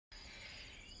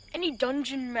Any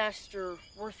dungeon master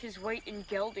worth his weight in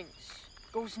geldings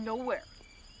goes nowhere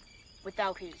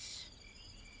without his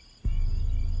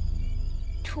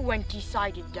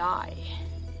 20-sided die.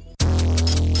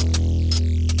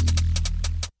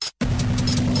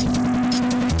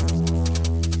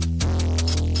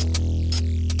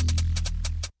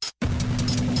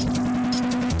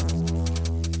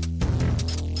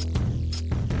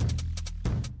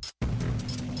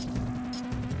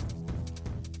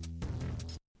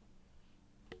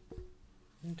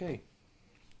 Okay,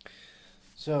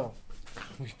 so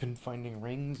we've been finding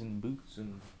rings and boots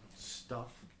and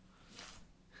stuff.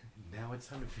 Now it's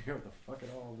time to figure out what the fuck it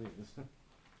all is.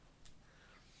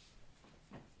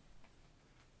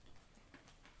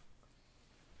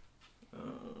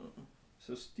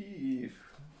 So Steve,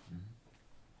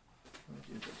 oh,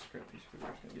 dude, that scrap piece of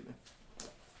paper is gonna get me.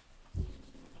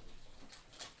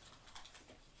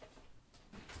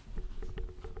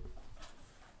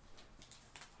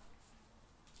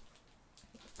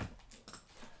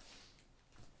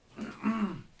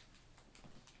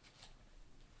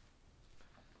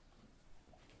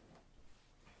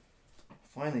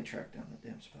 Finally tracked down the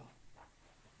damn spell.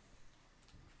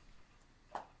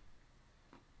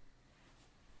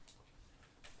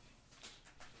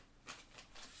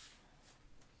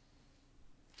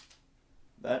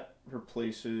 That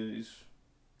replaces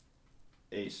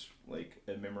a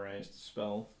memorized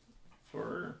spell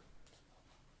for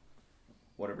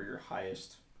whatever your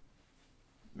highest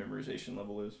memorization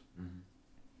level is. Mm-hmm.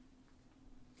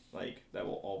 Like, that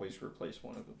will always replace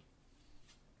one of them.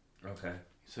 Okay.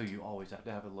 So you always have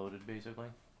to have it loaded, basically?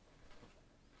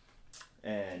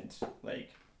 And,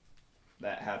 like,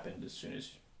 that happened as soon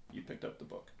as you picked up the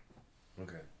book.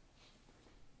 Okay.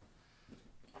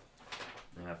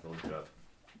 I have to look it up.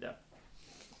 Yeah.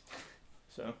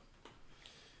 So.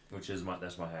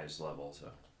 That's my highest level,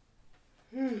 so.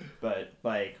 But,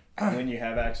 like, when you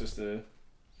have access to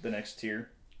the next tier,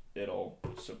 it'll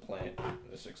supplant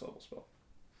a 6th level spell.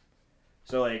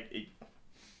 So, like,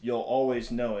 you'll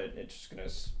always know it. It's just gonna,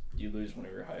 you lose one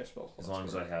of your highest spells. As long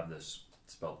as I have this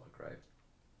spell book, right?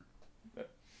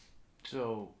 But,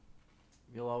 So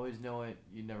you'll always know it,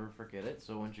 you never forget it,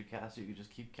 so once you cast it, you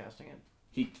just keep casting it?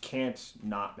 he can't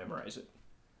not memorize it.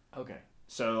 Okay.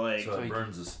 So, like... So it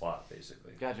burns a slot,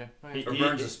 basically. Gotcha. He- Or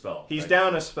burns a spell. He's like,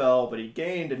 down a spell, but he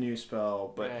gained a new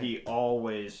spell, but Right. he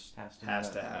always Has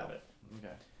to have it.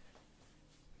 Okay.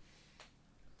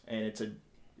 And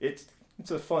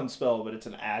it's a fun spell, but it's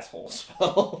an asshole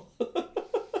spell.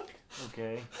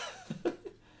 Okay.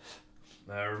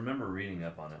 I remember reading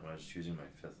up on it when I was choosing my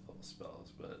 5th level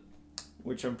spells, but...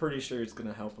 Which I'm pretty sure is going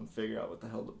to help him figure out what the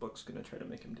hell the book's going to try to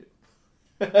make him do.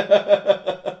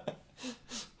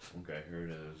 Okay, here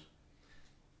it is.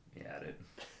 Yeah, it.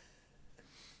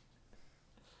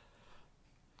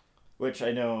 Which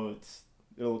I know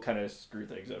it'll kind of screw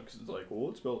things up because it's like, well,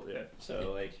 it's built, yeah.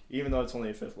 So, like, even though it's only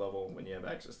a 5th level, when you have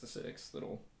access to 6th,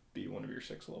 it'll be one of your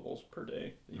 6 levels per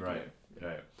day. that you Right, can-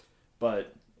 right.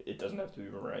 But it doesn't have to be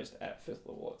memorized at 5th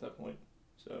level at that point.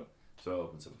 So So it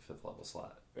opens up a 5th level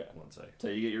slot. Yeah. Once I... So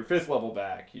you get your 5th level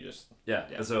back, you just... Yeah,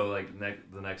 Yeah. so, like,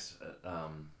 the next...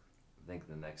 I think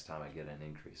the next time I get an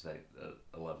increase,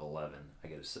 a level 11, I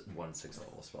get one 6th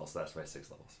level spell, so that's my 6th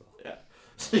level spell. Yeah.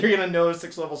 So you're going to know a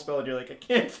 6th level spell, and you're like, I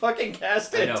can't fucking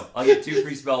cast it. I know. I'll get 2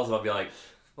 free spells, and I'll be like,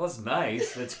 well, that's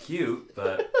nice, that's cute,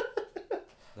 but...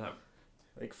 Not...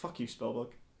 Like, fuck you,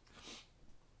 spellbook.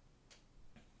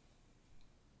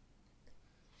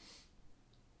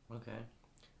 Okay.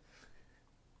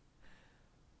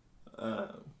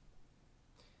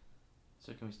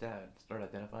 So can we start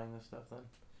identifying this stuff then?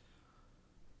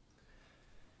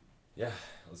 Yeah,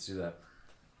 let's do that.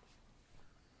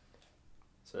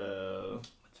 So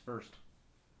What's first?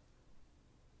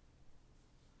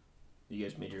 you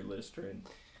guys made your list, right?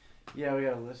 Yeah, we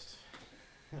got a list.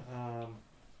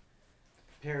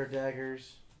 Pair of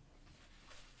daggers.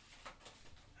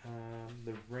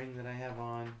 The ring that I have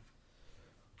on.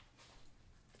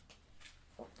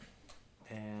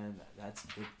 And that's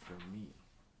it for me.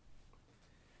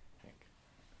 I think.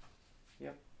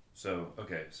 Yep. So,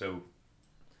 okay, so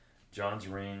John's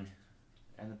ring,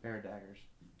 And the pair of daggers.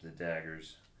 the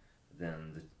daggers,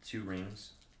 then the 2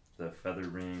 rings, the feather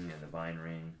ring and the vine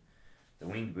ring, the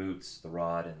winged boots, the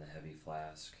rod and the heavy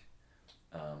flask,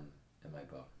 and my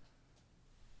bow.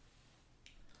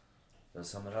 Does that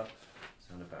sum it up?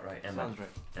 Sound about right? And Sounds my,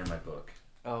 right. And my book.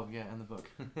 Oh, yeah, and the book.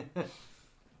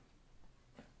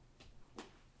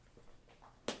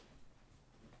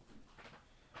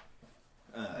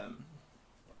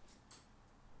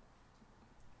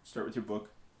 Start with your book.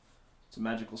 It's a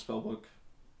magical spell book.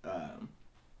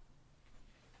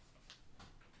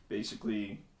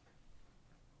 basically,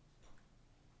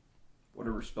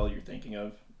 whatever spell you're thinking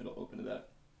of, it'll open to that.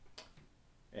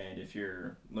 And if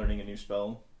you're learning a new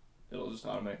spell, it'll just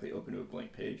automatically open to a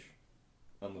blank page,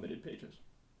 unlimited pages.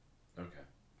 Okay.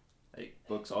 Like,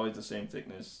 book's always the same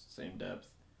thickness, same depth.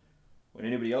 When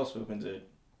anybody else opens it,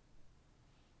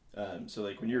 so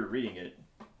like when you were reading it,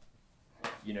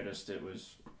 you noticed it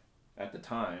was, at the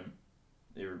time,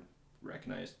 they were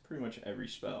recognized pretty much every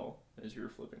spell as you were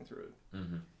flipping through it.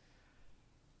 Mm-hmm.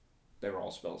 They were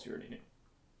all spells you already knew.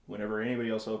 Whenever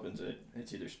anybody else opens it,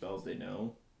 it's either spells they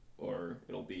know, or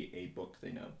it'll be a book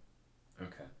they know.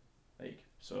 Okay. Like,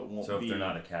 so it won't So if be they're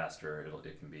not a caster,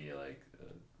 it can be like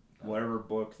whatever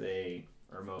book they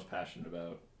are most passionate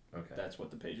about. Okay. That's what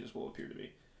the pages will appear to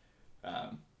be.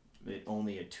 It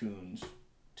only attunes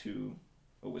to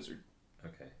a wizard.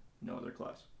 Okay. No other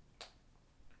class.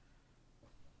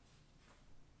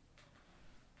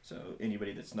 So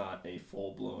anybody that's not a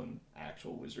full-blown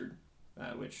actual wizard,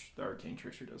 which the arcane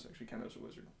trickster does actually count as a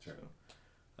wizard. Sure.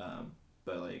 So,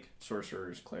 but like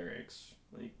sorcerers, clerics,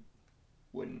 like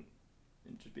wouldn't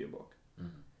it'd just be a book.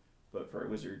 Mm-hmm. But for a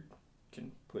wizard,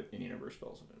 can put any number of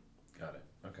spells in it. Got it.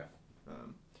 Okay.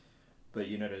 But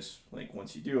you notice, like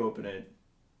once you do open it,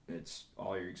 it's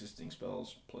all your existing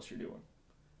spells plus your new one.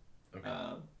 Okay.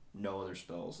 No other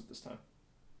spells at this time.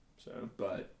 So,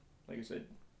 but like I said,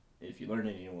 if you learn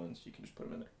any new ones, you can just put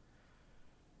them in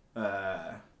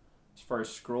there. As far as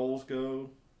scrolls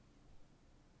go,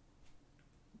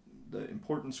 the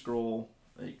important scroll,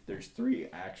 like there's 3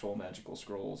 actual magical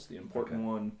scrolls. The important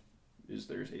one is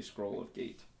there's a scroll of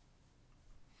gate.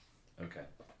 Okay.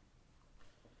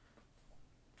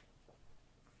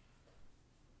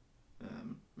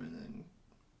 And then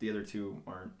the other 2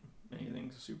 aren't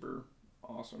anything super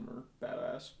awesome or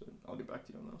badass, but I'll get back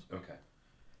to you on those. Okay.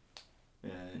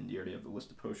 And you already have the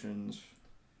list of potions.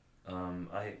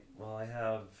 I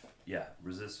have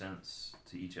resistance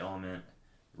to each element,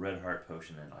 red heart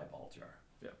potion, and eyeball jar.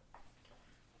 Yeah.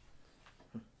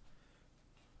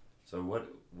 So what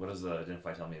does the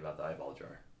Identify tell me about the eyeball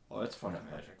jar? Oh, that's fucking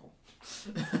magical.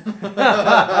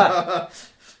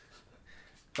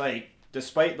 Like,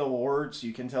 despite the wards,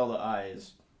 you can tell the eye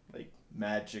is like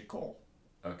magical.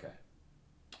 Okay.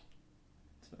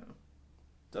 So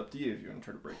it's up to you if you want to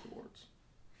try to break the wards.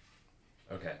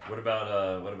 Okay. What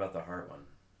about the heart one?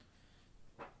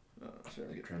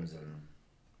 Sorry, The crimson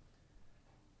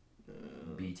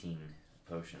beating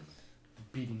potion.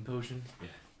 Beating potion.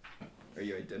 Yeah. Are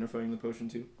you identifying the potion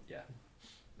too? Yeah.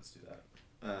 Let's do that.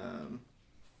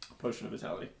 Potion of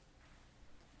vitality.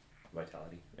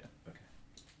 Vitality. Yeah.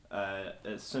 Okay.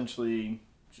 Essentially,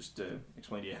 just to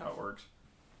explain to you how it works.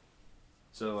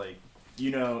 So, like,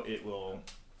 it will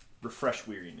refresh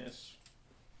weariness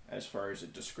as far as a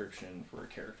description for a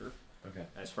character. Okay.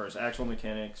 As far as actual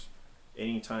mechanics,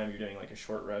 anytime you're doing like a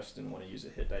short rest and want to use a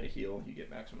hit die to heal, you get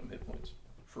maximum hit points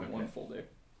for one full day.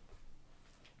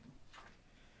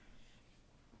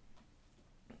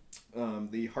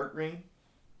 The heart ring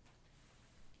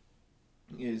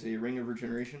is a ring of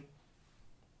regeneration.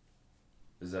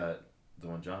 Is that the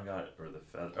one John got, or the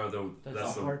feather? Oh,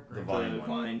 that's the heart the ring. vine The one.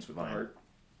 vines with Vine. the heart.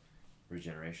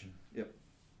 Regeneration. Yep.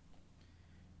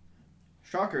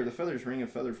 Shocker, the feather's ring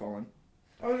of feather fallen.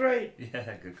 I was right.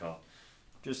 Yeah, good call.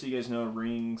 Just so you guys know,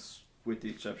 rings, with the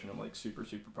exception of like super,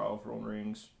 super powerful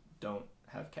rings, don't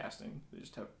have casting. They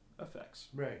just have effects.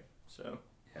 Right. So,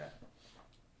 Yeah.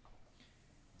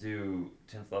 Do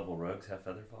 10th level rogues have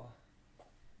featherfall?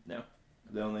 no.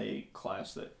 The only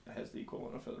class that has the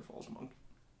equivalent of featherfall is monk.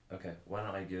 Okay, why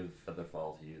don't I give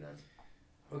featherfall to you then?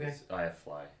 Okay. I have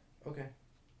fly. Okay.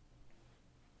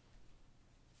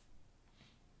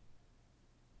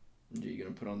 Are you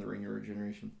going to put on the ring of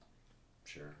regeneration?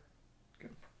 Sure.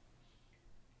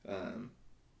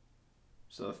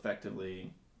 So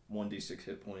effectively, 1d6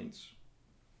 hit points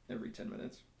every 10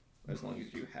 minutes, as long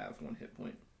as you have 1 hit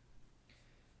point.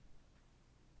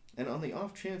 And on the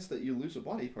off chance that you lose a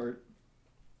body part,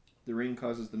 the ring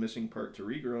causes the missing part to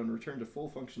regrow and return to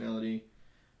full functionality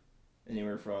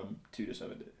anywhere from 2 to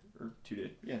 7 days. Or 2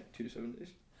 to 7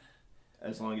 days.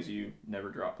 As long as you never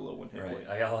drop below 1 hit point.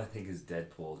 All I think is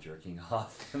Deadpool jerking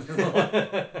off.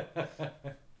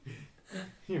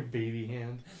 Your baby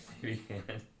hand. Baby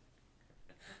hand.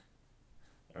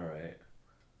 All right.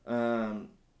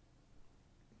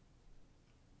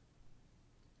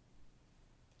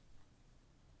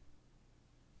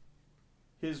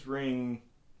 His ring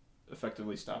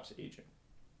effectively stops aging.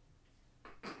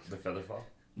 The featherfall?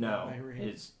 No, My ring?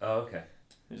 his Oh, okay.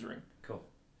 ring. Cool.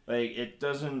 Like, it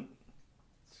doesn't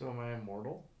So am I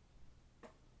immortal?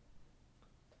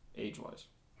 age-wise.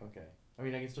 Okay. I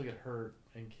mean, I can still get hurt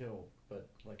and killed, but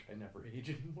like I never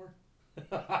age anymore.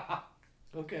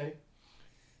 Okay.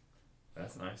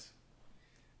 That's nice.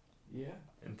 Yeah.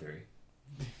 In theory.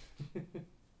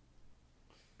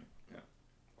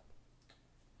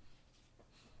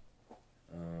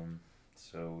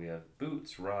 So we have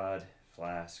boots, rod,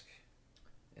 flask,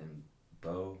 and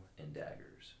bow and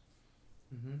daggers.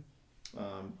 Mm-hmm.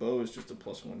 Bow is just a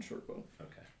 +1 short bow.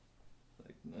 Okay.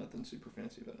 Like nothing super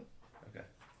fancy about it. Okay.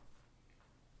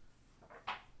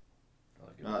 I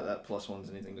like it. That +1's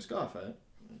anything to scoff at.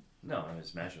 No,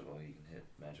 it's magical. You can hit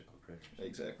magical critters.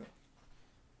 Exactly.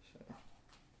 So,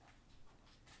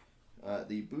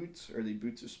 the boots are the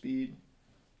boots of speed.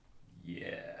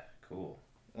 Yeah, cool.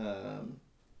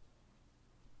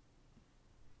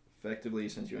 Effectively,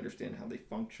 since you understand how they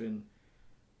function,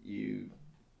 you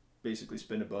basically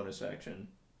spend a bonus action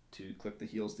to click the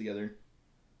heels together,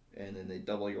 and then they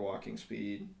double your walking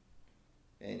speed,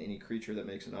 and any creature that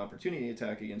makes an opportunity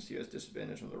attack against you has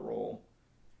disadvantage on the roll.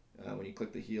 When you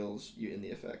click the heels, you end the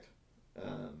effect.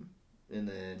 And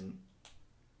then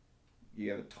you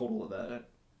have a total of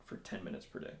that for 10 minutes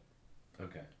per day.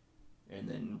 Okay. And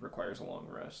then requires a long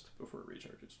rest before it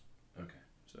recharges. Okay.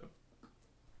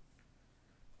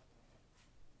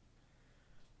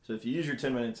 So if you use your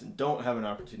 10 minutes and don't have an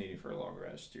opportunity for a long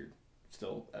rest, you're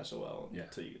still SOL Yeah.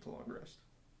 until you get the long rest.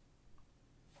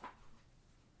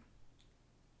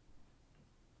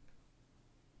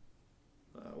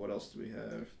 What else do we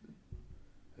have?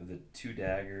 The 2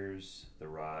 daggers, the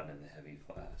rod, and the heavy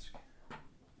flask.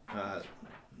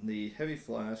 The heavy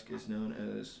flask is known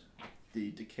as the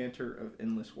decanter of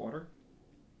endless water.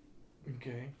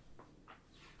 Okay.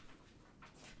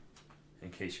 In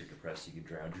case you're depressed, you can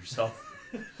drown yourself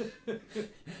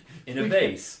in a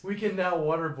vase. We can now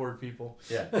waterboard people.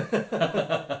 Yeah.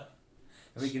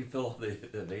 And we can fill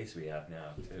the vase we have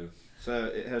now, too. So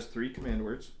it has 3 command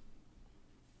words.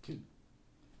 2.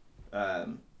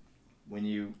 When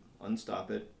you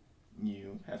unstop it,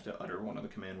 you have to utter one of the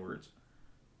command words.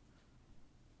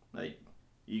 Like,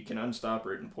 you can unstop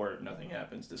it and pour it, nothing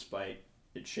happens, despite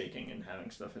it shaking and having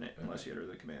stuff in it, unless you utter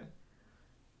the command.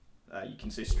 You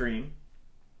can say stream,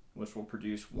 which will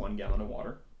produce 1 gallon of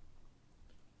water.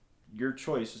 Your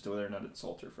choice as to whether or not it's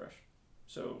salt or fresh.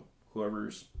 So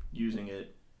whoever's using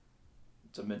it,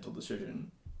 it's a mental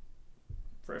decision.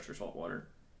 Fresh or salt water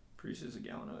produces a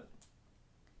gallon of it.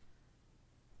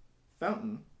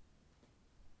 Fountain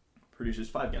produces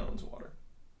 5 gallons of water.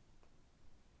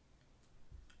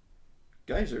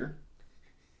 Geyser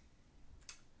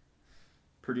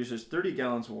produces 30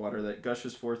 gallons of water that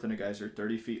gushes forth in a geyser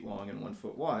 30 feet long and 1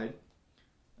 foot wide.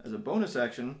 As a bonus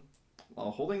action,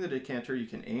 while holding the decanter, you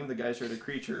can aim the geyser at a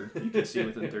creature you can see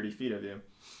within 30 feet of you.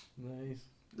 Nice.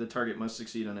 The target must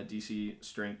succeed on a DC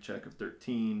strength check of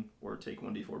 13 or take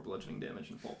 1d4 bludgeoning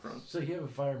damage and fall prone. So you have a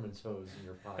fireman's hose in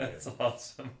your pocket. That's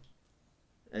awesome.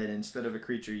 And instead of a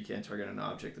creature, you can't target an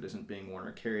object that isn't being worn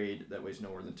or carried that weighs no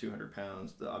more than 200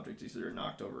 pounds. The object is either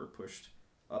knocked over or pushed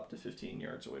up to 15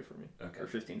 yards away from you. Okay. Or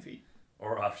 15 feet.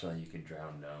 Or optionally, you can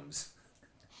drown gnomes.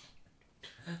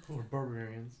 Or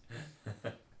barbarians.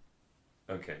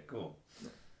 Okay, cool.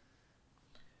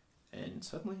 And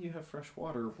suddenly you have fresh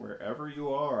water wherever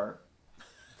you are.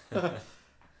 The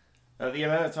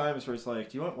amount of times where it's like,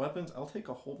 do you want weapons? I'll take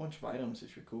a whole bunch of items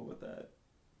if you're cool with that.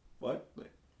 What?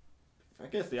 Like, if I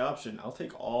get the option, I'll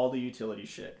take all the utility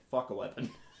shit. Fuck a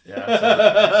weapon. Yeah,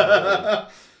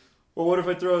 absolutely. Well, what if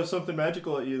I throw something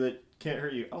magical at you that can't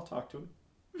hurt you? I'll talk to him.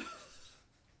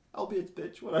 I'll be its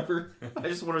bitch, whatever. I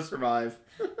just want to survive.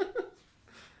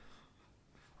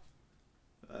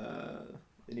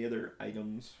 Any other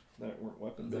items that weren't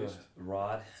weapon based?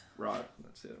 Rod. Rod,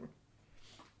 that's the other one.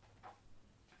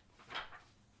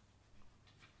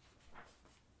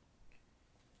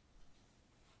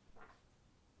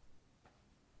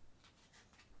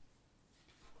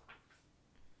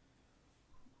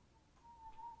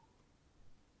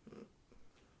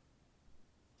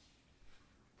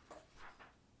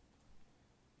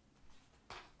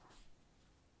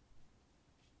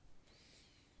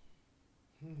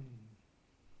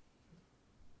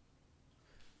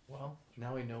 Well,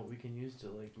 now we know what we can use to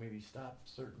like maybe stop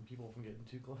certain people from getting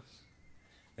too close.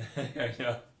 I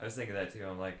know. I was thinking that too.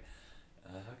 I'm like,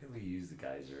 how can we use the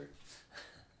geyser?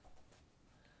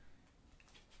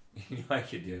 You know what I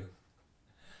could do?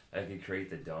 I could create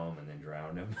the dome and then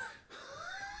drown him.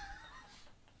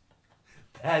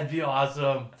 That'd be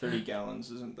awesome. 30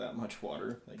 gallons isn't that much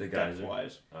water. Like The geyser?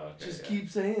 depth-wise. Oh, okay, Just yeah. keep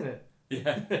saying it.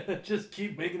 Yeah. Just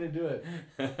keep making it do it.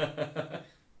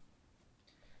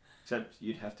 Except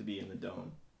you'd have to be in the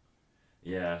dome.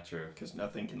 Yeah, true. Because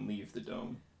nothing can leave the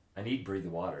dome. I need breathe the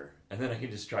water, and then I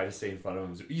can just try to stay in front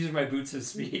of him using my boots as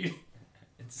speed.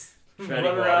 It's Run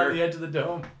around the edge of the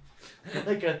dome,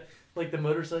 like the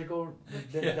motorcycle,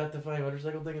 that Death Defying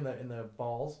motorcycle thing in the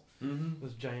balls. Mm-hmm.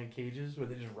 Those giant cages where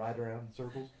they just ride around in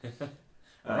circles.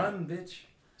 Run, bitch.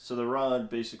 So the rod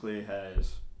basically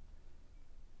has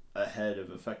a head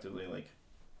of effectively like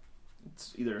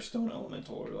it's either a stone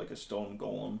elemental or like a stone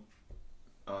golem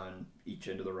on each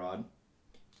end of the rod.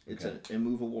 It's an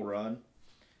immovable rod,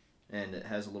 and it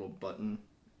has a little button,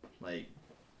 like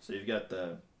so you've got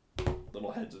the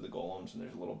little heads of the golems, and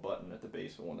there's a little button at the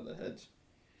base of one of the heads.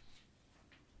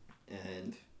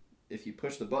 And if you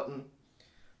push the button,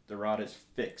 the rod is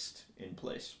fixed in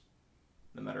place,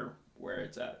 no matter where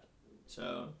it's at.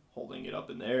 So holding it up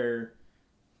in the air,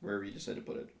 wherever you decide to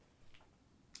put it,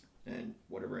 and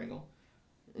whatever angle,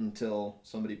 until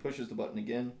somebody pushes the button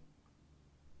again.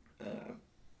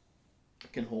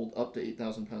 Can hold up to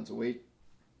 8,000 pounds of weight.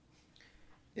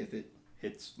 If it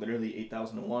hits literally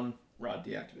 8,001, rod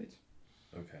deactivates.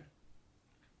 Okay.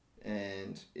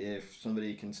 And if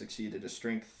somebody can succeed at a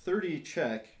strength 30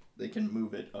 check, they can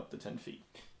move it up to 10 feet.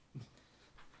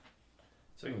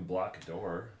 So you can block a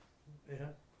door.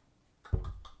 Yeah.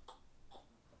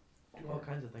 Do all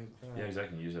kinds of things. Yeah,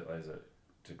 exactly. Use it as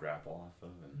to grapple off of.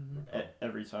 And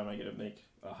Every time I get to make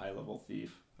a high level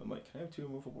thief, I'm like, can I have 2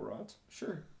 immovable rods?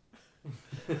 Sure.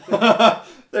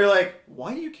 They're like,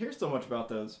 why do you care so much about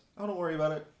those? Oh, don't worry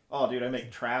about it. Oh, dude, I make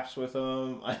traps with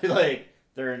them.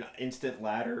 They're an instant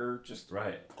ladder, just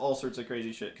all sorts of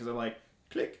crazy shit. Because I'm like,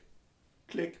 click,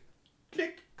 click,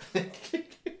 click,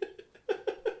 click.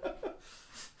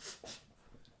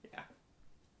 Yeah.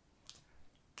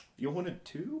 You wanted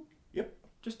 2? Yep,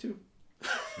 just 2.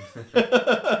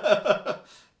 I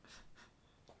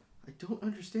don't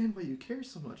understand why you care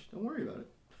so much. Don't worry about it.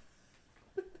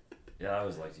 Yeah, I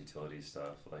always liked utility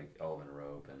stuff, like elven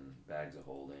rope and bags of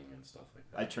holding and stuff like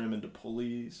that. I turn them into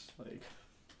pulleys, like.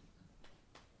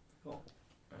 Cool.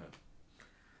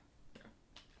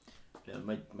 Yeah,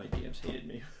 my DMs hated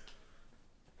me.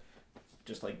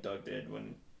 Just like Doug did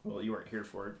when, well, you weren't here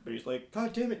for it, but he's like,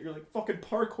 God damn it, you're like fucking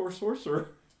parkour sorcerer.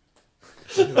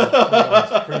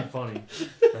 It's pretty funny.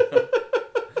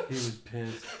 He was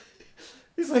pissed.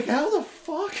 He's like, how the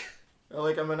fuck? I'm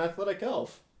like, I'm an athletic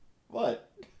elf. What?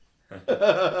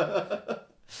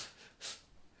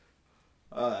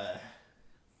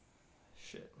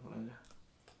 Shit.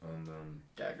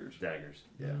 Daggers. Daggers.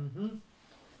 Yeah. Mm-hmm.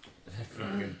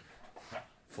 Fucking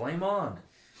flame on.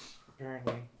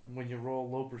 Apparently, when you roll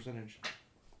low percentage.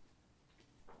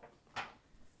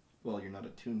 Well, you're not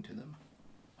attuned to them.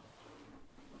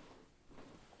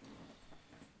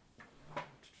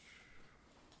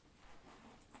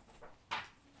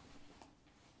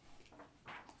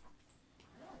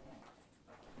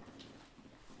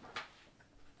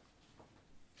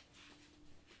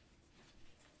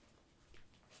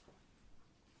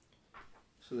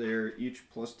 So they're each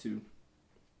 +2.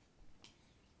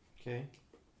 Okay.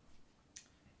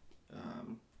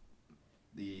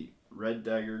 The red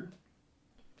dagger,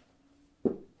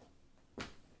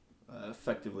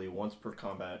 effectively once per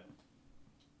combat,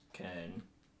 can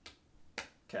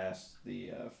cast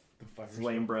the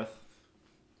flame breath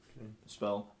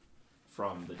spell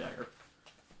from the dagger,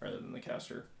 rather than the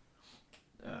caster.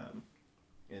 And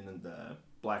then the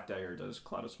black dagger does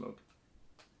cloud of smoke.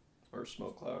 Or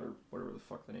smoke cloud, or whatever the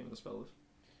fuck the name of the spell is.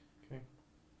 Okay.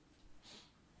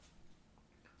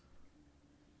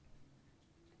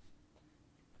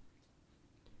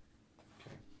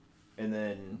 Okay. And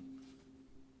then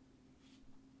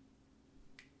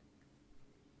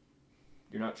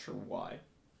you're not sure why,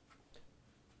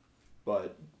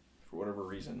 but for whatever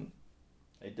reason,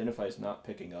 identifies not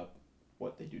picking up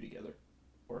what they do together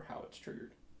or how it's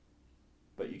triggered.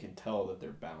 But you can tell that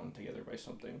they're bound together by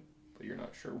something. But you're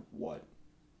not sure what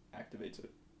activates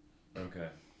it. Okay.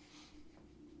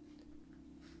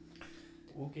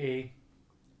 Okay.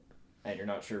 And you're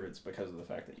not sure if it's because of the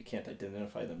fact that you can't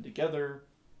identify them together,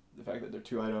 the fact that they're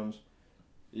 2 items.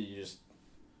 You just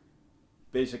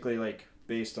basically, like,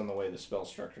 based on the way the spell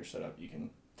structure is set up, you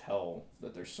can tell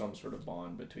that there's some sort of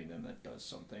bond between them that does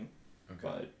something. Okay.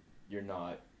 But you're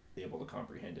not able to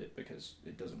comprehend it because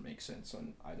it doesn't make sense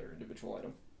on either individual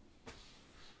item.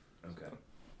 Okay.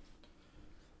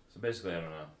 So basically, I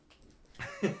don't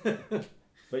know.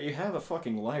 But you have a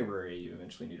fucking library you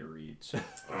eventually need to read. So.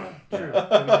 True. We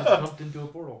just jumped into a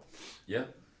portal.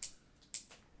 Yep.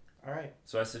 All right.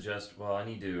 So I suggest, I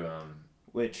need to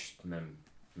Which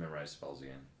memorize spells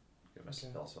again. Get my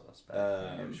spell slots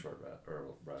back. Give a short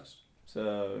rest.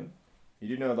 So you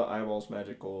do know the eyeball's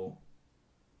magical.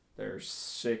 There's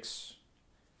 6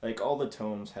 like all the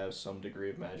tomes have some degree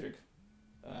of magic,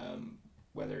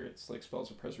 whether it's like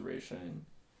spells of preservation,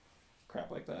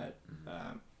 crap like that.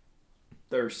 Mm-hmm.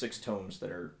 There are 6 tomes that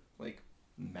are like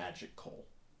magical,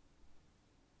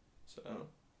 so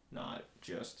not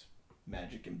just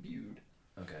magic imbued.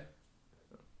 Okay.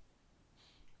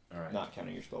 All right. Not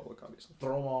counting your spellbook, obviously.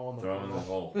 Throw them all in the Throw them in the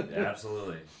hole. Yeah,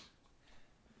 absolutely.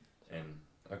 And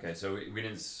okay, so we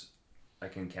didn't. I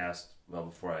can cast. Well,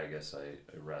 before I guess I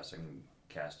rest, I can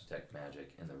cast detect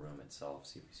magic in the room itself.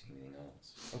 See if we see anything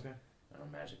else. Okay. I don't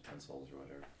know, magic pencils or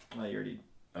whatever. You already.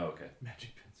 Oh, okay. Magic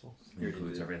pencils. You already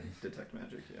Includes did everything. Detect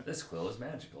magic, yeah. This quill is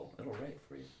magical. It'll write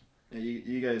for you. Yeah,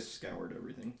 you guys scoured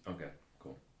everything. Okay,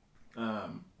 cool.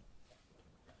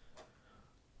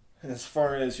 As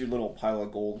far as your little pile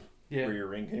of gold, Yeah. where your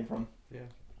ring came from, Yeah.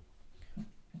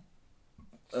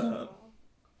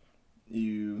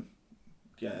 you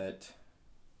get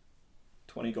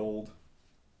 20 gold,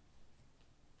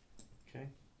 Okay.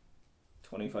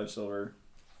 25 silver,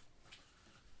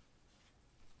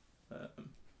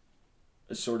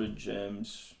 assorted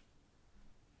gems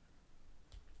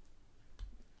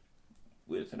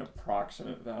with an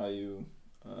approximate value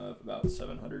of about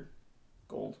 700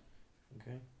 gold.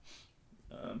 Okay.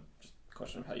 Just a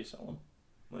question of how you sell them.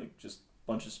 Like, just a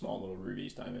bunch of small little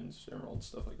rubies, diamonds, emeralds,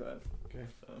 stuff like that. Okay.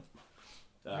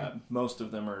 So, most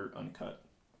of them are uncut.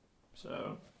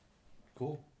 So,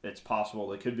 Cool. it's possible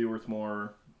they could be worth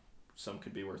more. Some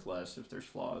could be worth less if there's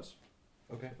flaws.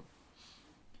 Okay.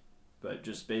 But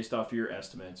just based off your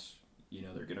estimates, you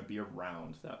know they're going to be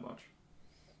around that much.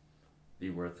 Be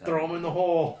worth having. Throw them in the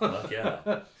hole. Fuck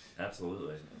yeah.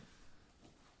 Absolutely.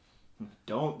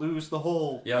 Don't lose the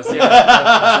hole. Yeah, see,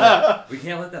 we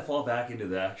can't let that fall back into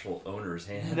the actual owner's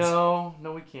hands. No,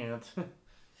 we can't.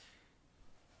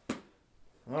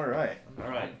 All right. All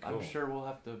right, cool. I'm sure we'll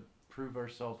have to prove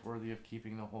ourselves worthy of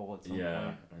keeping the hole at some Yeah,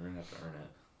 point. we're gonna have to earn it.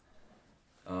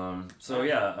 So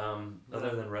yeah,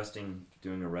 other than resting,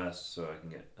 doing a rest, so I can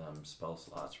get spell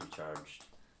slots recharged,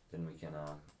 then we can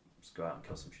just go out and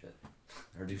kill some shit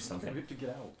or do We something. have to get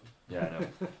out. Yeah,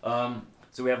 I know.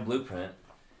 So we have a blueprint.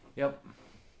 Yep.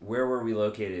 Where were we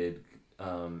located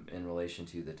in relation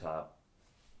to the top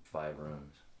 5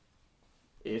 rooms?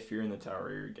 If you're in the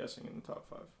tower, you're guessing in the top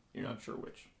 5. You're not sure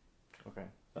which. Okay.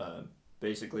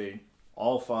 Basically,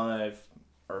 all 5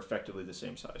 are effectively the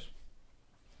same size.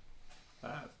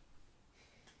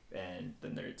 And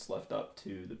then it's left up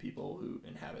to the people who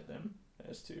inhabit them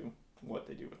as to what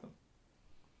they do with them.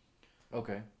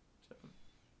 Okay.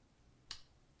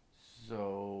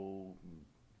 So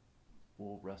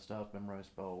we'll rest up, memorize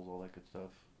spells, all that good stuff.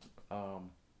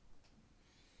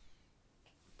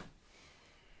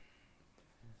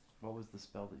 What was the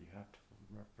spell that you have to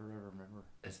remember?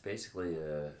 It's basically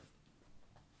a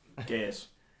Gaius.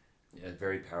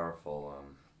 very powerful Or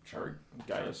charm.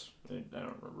 Gaius. I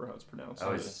don't remember how it's pronounced. I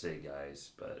always say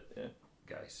guys, but Yeah.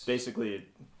 guys. Basically,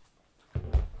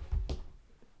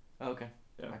 Okay.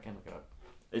 Yeah. I can look it up.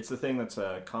 it's the thing that's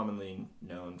commonly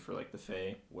known for like the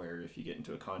Fae, where if you get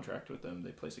into a contract with them,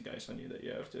 they place a Gaius on you that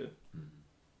you have to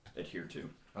adhere to.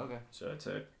 Okay. So it's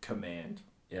a command.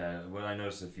 Yeah, what I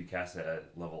noticed, if you cast it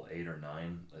at level 8 or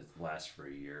 9, it lasts for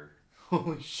a year.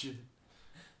 Holy shit.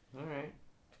 Alright.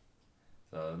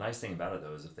 So the nice thing about it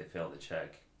though is if they fail the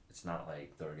check, it's not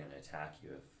like they're gonna attack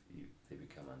you if they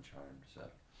become uncharmed. So,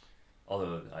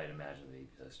 although I'd imagine they'd be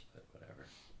pissed, but whatever.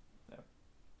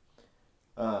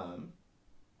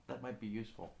 That might be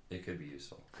useful. It could be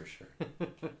useful for sure.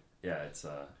 Yeah, it's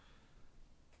yeah.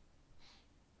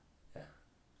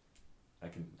 I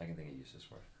can think of uses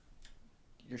for it.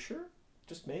 You're sure?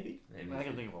 Just maybe. Maybe I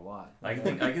can think of a lot. I can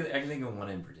think of one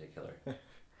in particular.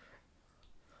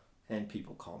 And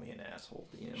people call me an asshole,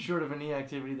 DM. Short of any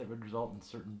activity that would result in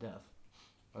certain death.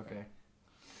 Okay.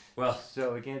 Well,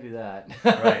 So we can't do that.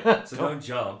 right. So don't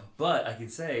jump. But I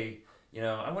could say,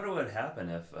 I wonder what would happen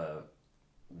if a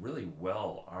really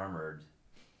well armored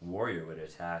warrior would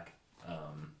attack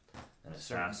an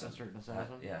assassin. A certain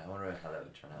assassin? Yeah, I wonder how that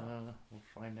would turn out. We'll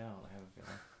find out. I have a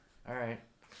feeling. Alright.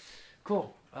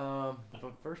 Cool.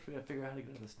 But first we gotta figure out how to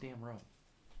get to this damn room.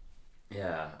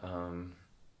 Yeah.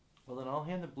 Well, then I'll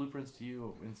hand the blueprints to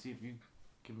you and see if you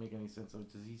can make any sense of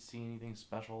it. Does he see anything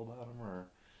special about him, or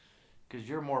because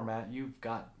you're more you've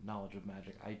got knowledge of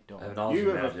magic. I don't. I have knowledge You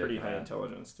of have a magic, pretty high yeah.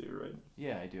 intelligence too, right?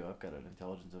 Yeah, I do. I've got an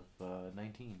intelligence of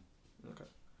 19. Okay.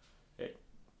 Hey,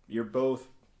 you're both,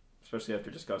 especially after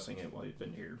discussing it while you've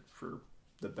been here for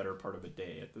the better part of a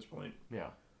day at this point.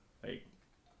 Yeah. Like,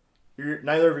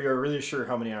 neither of you are really sure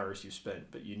how many hours you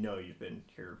spent, but you know you've been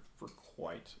here for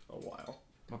quite a while.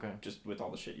 Okay. Just with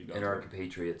all the shit you've gone And our through.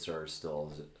 compatriots are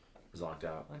still Zonked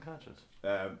out. Unconscious.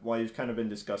 While you've kind of been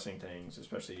discussing things,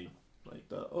 especially like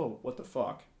the what the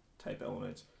fuck type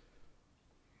elements,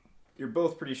 you're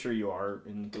both pretty sure you are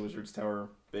in the Wizard's Tower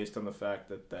based on the fact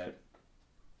that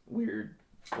weird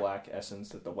black essence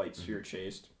that the white sphere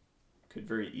chased could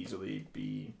very easily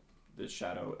be the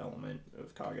shadow element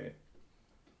of Kage.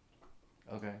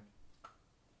 Okay.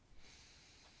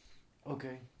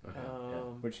 Okay,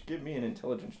 Which, give me an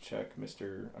intelligence check,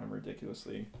 Mr. I'm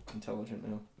ridiculously intelligent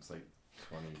now. It's like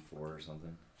 24 or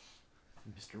something.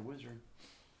 Mr. Wizard.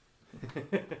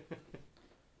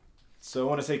 So I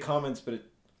want to say comments, but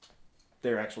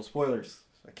they're actual spoilers.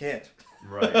 I can't.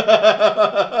 Right.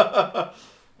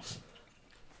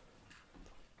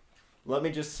 Let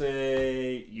me just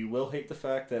say, you will hate the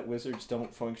fact that wizards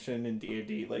don't function in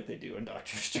D&D like they do in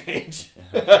Doctor Strange.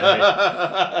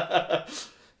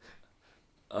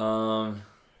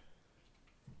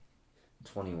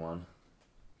 21.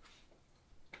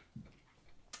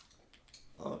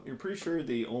 You're pretty sure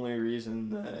the only reason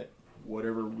that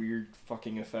whatever weird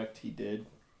fucking effect he did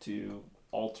to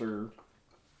alter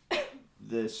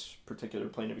this particular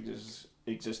plane of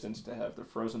existence to have the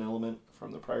frozen element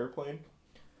from the prior plane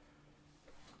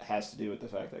has to do with the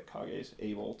fact that Kage is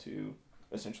able to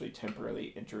essentially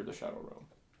temporarily enter the Shadow Realm.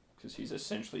 Because he's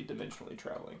essentially dimensionally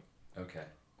traveling. Okay.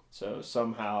 So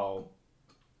somehow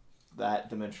that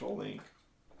dimensional link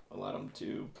allowed him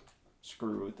to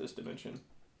screw with this dimension.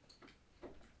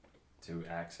 To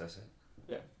access it?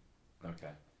 Yeah.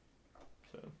 Okay.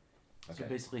 So So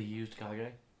basically he used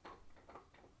Kage.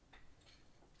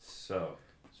 So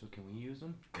can we use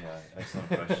him? Yeah, excellent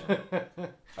question.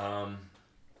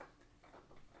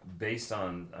 Based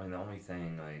on, the only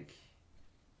thing,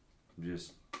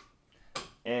 just...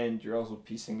 And you're also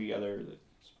piecing together that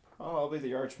it's probably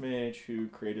the Archmage who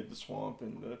created the swamp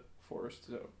and the forest,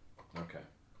 so... Okay.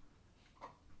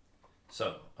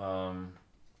 So,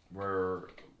 we're...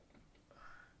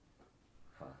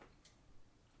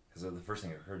 Because the first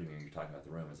thing that occurred to me when you're talking about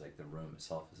the room is, the room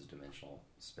itself is a dimensional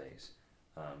space.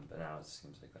 But now it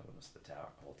seems like that was the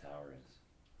whole tower is.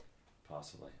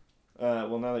 Possibly.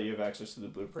 Well, now that you have access to the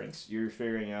blueprints, you're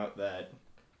figuring out that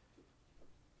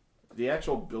the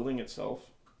actual building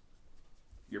itself,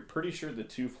 you're pretty sure the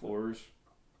 2 floors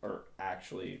are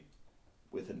actually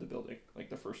within the building, like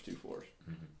the first 2 floors.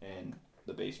 Mm-hmm. And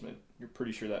the basement, you're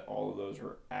pretty sure that all of those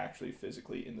are actually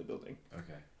physically in the building.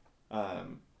 Okay.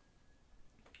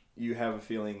 You have a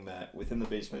feeling that within the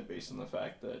basement, based on the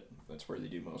fact that that's where they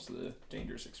do most of the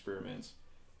dangerous experiments,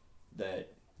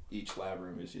 that each lab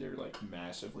room is either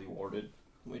massively warded,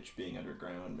 which being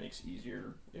underground makes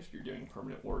easier if you're doing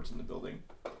permanent wards in the building,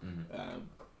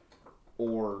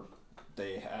 or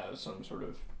they have some sort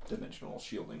of dimensional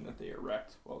shielding that they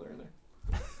erect while they're in there.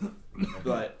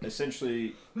 But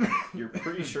essentially, you're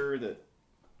pretty sure that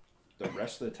the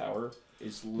rest of the tower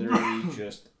is literally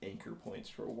just anchor points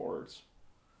for wards,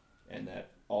 and that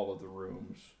all of the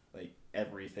rooms,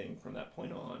 everything from that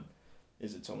point on,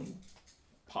 is its own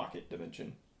pocket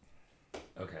dimension.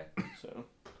 Okay. So.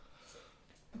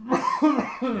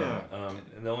 Yeah.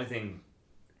 And the only thing,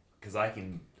 because I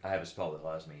have a spell that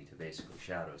allows me to basically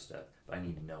shadow step, but I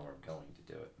need to know where I'm going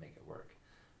to do it, make it work.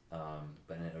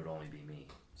 But it would only be me,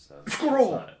 so it's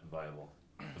not viable.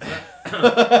 Do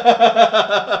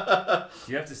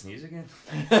you have to sneeze again?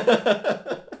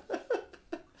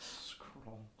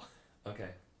 Scroll. Okay.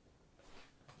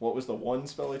 What was the one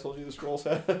spell I told you the scrolls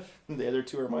have? The other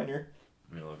 2 are minor.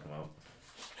 Let me look them up.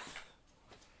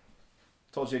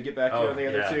 Told you to get back here on the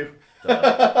other 2.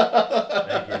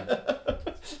 Thank you.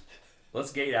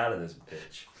 Let's gate out of this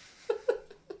bitch.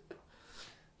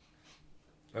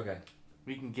 Okay.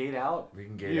 We can gate out? We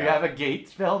can gate you out. You have a gate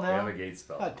spell now? We have a gate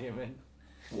spell. God damn it.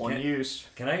 One use.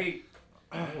 Can I...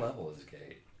 What level is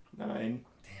gate? 9.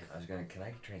 Damn, can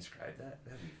I transcribe that?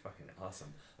 That'd be fucking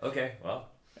awesome. Okay, well.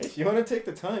 If you want to take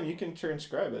the time, you can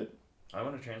transcribe it. I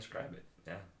want to transcribe it,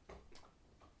 yeah.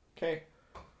 Okay.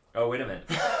 Oh, wait a minute.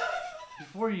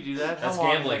 Before you do that, That's how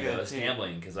long gambling, is though. it That's take?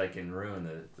 gambling, because I can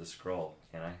ruin the scroll,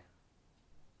 can I?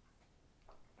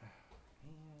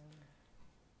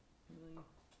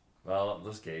 Well,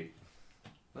 let's gate.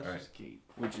 Let's All right. just gate.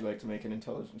 Would you like to make an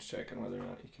intelligence check on whether or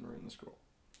not you can ruin the scroll?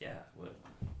 Yeah, would.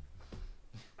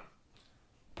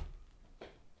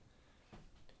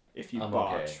 If you I'm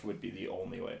botch, okay. would be the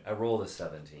only way. I rolled a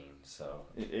 17, so...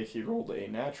 If you rolled a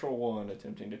natural 1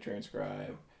 attempting to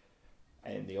transcribe,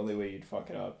 and the only way you'd fuck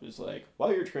it up is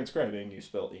while you're transcribing, you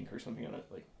spell ink or something on it.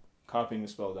 Copying the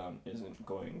spell down isn't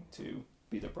going to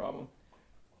be the problem.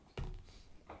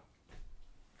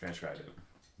 Transcribe it.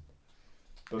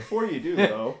 Before you do,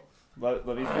 though, let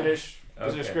me finish the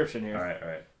Okay. description here.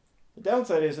 Alright. The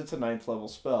downside is it's a 9th level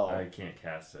spell. I can't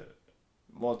cast it.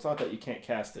 Well, it's not that you can't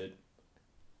cast it.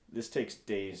 This takes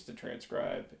days to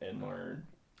transcribe and learn.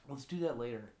 Let's do that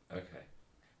later. Okay.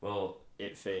 Well,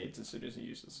 It fades as soon as he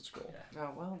uses the scroll. yeah. Oh,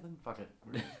 well, then fuck it.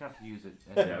 We're just gonna have to use it.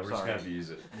 Yeah, we're just gonna have to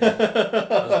use it.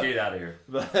 Let's get out of here.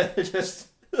 But just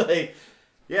like,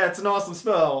 yeah, it's an awesome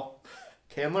spell.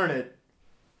 Can learn it.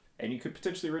 And you could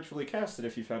potentially ritually cast it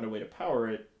if you found a way to power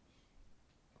it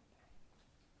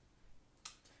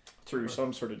through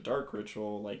some sort of dark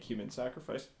ritual like human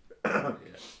sacrifice. Yeah.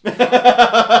 We do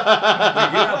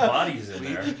have bodies in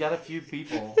there. We got a few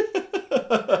people.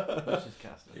 Let's just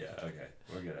cast it. Yeah, okay.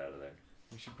 We'll get out of there.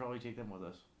 We should probably take them with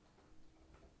us,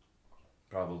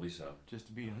 Probably so. just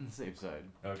to be on the safe side.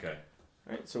 Okay.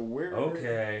 Alright, so where...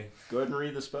 Okay. Go ahead and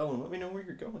read the spell and let me know where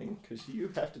you're going, because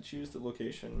you have to choose the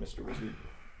location, Mr. Wizard.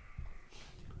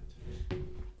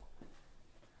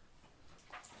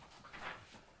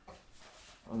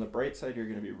 On the bright side, you're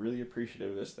going to be really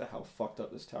appreciative as to how fucked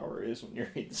up this tower is when you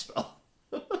read the spell.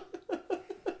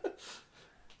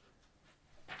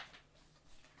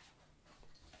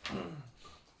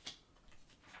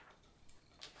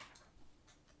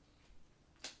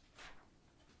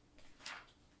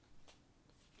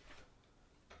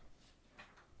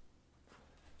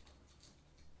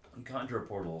 Conjure a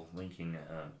portal linking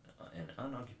an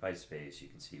unoccupied space you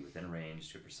can see within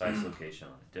range to a precise location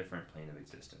on a different plane of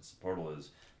existence. The portal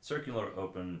is circular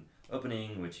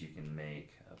opening which you can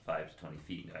make 5 to 20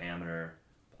 feet in diameter,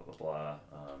 blah blah blah,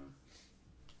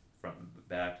 front and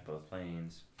back to both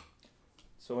planes.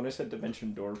 So when I said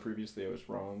dimension door previously, I was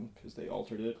wrong, because they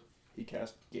altered it. He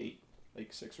cast gate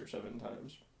like 6 or 7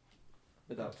 times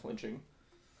without flinching.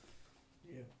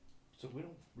 Yeah. So we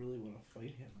don't really want to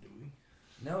fight him, do we?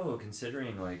 No,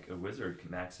 considering like a wizard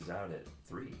maxes out at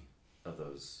 3 of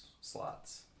those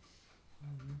slots.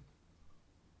 Mm-hmm.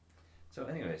 So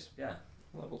anyways, yeah.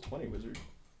 Level 20 wizard.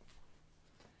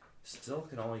 Still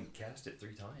can only cast it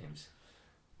 3 times.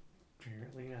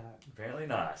 Apparently not. Apparently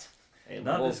not. A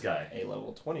Not level, this guy. A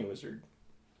level 20 wizard.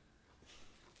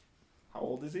 How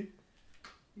old is he?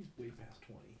 He's way past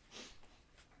 20.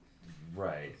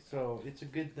 Right. So it's a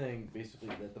good thing, basically,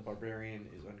 that the barbarian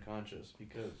is unconscious,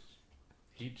 because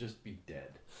he'd just be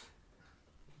dead.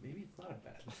 Maybe it's not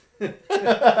bad.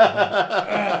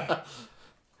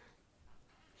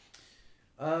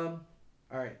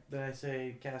 Alright, then I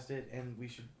say cast it, and we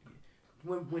should...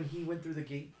 When he went through the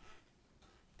gate,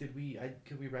 could we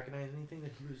recognize anything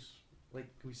that he was... Like,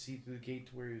 could we see through the gate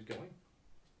to where he was going?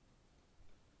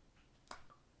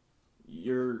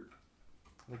 You're...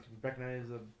 Like, did we recognize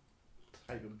a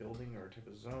type of building or a type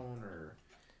of zone, or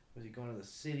was he going to the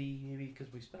city, maybe?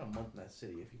 Because we spent a month in that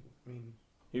city.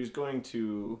 He was going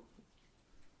to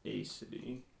a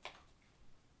city.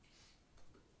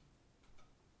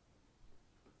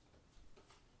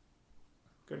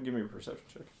 Go ahead and give me a perception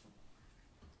check.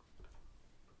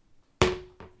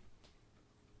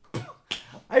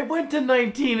 I went to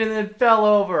 19 and then fell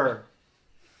over.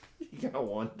 You got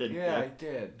 1, didn't you? Yeah, I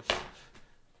did.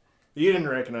 You didn't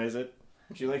recognize it.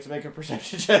 Would you like to make a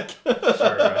perception check?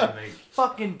 Sure, I make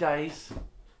Fucking dice.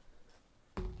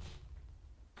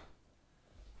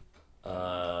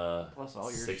 Plus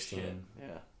all your 16. shit. Yeah.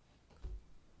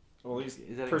 Well, he's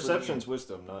Is that perception's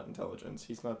wisdom, not intelligence.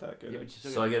 He's not that good. Yeah, but you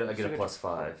still So I get a still plus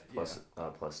 5, yeah.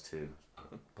 plus 2,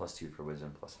 plus 2 for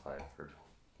wisdom, plus 5 for.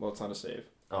 Well, it's not a save.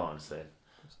 Oh, I'm safe.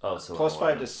 Oh, so Plus 5 to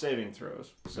 11. saving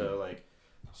throws. So like,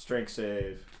 strength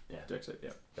save, Yeah, dex save. Yeah.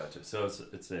 gotcha. So it's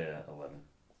a 11.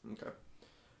 Okay.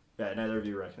 Yeah, neither of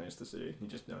you recognize the city. You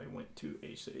just know he went to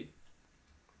a city.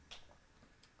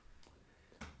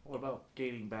 What about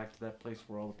gating back to that place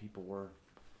where all the people were,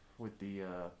 with the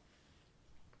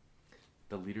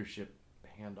leadership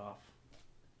handoff?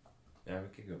 Yeah, we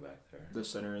could go back there. The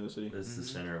center of the city. This is the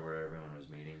center where everyone was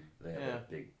meeting. They had Yeah. a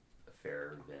big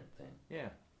fair event thing. Yeah.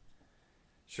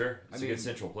 Sure, it's a good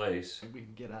central place. We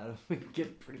can get out of. We can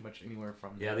get pretty much anywhere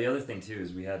from. Yeah, the other thing too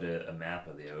is we had a map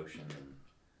of the ocean, and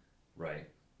right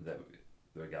that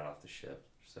we got off the ship.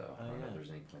 So I don't know if there's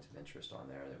any points of interest on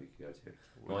there that we could go to.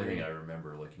 The only thing I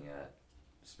remember looking at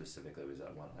specifically was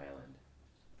that one island.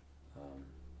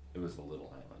 It was a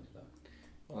little island though.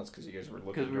 Well, that's because you guys were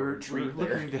looking Because to we were retreat there.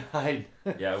 looking to hide.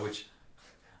 Yeah, which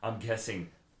I'm guessing.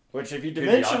 Which, if you Could be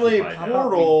dimensionally occupied now.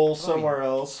 portal somewhere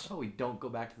else, Oh, we don't go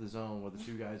back to the zone where the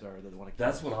 2 guys are that want to.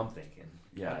 That's what I'm thinking.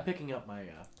 Yeah. I'm picking up my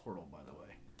portal, by the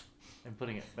way, and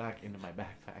putting it back into my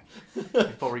backpack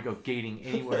before we go gating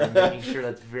anywhere and making sure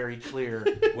that's very clear.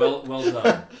 Well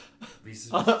done.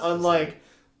 unlike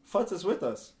Futz is with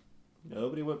us.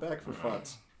 Nobody went back for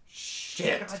Futz.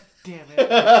 Shit. God damn it.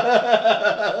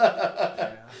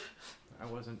 Yeah. I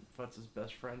wasn't. Futz what's his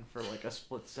best friend for like a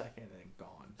split second and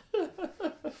gone.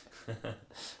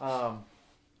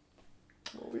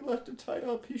 Well, we left him tied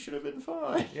up. He should have been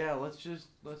fine. Yeah, let's just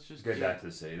Get back to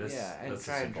the city. and that's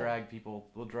try and simple. drag people.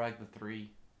 We'll drag the 3.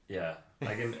 Yeah, I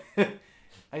can.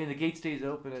 I mean, the gate stays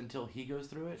open until he goes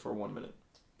through it For 1 minute.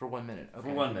 for 1 minute. Okay.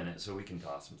 For 1 minute, so we can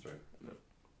toss him through.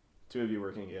 2 of you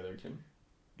working together can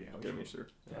Yeah. get him each through.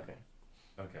 Yeah. Okay.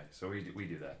 Okay, so we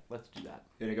do that. Let's do that.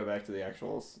 You want to go back to the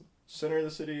actual center of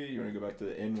the city? You want to go back to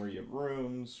the inn where you have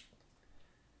rooms?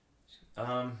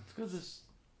 Let's go to this.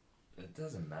 It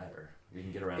doesn't matter. We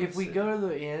can get around. If the we city. go to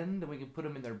the inn, then we can put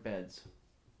them in their beds,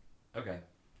 Okay.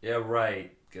 Yeah.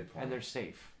 Right. Good point. and they're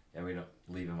safe. Yeah, we don't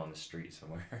leave them on the street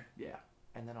somewhere. Yeah.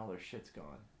 And then all their shit's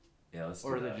gone. Yeah, let's.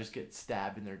 Or do they that. just get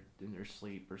stabbed in their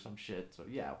sleep or some shit. So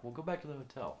yeah, we'll go back to the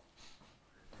hotel.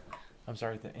 I'm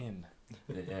sorry, the inn.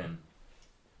 The inn.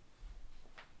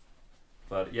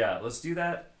 But yeah, let's do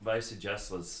that. But I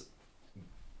suggest let's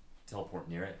teleport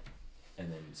near it, and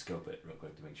then scope it real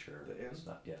quick to make sure The inn? it's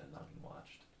not being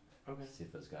watched. Okay. See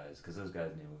if those guys, because those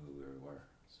guys knew who we were.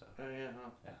 So Oh yeah.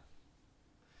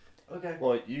 Yeah. Okay.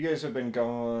 Well, you guys have been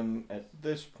gone at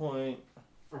this point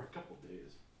For a couple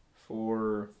days.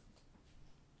 for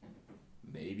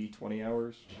maybe 20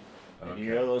 hours. And Okay.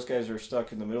 you know those guys are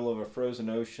stuck in the middle of a frozen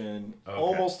ocean, Okay.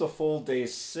 almost a full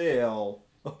day's sail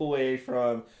away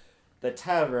from the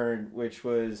tavern, which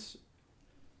was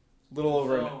a little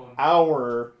over an Zone.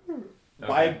 hour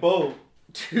by Okay. boat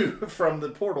from the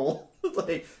portal.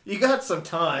 Like, you got some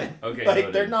time. Okay, Like,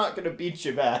 noted. they're not going to beat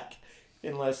you back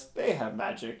unless they have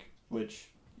magic, which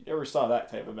you never saw that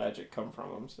type of magic come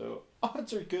from them. So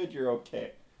odds are good you're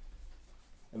okay.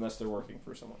 Unless they're working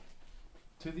for someone.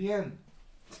 To the inn.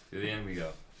 To the end we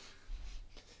go.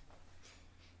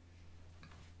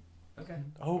 Okay.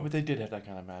 Oh, but they did have that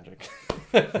kind of magic.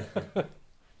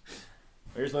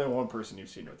 There's only one person you've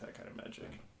seen with that kind of magic.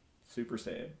 Super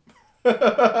Saiyan.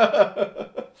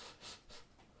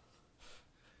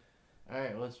 All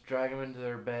right, let's drag them into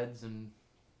their beds and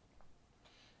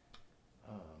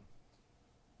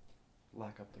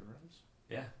lock up their rooms.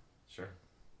 Yeah. Sure.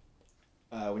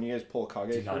 When you guys pull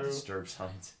Kage Do not through, disturb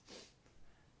signs.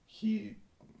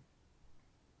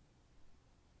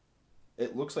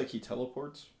 it looks like he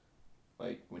teleports,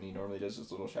 like when he normally does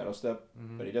his little shadow step,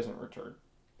 Mm-hmm. but he doesn't return.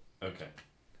 Okay.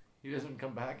 He doesn't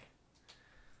come back.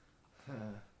 Oh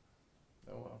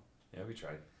well. Yeah, we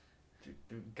tried. Dude,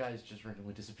 the guys just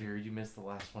randomly disappear. You missed the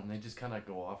last one. They just kind of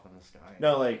go off in the sky.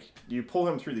 No, like you pull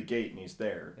him through the gate and he's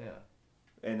there,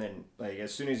 Yeah. and then like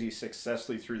as soon as he's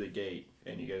successfully through the gate,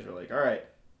 and you guys are like, all right,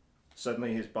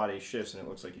 suddenly his body shifts and it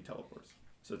looks like he teleports.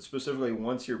 So it's specifically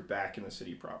once you're back in the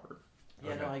city proper.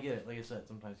 Yeah, Okay. no, I get it. Like I said,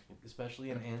 sometimes, especially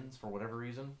in inns, for whatever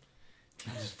reason,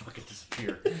 you just fucking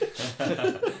disappear.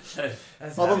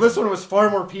 Although this one was far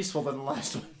more peaceful than the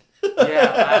last one.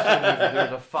 Yeah, last one there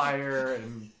was a fire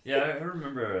and Yeah, I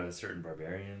remember a certain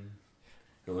barbarian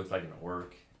who looked like an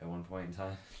orc at one point in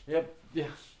time. yep, yeah,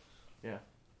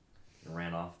 And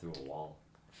ran off through a wall.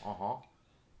 uh-huh.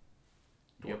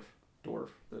 Yep. Dwarf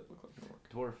that looked like an orc.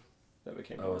 Dwarf. That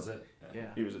became an Oh, orc. was it? Yeah.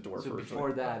 He was a dwarf So originally.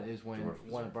 before that is when Dwarf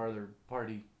was one it. of our other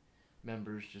party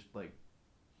members just like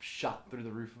shot through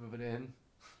the roof of an inn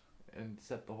and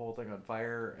set the whole thing on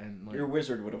fire and like Your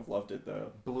wizard would have loved it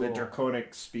though. Blew The all-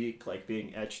 draconic speak, like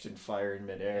being etched in fire in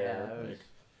midair. Yeah, it was- like,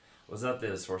 Was that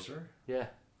the sorcerer? yeah.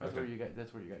 That's Okay. where you got.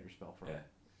 That's where you got your spell from.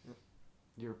 Yeah.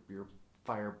 Your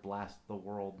fire blast the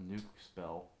world nuke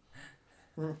spell.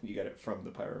 you got it from the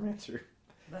pyromancer.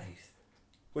 Nice.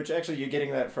 Which actually, you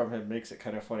getting that from him makes it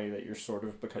kind of funny that you're sort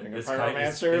of becoming a It's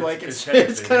pyromancer. kind- It's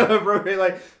it's kind kind of of appropriate.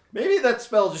 Like maybe that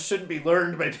spell just shouldn't be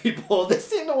learned by people. They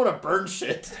seem to want to burn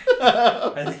shit.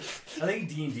 I think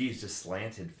D&D is just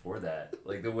slanted for that.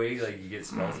 Like the way like you get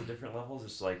spells at different levels,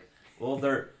 it's like, well,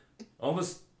 they're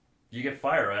almost you get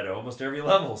fire at almost every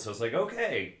level, so it's like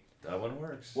okay, that one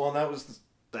works. Well,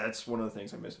 that's one of the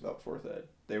things I missed about Fourth Ed.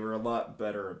 They were a lot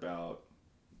better about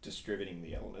distributing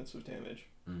the elements of damage.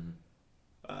 Mm-hmm.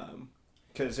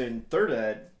 Because in Third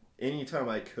Ed, anytime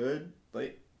I could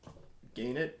like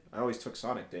gain it, I always took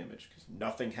sonic damage because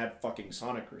nothing had fucking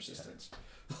sonic resistance.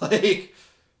 Like,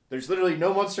 there's literally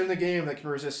no monster in the game that can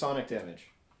resist sonic damage,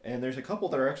 and there's a couple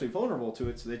that are actually vulnerable to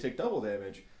it, so they take double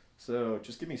damage. So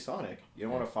just give me sonic. You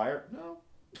don't want to fire? No.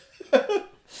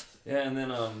 Yeah, and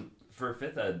then for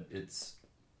 5th Ed, it's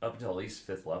up until at least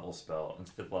 5th level spell, and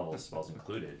 5th level spells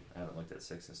included. I haven't looked at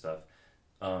 6th and stuff.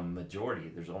 Majority,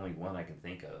 there's only one I can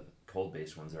think of.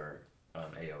 Cold-based ones are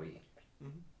AoE.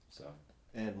 Mhm. So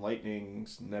And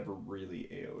lightning's never really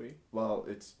AoE. Well,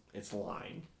 it's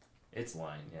line it's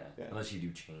line, yeah. Yeah. Unless you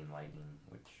do chain lightning,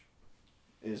 which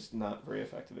is not very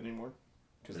effective anymore.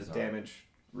 because It's the not. damage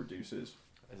reduces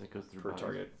As it goes through per bodies.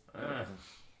 target. Ah,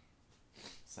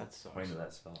 That sucks. point to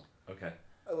that spell. Okay.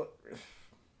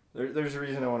 There's a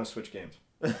reason I want to switch games.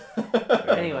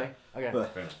 Anyway, okay.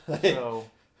 But- Fair enough. So,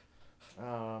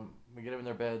 we get them in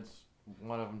their beds.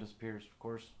 One of them disappears, of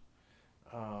course.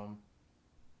 I'm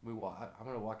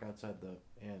gonna walk outside the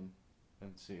inn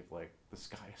and see if like the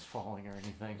sky is falling or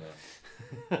anything.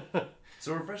 Yeah.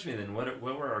 So refresh me then. What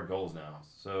were our goals now?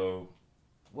 So.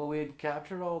 Well, we had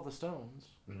captured all the stones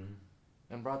Mhm.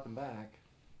 and brought them back.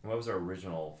 What was our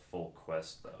original full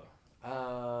quest though?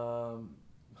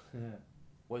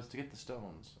 Was to get the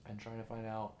stones and trying to find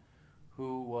out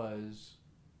who was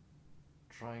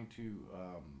trying to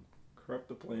Corrupt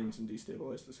the planes and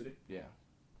destabilize the city. yeah.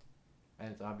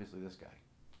 And it's obviously this guy.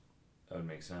 That would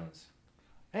make sense.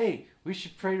 Hey, we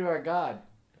should pray to our god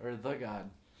or the god.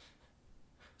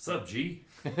 What's up, G?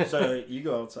 So you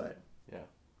go outside. Yeah.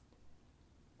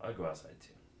 I'll go outside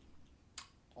too.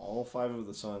 All 5 of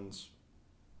the suns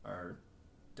are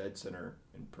dead center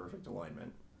in perfect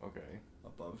alignment Okay.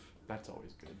 above. That's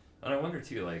always good. And I wonder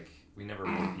too, like, we never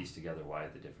really pieced together why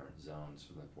the different zones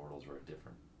from the portals were at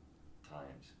different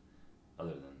times.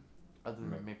 Other than, Other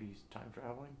than maybe he's time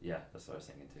traveling. yeah, that's what I was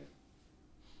thinking too.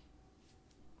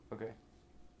 Okay.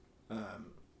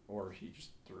 Or he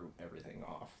just threw everything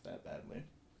off that badly.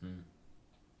 Mm.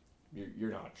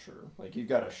 You're not sure. Like, you've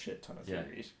got a shit ton of Yeah.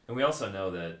 theories. And we also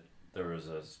know that there was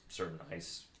a certain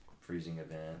ice freezing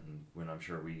event, and when I'm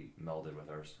sure we melded with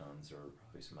our stones, there were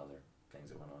probably some other things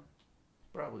that went on.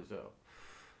 Probably so.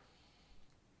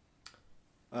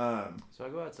 Um, So I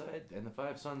go outside, and the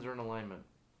 5 suns are in alignment,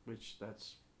 which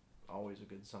that's always a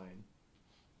good sign.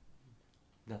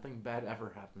 Nothing bad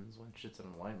ever happens when shit's in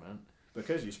alignment.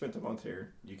 because you spent a month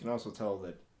here, you can also tell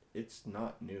that it's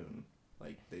not noon.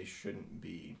 Like, they shouldn't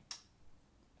be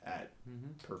at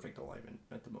perfect alignment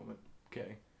at the moment.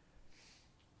 Okay.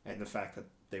 And the fact that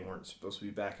they weren't supposed to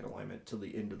be back in alignment till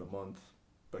the end of the month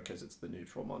because it's the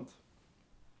neutral month.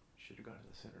 Should have gone to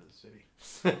the center of the city.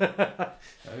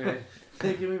 Okay.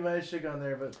 Thinking we might have should have gone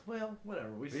there, but well,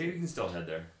 whatever. We Maybe we can still head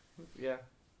there. yeah.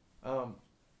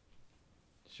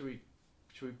 Should we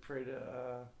pray to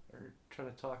or try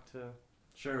to talk to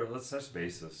Sure, let's touch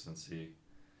basis and see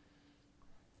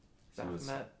what's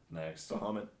Baphomet? next.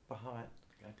 Bahamut. Bahamut.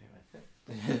 God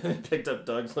damn it. Picked up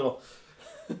Doug's little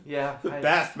Yeah.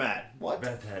 bath mat. What?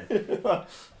 Bet that.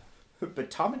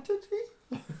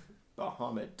 Batometry?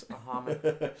 Bahamut. Bahamut.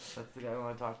 That's the guy I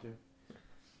want to talk to.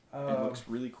 It looks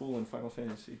really cool in Final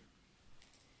Fantasy.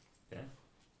 Yeah.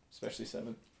 Especially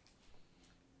 7.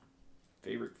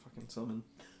 Favorite fucking summon.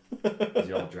 Is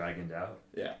he all dragoned out?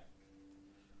 Yeah.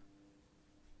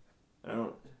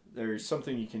 There's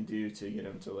something you can do to get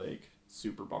him to like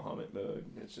super Bahamut mode.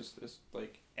 It's just this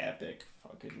like epic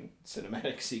fucking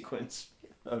cinematic sequence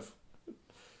of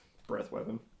breath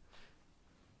weapon.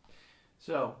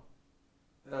 So,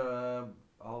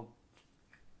 I'll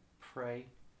pray,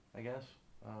 I guess,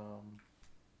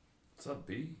 What's up,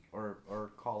 B?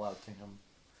 or call out to him,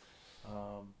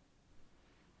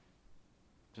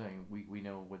 saying we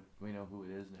know who it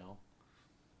is now.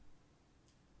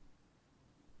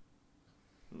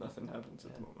 Nothing happens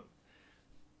at the moment.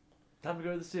 Time to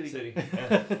go to the city. City. Time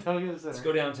Yeah. to go to the center. Let's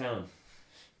go downtown.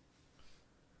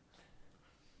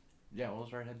 Yeah, we'll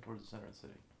start heading towards the center of the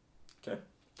city.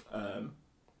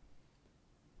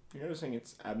 You're noticing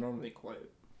it's abnormally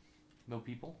quiet. No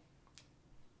people.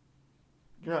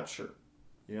 You're not sure.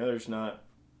 You know, there's not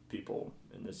people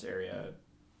in this area,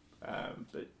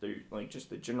 but they're like just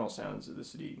the general sounds of the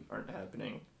city aren't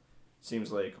happening.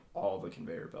 Seems like all the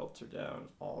conveyor belts are down,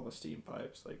 all the steam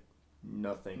pipes, like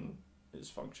nothing is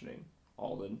functioning.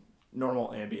 All the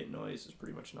normal ambient noise is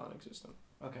pretty much non-existent.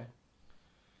 Okay.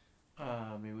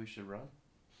 Maybe we should run.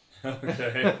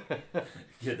 Okay.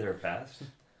 Get there fast.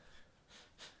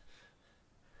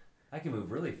 I can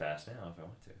move really fast now if I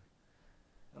want to.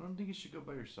 I don't think you should go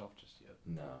by yourself just yet.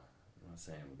 No, I'm not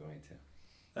saying I'm going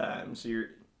to. So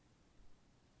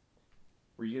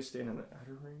were you guys staying in the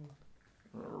outer ring?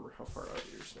 I don't remember how far out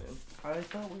you were staying. I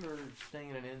thought we were staying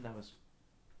in an inn that was.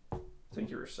 I think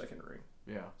you were second ring.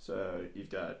 Yeah. So you've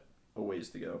got a ways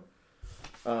to go.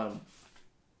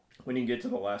 When you get to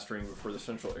the last ring before the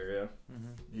central area,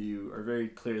 you are very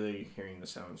clearly hearing the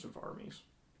sounds of armies.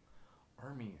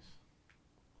 Armies.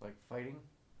 Like fighting?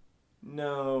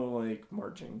 No, like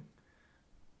marching,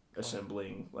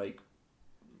 assembling, like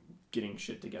getting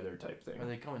shit together type thing. Are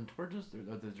they coming towards us?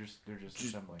 Or they're just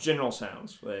assembling? General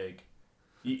sounds. Like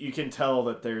you can tell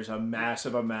that there's a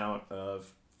massive amount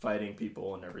of fighting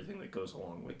people and everything that goes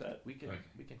along with that. We can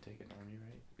take an army,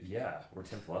 right? Yeah, we're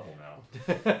 10th level now.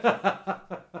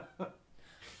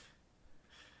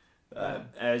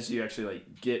 as you actually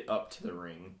like get up to the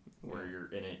ring where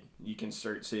you're in it, you can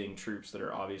start seeing troops that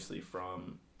are obviously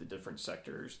from the different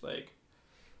sectors, like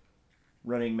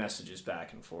running messages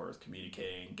back and forth,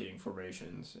 communicating, getting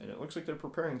formations, and it looks like they're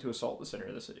preparing to assault the center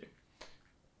of the city.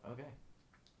 Okay.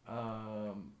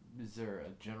 Is there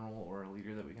a general or a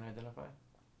leader that we can identify?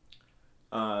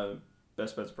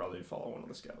 Best bet's probably to follow one of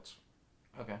the scouts.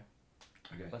 Okay.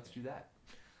 Okay. Let's do that.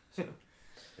 Yeah.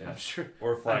 I'm sure.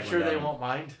 Or flag I'm sure one they down. won't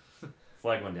mind.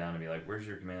 Flag one down and be like, "Where's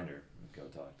your commander?" Go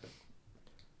talk to.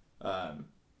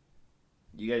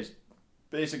 You guys,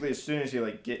 basically, as soon as you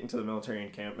like get into the military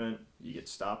encampment, you get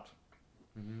stopped.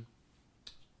 Mm-hmm.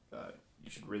 You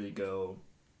should really go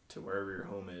to wherever your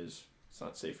home is. It's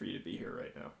not safe for you to be here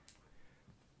right now.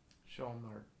 Show them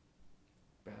our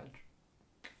badge.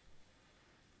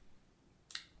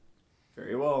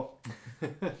 Very well. All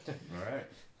right.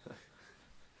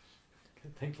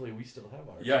 Thankfully, we still have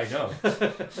ours. Yeah, I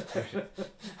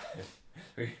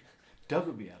know. Doug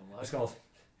would be out of luck. It's called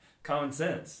common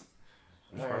sense,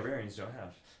 which All right. barbarians don't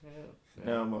have. Yeah.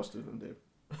 No, most of them do.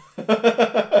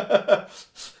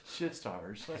 Shit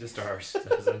stars. Just ours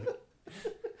doesn't.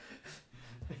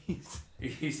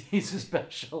 He's a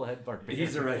special ed barbarian.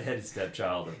 He's a redheaded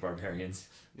stepchild of barbarians.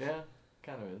 Yeah,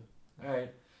 kind of is. All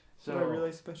right. So I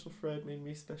realized Special Fred made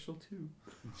me special too.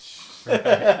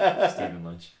 Stephen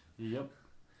Lynch. Yep.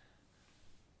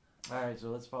 All right, so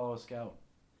let's follow a scout.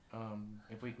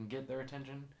 If we can get their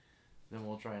attention, then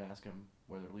we'll try and ask them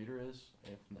where their leader is.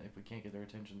 If we can't get their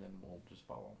attention, then we'll just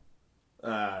follow.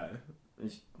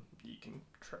 You can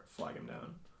flag him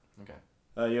down. Okay.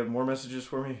 You have more messages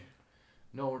for me?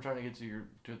 No, we're trying to get to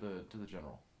the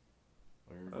general.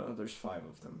 Or There's 5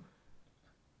 of them.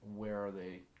 where are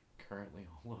they currently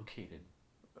located?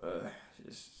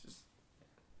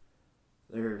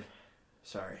 They're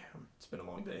sorry. It's been a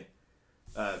long day.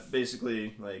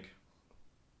 Basically, like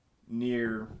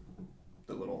near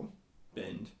the little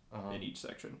bend in each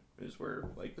section is where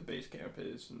like the base camp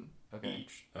is, and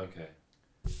each Okay.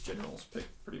 generals pick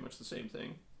pretty much the same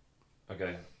thing.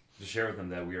 Okay. To share with them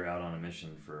that we are out on a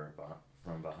mission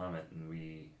from Bahamut, and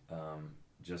we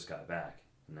just got back.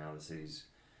 And now the city's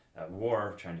at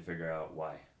war, trying to figure out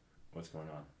why. What's going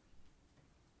on?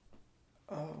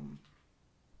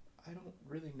 I don't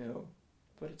really know,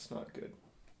 but it's not good.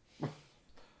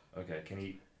 Okay, can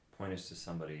he point us to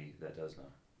somebody that does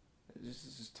know?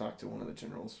 Just talk to one of the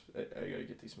generals. I gotta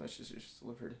get these messages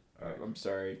delivered. All right. I'm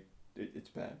sorry. It's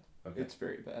bad. Okay. It's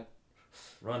very bad.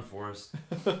 Run, Forrest.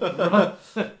 Run,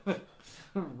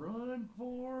 Run,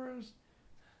 Forrest.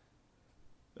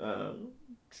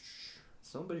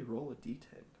 Somebody roll a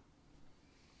d10.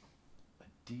 A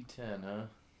D10, huh?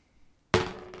 Got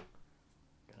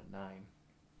a 9.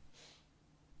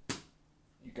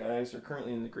 You guys are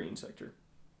currently in the green sector.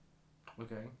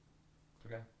 Okay.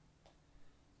 Okay.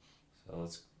 So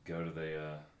let's go to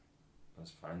the,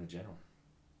 let's find the general.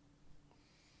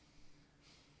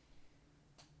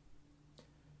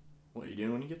 What are you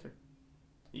doing when you get there?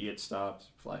 You get stopped,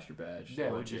 flash your badge. Yeah,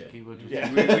 we legit. just keep it. Yeah.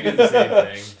 we did the same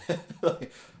thing.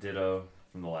 Ditto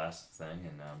from the last thing,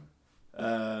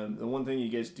 and The one thing you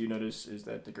guys do notice is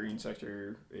that the green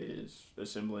sector is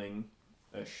assembling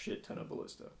a shit ton of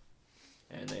ballista,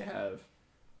 and they have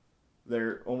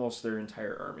almost their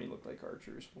entire army look like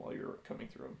archers while you're coming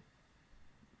through them.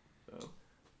 So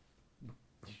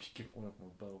You should give one of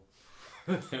them a bow.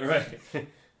 right.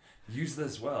 Use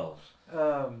this well.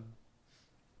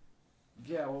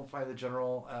 Yeah, we'll find the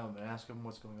general and ask him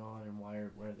what's going on and why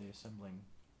are they assembling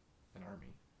an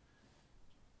army.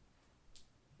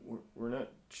 we're not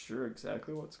sure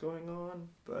exactly what's going on,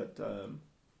 but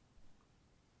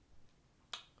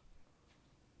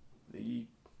the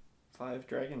 5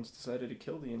 dragons decided to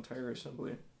kill the entire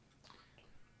assembly.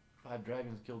 5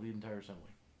 dragons killed the entire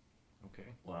assembly. Okay.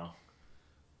 Wow.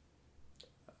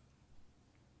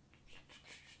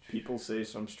 People say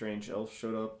some strange elf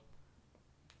showed up,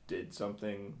 did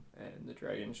something, and the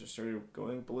dragons just started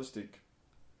going ballistic.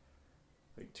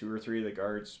 Like 2 or 3 of the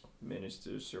guards managed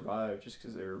to survive just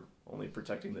because they were only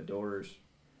protecting the doors.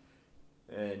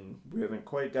 And we haven't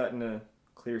quite gotten a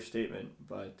clear statement,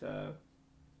 but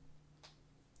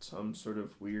some sort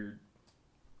of weird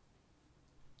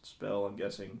spell, I'm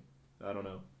guessing. I don't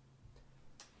know.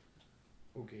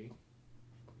 Okay.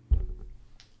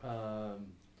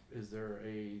 Is there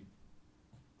a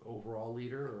overall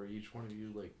leader, or each one of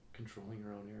you like controlling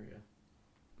your own area?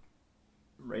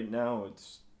 Right now,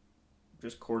 it's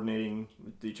just coordinating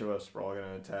with each of us. We're all going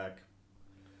to attack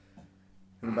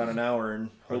in about an hour and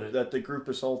hope that the group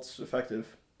assault's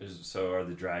effective. So are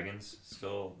the dragons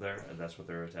still there? And that's what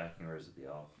they're attacking, or is it the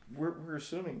elf? We're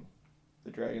assuming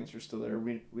the dragons are still there.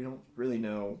 We don't really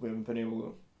know. We haven't been able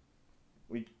to.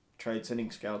 We tried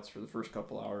sending scouts for the first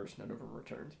couple hours. None of them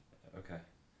returned. Okay.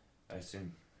 I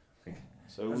assume.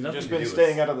 So Has we've nothing just to been do with-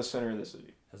 staying out of the center of the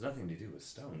city. Has nothing to do with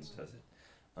stones, does it?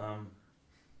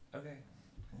 Okay.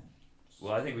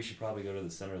 Well, I think we should probably go to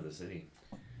the center of the city.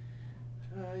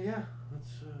 Yeah.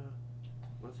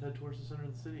 Let's head towards the center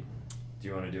of the city. Do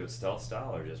you want to do it stealth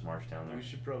style or just march down there? We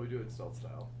should probably do it stealth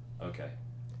style. Okay.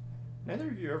 Neither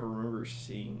of you ever remember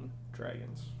seeing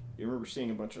dragons. You remember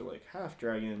seeing a bunch of like half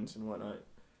dragons and whatnot.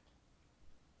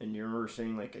 And you remember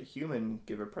seeing like a human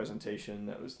give a presentation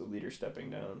that was the leader stepping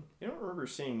down. You don't remember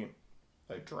seeing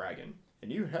a dragon.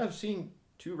 And you have seen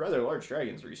 2 rather large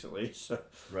dragons recently, so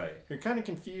Right. you're kind of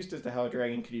confused as to how a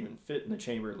dragon could even fit in the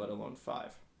chamber, let alone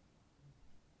 5.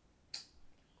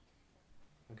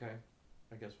 Okay.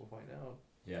 I guess we'll find out.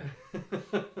 Yeah.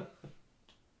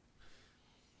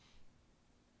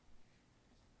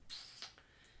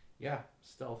 Yeah,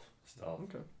 stealth. Stealth.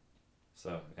 Okay.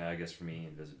 So, yeah, I guess for me,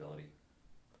 invisibility.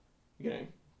 You gonna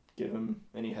give him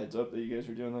any heads up that you guys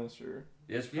are doing this, or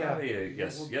Yes, Yeah. probably. Yeah,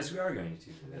 Yes, we'll- yes, we are going to.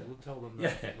 Yeah, we'll tell them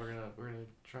Yeah. that we're gonna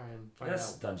try and find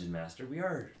Yes, out. Dungeon Master, we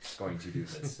are going to do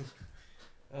this.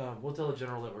 We'll tell the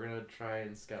general that we're gonna try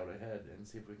and scout ahead and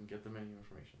see if we can get them any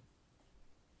information.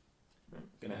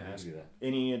 gonna Yeah, we ask can do that.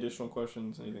 any additional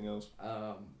questions? Anything else?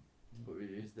 But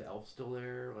is the elf still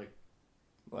there? Like,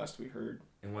 Last we heard,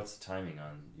 And what's the timing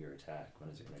on your attack? When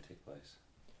is it going to take place?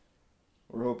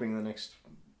 we're hoping the next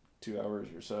 2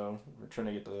 hours or so. We're trying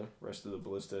to get the rest of the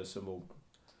ballista assembled.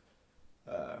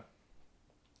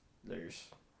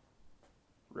 There's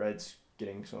Red's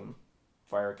getting some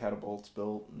fire catapults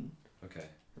built, and Okay.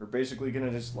 we're basically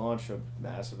gonna just launch a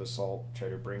massive assault, try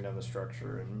to bring down the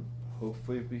structure, and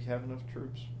hopefully we have enough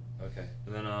troops. Okay.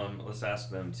 And then let's ask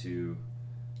them to,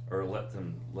 or let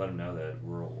them know that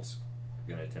Rural's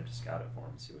going to attempt to scout it for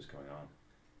them and see what's going on,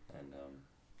 and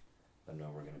let them know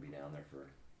we're going to be down there for.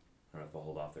 I don't know if they'll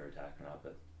hold off their attack or not,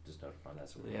 but just notify them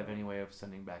that's Do what they we're have doing. any way of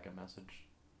sending back a message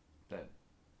that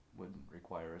wouldn't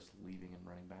require us leaving and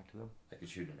running back to them? I could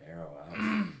shoot an arrow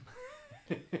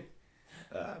out.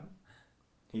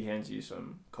 He hands you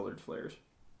some colored flares,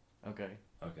 Okay.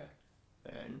 Okay.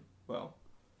 and well,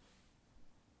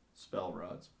 spell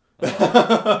rods.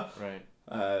 Right.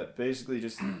 Basically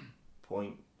just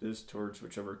point this towards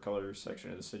whichever color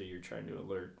section of the city you're trying to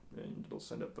alert, and it'll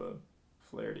send up a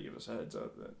flare to give us a heads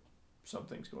up that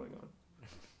something's going on.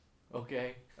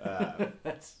 Okay.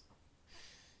 That's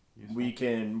useful. We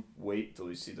can wait till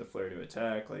we see the flare to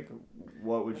attack. Like,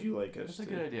 what would you like us That's to a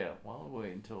good idea. Why don't we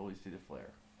wait until we see the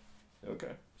flare?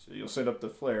 Okay, so you'll send up the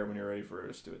flare when you're ready for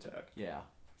us to attack. Yeah.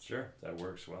 Sure, that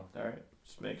works well. All right,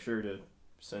 just make sure to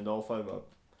send all 5 up.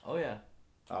 Oh yeah.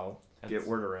 I'll That's- get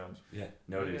word around. Yeah,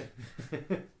 noted.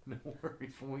 Okay. No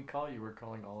worries. When we call you, we're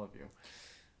calling all of you.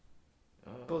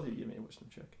 Both of you give me a wisdom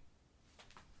check.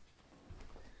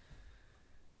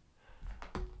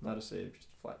 Not a save, just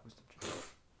a flat wisdom check.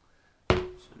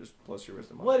 So just plus your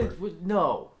wisdom. What modifier. is?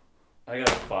 No. I got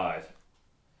a 5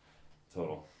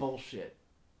 total. Bullshit.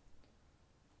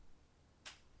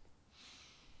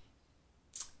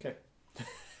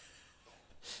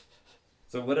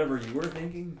 So whatever you were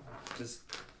thinking, just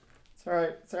It's all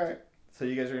right. It's all right. So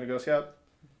you guys are gonna go scout?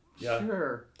 yeah,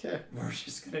 Sure. Okay, we're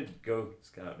just gonna go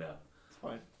scout now. it's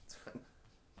fine. It's fine.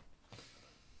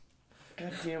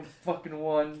 Goddamn fucking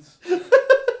ones.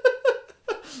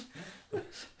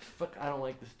 Fuck! I don't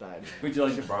like this die. Would you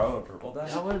like to borrow a purple die?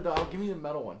 I'll give me the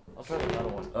metal one. I'll try the metal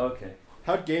one. Okay.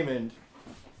 How'd game end?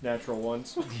 Natural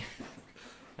ones.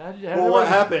 How did Well, what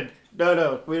happened?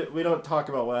 No, we don't talk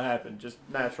about what happened. Just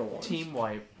natural ones. Team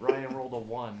wipe. Ryan rolled a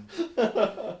 1.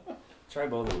 Try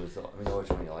both of those. Let me know which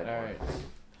one you like. All more. right.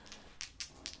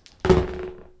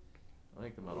 I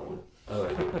like the metal one.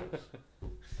 Okay.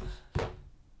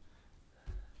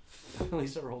 At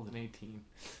least I rolled an 18.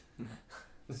 So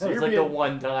That was you're like the being-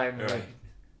 one time. All right.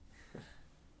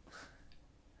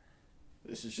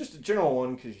 This is just a general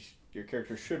one because your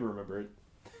character should remember it.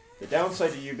 The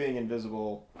downside to you being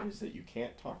invisible is that you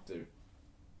can't talk to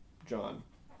John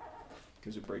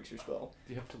because it breaks your spell.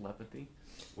 Do you have telepathy?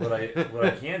 What I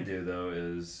can do though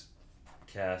is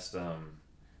cast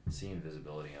see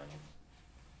invisibility on you.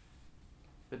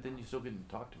 But then you still couldn't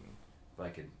talk to me. If I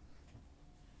could.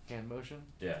 Hand motion?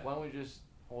 Yeah. Why don't we just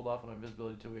hold off on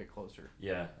invisibility till we get closer?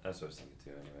 Yeah, that's what I was thinking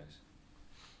too. Anyways.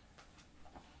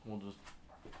 We'll just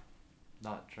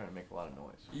not try to make a lot of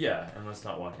noise. Yeah, and let's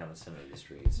not walk down the center of the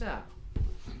streets. Nah.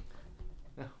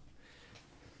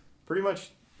 Pretty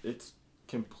much, it's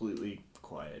completely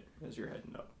quiet as you're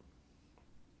heading up.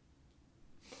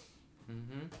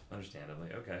 Mm-hmm. Understandably,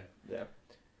 okay. Yeah.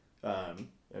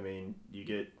 I mean,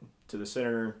 to the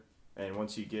center, and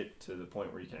once you get to the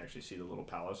point where you can actually see the little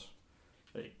palace,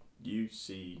 like you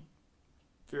see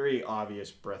very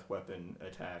obvious breath weapon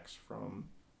attacks from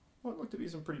what look to be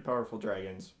some pretty powerful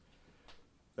dragons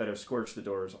that have scorched the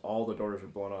doors. All the doors are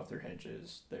blown off their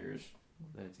hinges. There's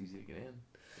Then it's easy to get in.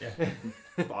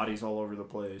 Yeah. bodies all over the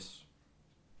place.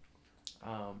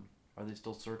 Are they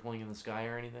still circling in the sky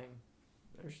or anything?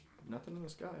 There's nothing in the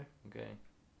sky. Okay.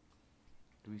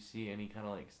 Do we see any kind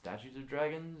of like statues of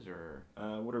dragons or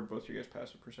What are both your guys'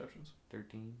 passive perceptions?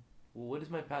 13? Well, what is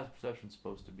my passive perception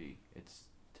supposed to be? It's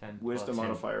 10 Wisdom plus 10.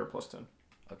 modifier plus 10.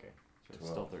 Okay. So it's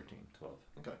 12. still 13.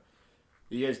 12.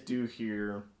 You guys do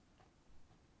hear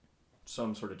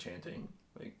some sort of chanting.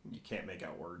 Like, you can't make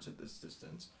out words at this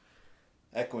distance.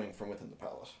 Echoing from within the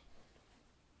palace.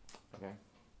 Okay.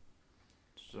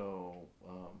 So,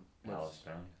 Palace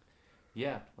down.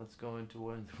 yeah, let's go into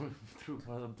one through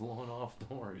one of the blown off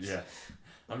doors. Yeah.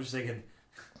 I'm just thinking,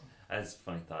 that's a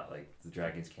funny thought, like, the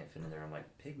dragons can't fit in there. I'm like,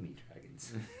 pygmy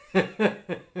dragons.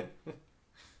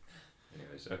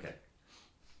 Anyways, okay.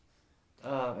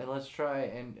 And let's try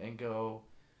and go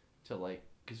to like,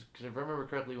 because if I remember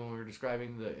correctly, when we were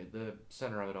describing the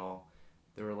center of it all,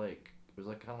 there were like, it was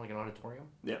like kind of like an auditorium.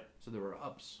 Yeah. So there were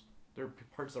ups. There were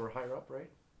parts that were higher up, right?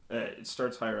 It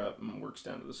starts higher up and works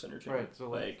down to the center chamber. Right, so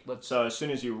let's so as soon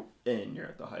as you're in, you're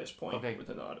at the highest point Okay.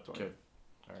 within the auditorium. Good.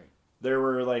 All right. There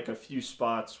were like a few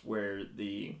spots where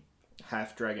the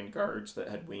half dragon guards that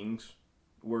had wings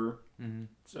were, Mm-hmm.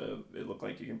 so it looked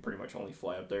like you can pretty much only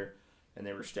fly up there, and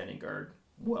they were standing guard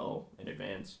well in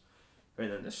advance.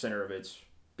 And then the center of it's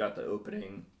got the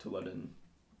opening to let in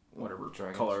whatever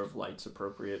Dragons. color of light's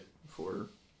appropriate for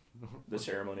the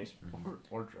ceremonies.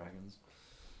 Or dragons.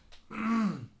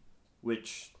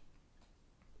 Which,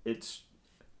 it's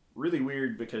really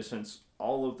weird because since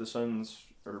all of the suns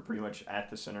are pretty much at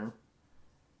the center,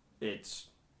 it's,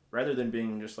 rather than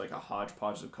being just like a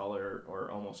hodgepodge of color or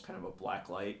almost kind of a black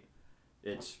light,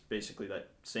 it's basically that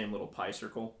same little pie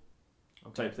circle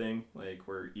type thing, like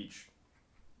where each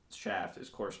shaft is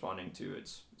corresponding to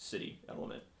its city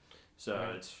element. So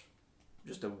Right. it's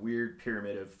just a weird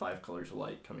pyramid of 5 colors of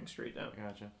light coming straight down.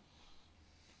 Gotcha.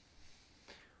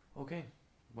 Okay.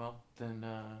 Well, then,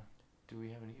 do we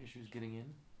have any issues getting in?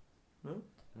 No.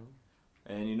 No?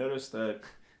 And you notice that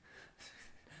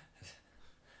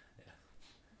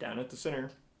down at the center,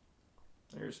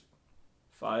 there's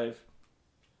 5.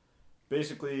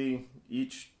 Basically,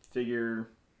 each figure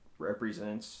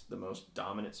represents the most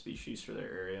dominant species for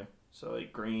their area. So,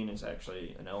 like, green is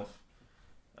actually an elf.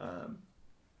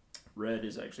 Red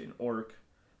is actually an orc.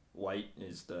 White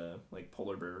is the, like,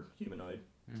 polar bear humanoid.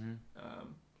 Mm-hmm.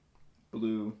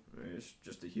 Blue is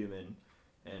just a human,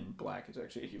 and black is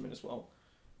actually a human as well.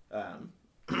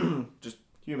 Just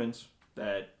humans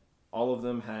that all of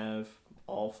them have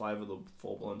all 5 of the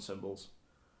full-blown symbols,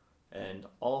 and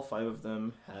all 5 of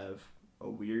them have a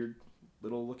weird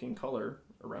little looking color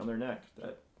around their neck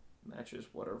that matches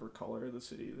whatever color of the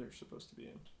city they're supposed to be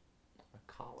in. A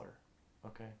collar.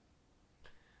 Okay.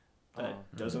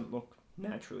 That doesn't look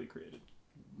naturally created.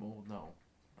 Well, no.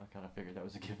 I kind of figured that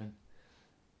was a given.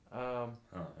 Oh,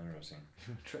 interesting.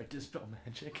 Try dispel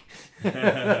magic.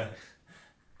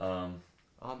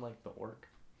 Unlike the orc.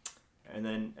 And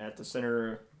then at the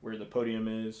center where the podium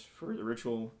is for the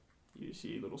ritual, you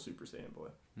see little Super Saiyan Boy.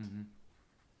 Mm-hmm.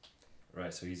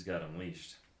 Right, so he's got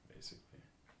unleashed, basically.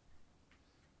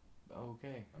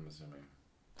 Okay. I'm assuming.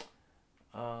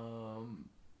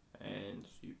 And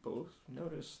you both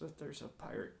notice that there's a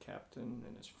pirate captain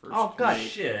in his first Oh, God, mate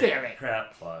Shit. damn it.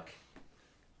 Crap, fuck.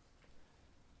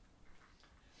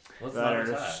 Let's that not are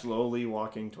attack. slowly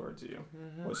walking towards you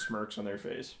Mm-hmm. with smirks on their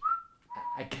face.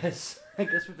 I guess we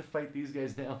have to fight these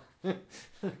guys now.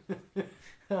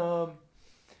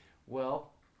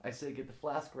 Well, I say get the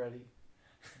flask ready.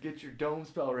 Get your dome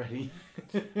spell ready.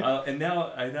 And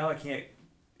now I can't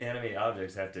animate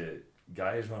objects. I have to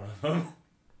guise one of them.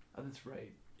 Oh, that's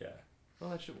right. Yeah. Well,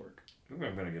 that should work. I'm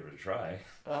gonna give it a try.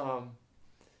 Why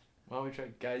don't we try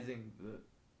guising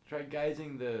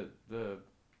the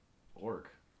orc?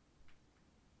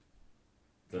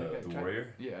 The Okay, try-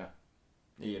 warrior. Yeah.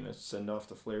 You gonna send off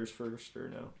the flares first or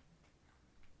no?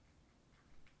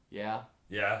 Yeah.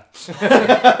 Yeah.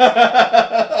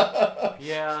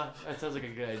 Yeah, that sounds like a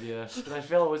good idea. Did I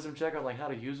fail a wisdom check on like how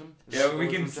to use them? Yeah, we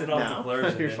can send off No. the flares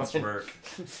and You're then fine. smirk.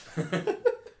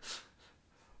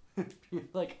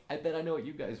 Like, I bet I know what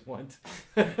you guys want.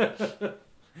 You're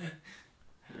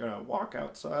gonna walk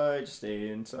outside, stay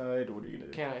inside. What are you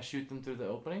gonna do? Can I shoot them through the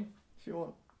opening? If you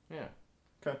want. Yeah.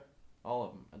 'Kay. All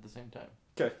of them at the same time.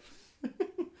 'Kay.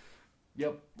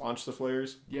 Yep. Launch the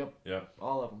flares. Yep. Yep.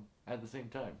 All of them at the same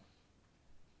time.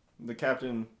 The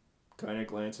captain kind of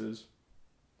glances,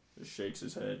 just shakes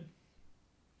his head.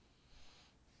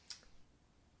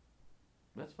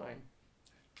 That's fine.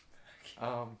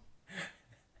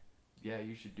 Yeah,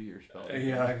 you should do your spell.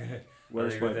 Yeah.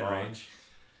 Where's my within box? range?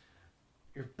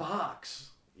 Your box.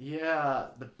 Yeah,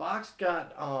 the box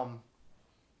got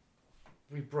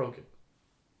we broke it.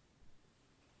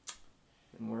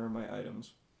 And where are my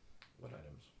items? What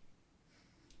items?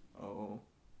 Oh,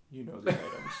 you know the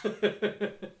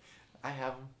items. I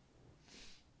have them.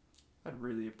 I'd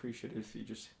really appreciate it if you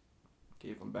just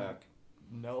gave them back.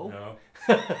 No.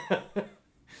 No.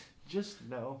 Just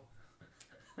no.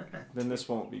 Then this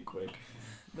won't be quick.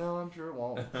 No, I'm sure it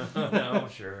won't. No,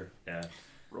 sure. Yeah.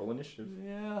 Roll initiative.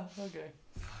 Yeah, okay.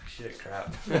 Fuck, shit,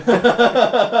 crap.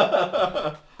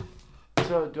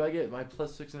 So, do I get my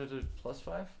 +6 and a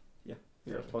 +5?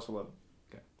 You're at plus 11.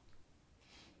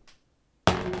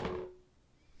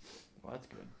 Well, that's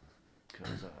good.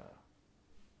 Because,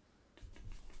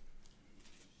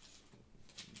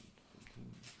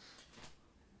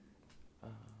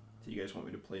 Do you guys want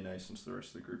me to play nice since the rest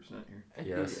of the group's not here?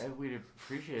 Yes. We'd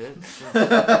appreciate it. No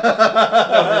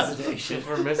hesitation. Since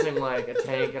we're missing, like, a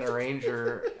tank and a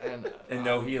ranger and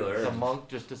no healer. The monk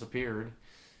just disappeared.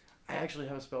 I actually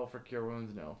have a spell for Cure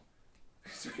Wounds now.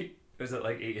 Sweet. Was it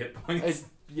like 8 hit points?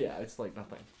 It's like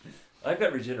nothing. I've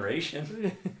got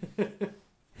regeneration.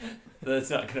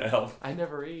 That's not gonna help. I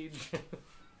never age.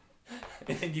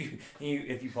 And you,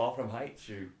 if you fall from heights,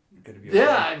 you're gonna be.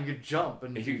 Yeah, you could jump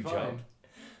and If be you fine. jump.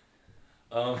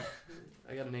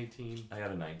 I got an 18. I got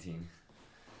a 19.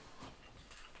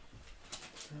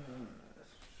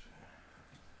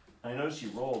 I noticed you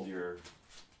rolled your.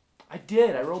 I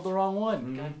did. I rolled the wrong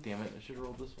one. Mhm. God damn it! I should have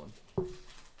rolled this one.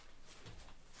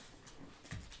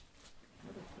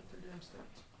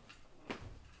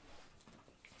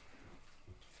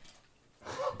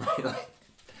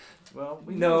 Well,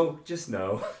 we No, just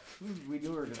no. we knew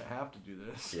we were gonna have to do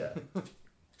this. Yeah.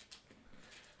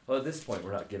 Well, at this point,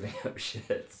 we're not giving up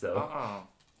shit, so.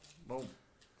 Well,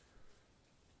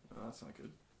 Oh, that's not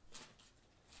good.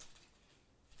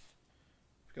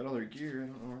 Got all their gear. I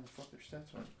don't know where the fuck their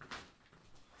stats went.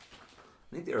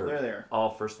 I think they There were they are.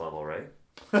 all first level, right?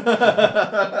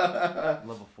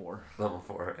 level 4. Level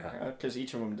 4, yeah. Because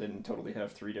each of them didn't totally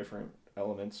have 3 different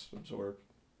elements absorbed.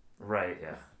 Right,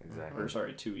 yeah, exactly. Or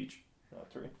sorry, 2 each, not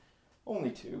 3.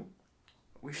 Only 2.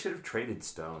 We should have traded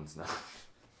stones now.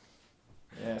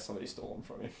 Yeah, somebody stole them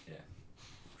from you.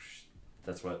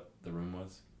 That's what the room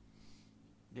was?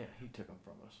 Yeah, he took them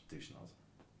from us. Douche knows.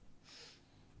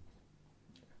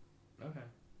 Okay.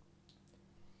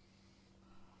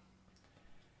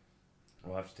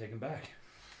 We'll have to take him back.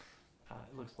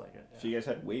 It looks like it. If you guys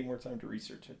had way more time to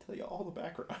research, I'd tell you all the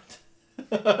background.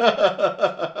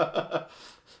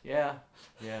 Yeah,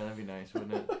 that'd be nice,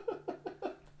 wouldn't it?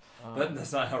 But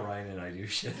that's not how Ryan and I do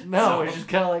shit. No, so- it's just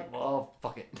kind of like, well,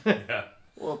 fuck it. Yeah.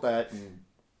 Well, that and,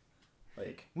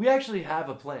 like, We actually have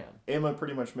a plan. Emma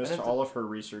pretty much missed And it's all of her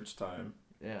research time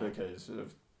Yeah. because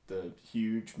of the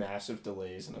huge, massive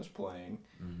delays in us playing.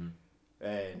 Mm-hmm.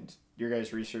 And your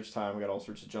guys' research time got all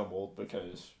sorts of jumbled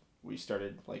because we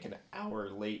started like an hour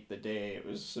late the day it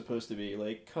was supposed to be.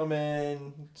 Like, come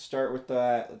in, start with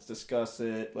that, let's discuss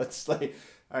it. Let's like,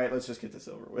 all right, let's just get this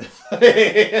over with.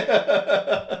 It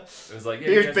was like, yeah,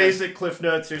 you Here's guys basic cliff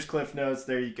notes. Here's cliff notes.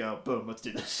 There you go. Boom. Let's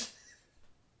do this.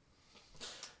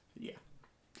 Yeah.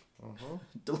 Uh-huh.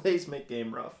 Delays make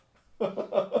game rough.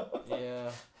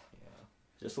 Yeah.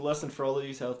 Just a lesson for all of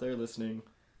you out there listening.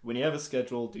 When you have a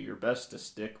schedule, do your best to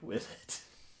stick with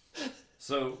it.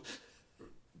 So,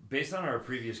 based on our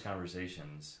previous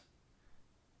conversations,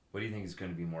 what do you think is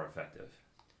going to be more effective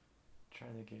Try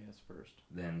the gas first.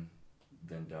 than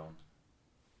don't?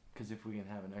 Because if we can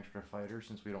have an extra fighter,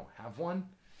 since we don't have one,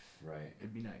 Right.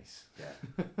 it'd be nice. Yeah.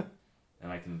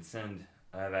 And I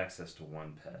have access to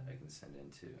one pet I can send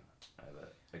into.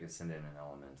 I can send in an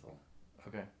elemental.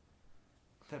 Okay.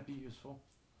 That'd be useful.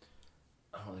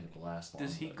 I don't think it'll last long.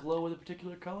 Does he but- glow with a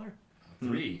particular color?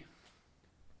 3.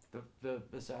 The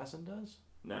assassin does?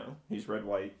 No, he's red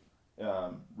white.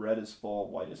 Red is full,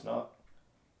 white is not.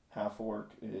 Half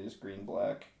orc is green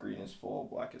black. Green is full,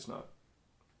 black is not.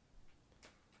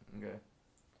 Okay.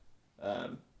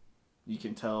 You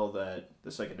can tell that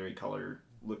the secondary color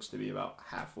looks to be about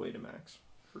halfway to max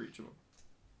for each of them.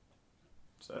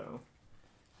 So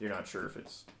you're not sure if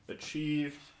it's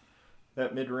achieved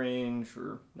that mid range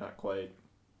or not quite.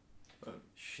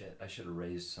 Shit, I should have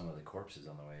raised some of the corpses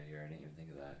on the way here. I didn't even think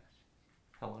of that.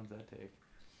 How long does that take?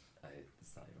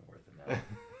 It's not even worth it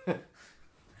now.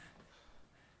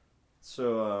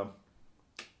 So,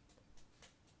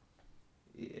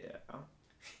 yeah.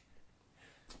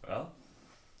 Well,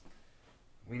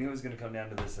 it was gonna come down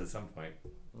to this at some point.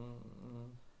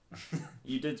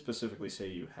 You did specifically say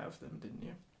you have them, didn't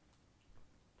you?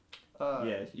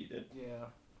 Yeah, you did. Yeah.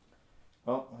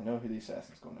 Well, I know who the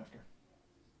assassin's going after.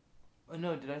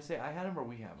 No, did I say I had him or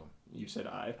we have him? You said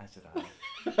I. I said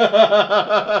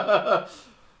I.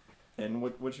 And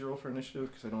what's your roll for initiative?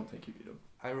 Because I don't think you beat him.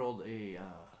 I rolled a.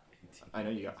 I know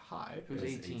you got high. It was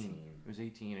 18. It was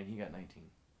 18, and he got 19.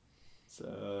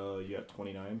 So you got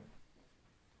 29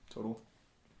 total.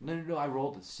 No. I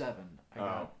rolled a 7.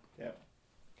 Yeah.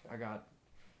 I got.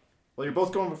 Well, you're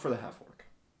both going before the half orc.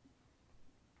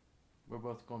 We're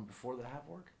both going before the half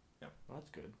orc. Yeah. Well, that's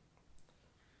good.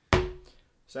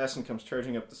 Assassin comes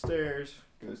charging up the stairs,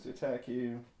 goes to attack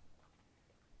you.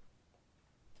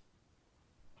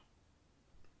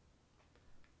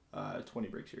 Uh, 20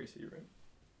 breaks your AC, right?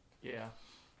 Yeah.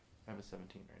 I have a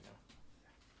 17 right now.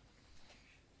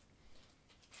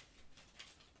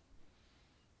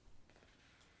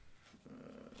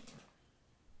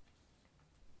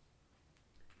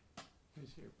 Let me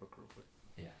see your book real quick.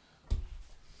 Yeah.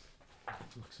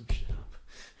 Look some shit up.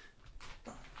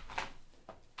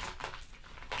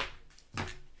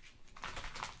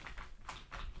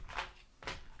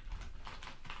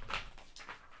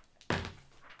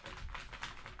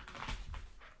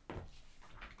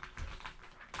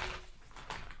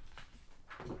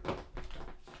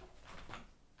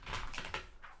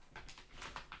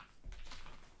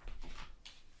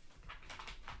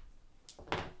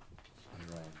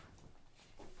 Right.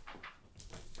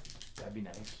 That'd be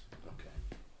nice. Okay.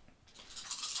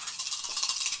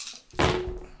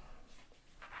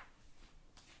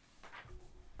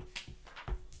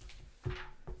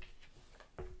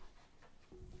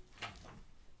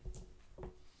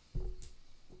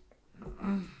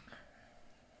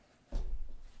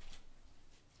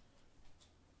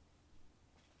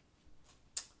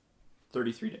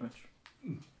 $33 damage.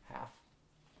 Half.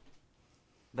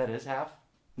 That is half?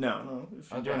 No. If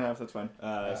you're I'm doing doing- half, that's fine.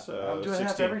 So I'm doing 16.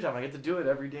 half every time. I get to do it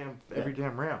every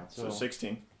damn round. So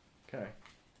 16. Okay.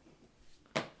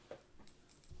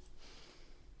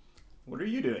 What are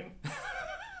you doing?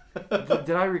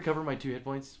 Did I recover my 2 hit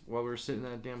points while we were sitting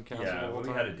in that damn castle the Yeah, whole we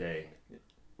time? had a day.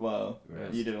 Well,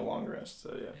 Rest. you did a long rest,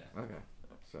 so yeah. Yeah. Okay.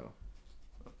 So.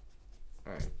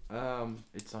 Alright.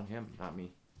 It's on him, not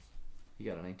me. He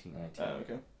got a 19. 19.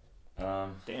 Okay.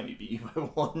 Um, Damn, he beat you by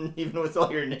 1, even with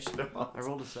all your initiative mods. I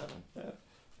rolled a 7.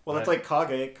 Well, that's like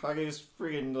Kage. Kage's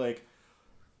freaking like.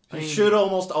 I He mean- should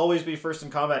almost always be first in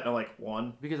combat, and I'm like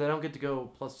 1. Because I don't get to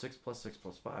go +6, +6,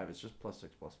 +5. It's just +6,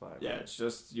 +5. Yeah, right? it's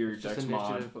just your It's just dex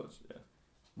mod. initiative. Plus, yeah.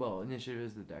 Well, initiative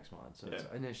is the dex mod, so it's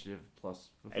Yeah. initiative plus.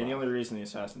 And the 5. only reason the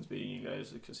assassin's beating you guys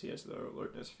is because he has the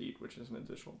alertness feat, which is an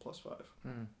additional +5.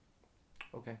 Mm.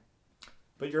 Okay.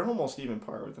 But you're almost even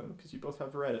par with him because you both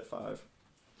have red at 5.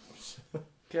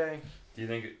 Okay.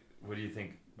 what do you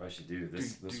think I should do?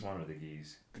 This one or the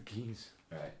geese? The keys.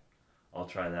 Alright. I'll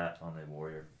try that on the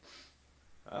warrior.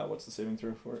 What's the saving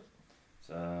throw for it? It's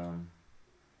about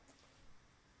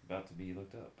to be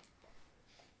looked up.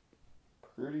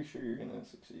 Pretty sure you're gonna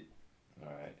succeed.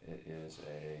 Alright, it is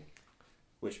a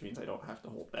Which means I don't have to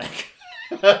hold back.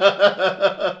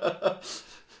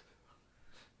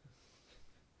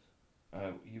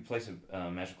 you place a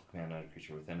magical command on a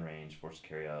creature within range, forced to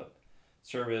carry out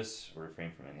service or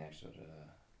refrain from any action.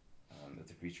 If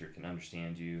the creature can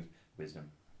understand you, wisdom.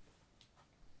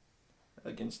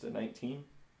 Against a 19,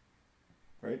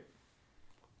 right?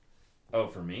 Oh,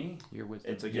 for me? Your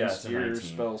wisdom. It's against it's a your 19.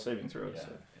 spell saving throws. Yeah,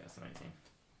 So. yeah, it's a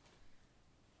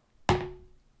 19.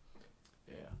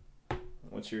 Yeah.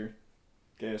 What's your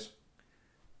guess?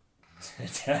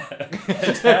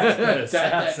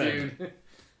 Assassin.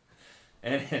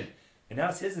 And now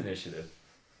it's his initiative.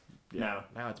 No,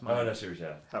 Now it's mine. Oh, no, sure,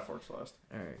 yeah. half orc's last.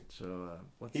 All right. So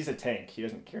let's. He's a tank. He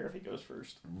doesn't care if he goes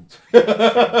first.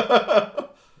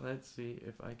 Let's see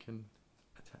if I can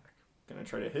attack. Gonna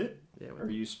try to hit Yeah. or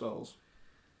use spells.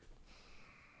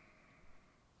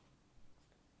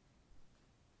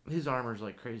 His armor's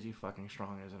like crazy fucking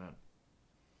strong, isn't it?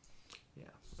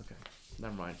 Yeah. Okay.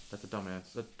 Never mind. That's a dumb answer.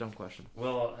 That's a dumb question.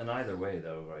 Well, and either way,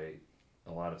 though, right?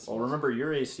 A lot of Well, spells. remember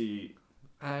your AC.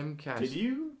 I'm casting. Did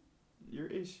you? Your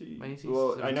AC. My AC is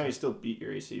Well, I know 17. you still beat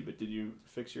your AC, but did you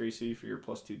fix your AC for your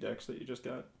 +2 dex that you just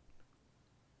got?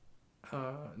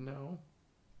 No.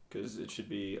 Because it should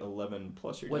be 11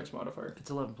 plus your What? dex modifier. It's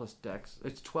 11 plus dex.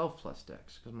 It's 12 plus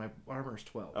dex because my armor's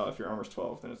 12. Oh, if your armor's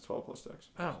 12, then it's 12 plus dex.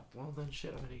 Oh, well then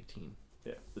shit, I'm at 18.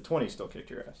 Yeah, the 20 still kicked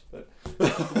your ass, but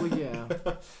Well, yeah.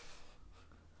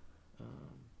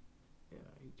 Yeah,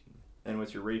 18 and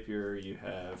with your rapier, you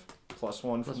have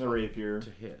 +1 from Plus the one rapier, to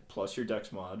hit. plus your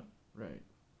dex mod, Right.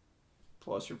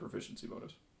 plus your proficiency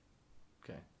bonus.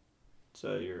 Okay.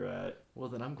 So you're at. Well,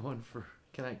 then I'm going for.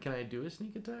 Can I do a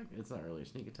sneak attack? It's not really a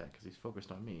sneak attack because he's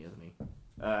focused on me, isn't he?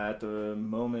 At the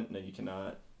moment, no, you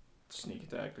cannot sneak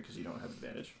attack because you don't have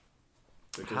advantage.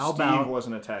 Because How Steve about-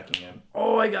 wasn't attacking him.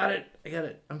 Oh, I got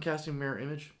it. I'm casting mirror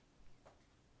image.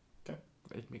 Okay.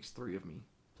 It makes 3 of me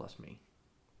plus me.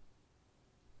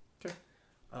 Okay.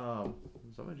 So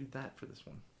I'm gonna do that for this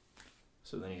one.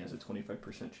 So then he has a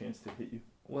 25% chance to hit you.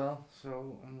 Well,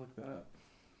 so I'm gonna look that up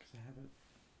because I have it.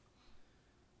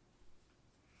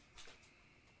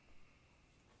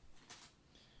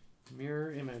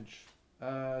 Mirror image.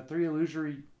 3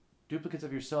 illusory duplicates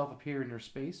of yourself appear in your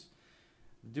space.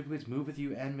 The duplicates move with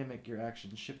you and mimic your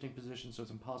actions, shifting positions so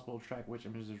it's impossible to track which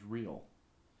image is real.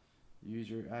 Use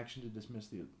your action to dismiss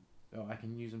the... Oh, I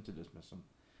can use them to dismiss them.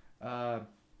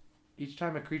 Each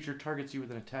time a creature targets you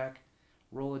with an attack,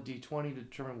 roll a d20 to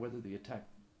determine whether the attack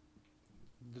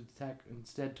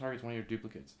instead targets one of your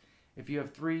duplicates. If you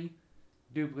have 3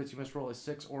 duplicates, you must roll a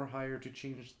 6 or higher to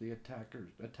change the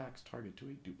attack's target to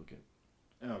a duplicate.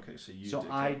 Okay, so you. So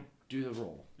I do the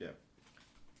roll. Yeah.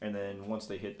 And then once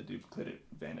they hit the duplicate, it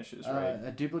vanishes, right?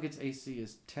 A duplicate's AC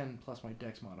is 10 plus my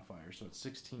dex modifier, so it's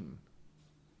 16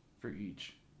 for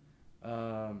each.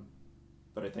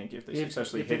 But I think if they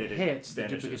successfully hit it, hits, it the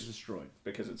duplicate's vanishes destroyed.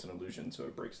 because it's an illusion, so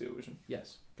it breaks the illusion.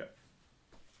 Yes. Okay.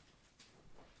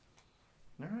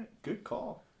 All right, good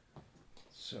call.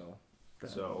 So.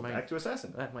 Back to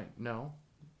assassin. That might no.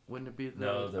 Wouldn't it be the?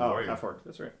 No, the Oh, warrior. half orc.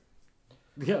 That's right.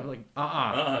 Yeah, I'm like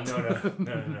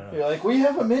No. You're like, we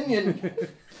have a minion.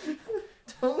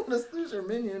 Don't let us lose our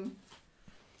minion.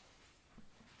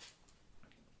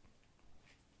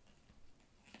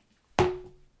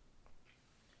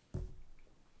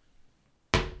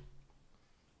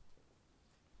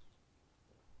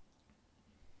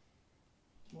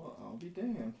 Well, I'll be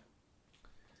damned.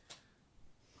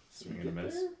 Swing and a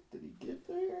miss. There? Did he get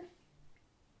there?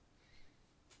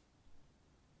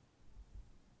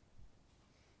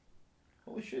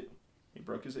 Holy shit. He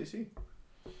broke his AC.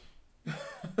 Kind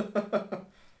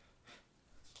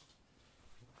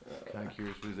of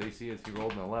curious what his AC is. He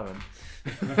rolled an 11.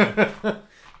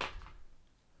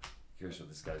 Curious what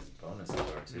this guy's bonuses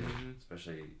are too. Mhm.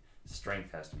 Especially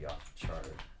strength has to be off the chart.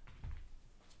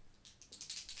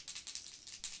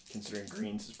 Considering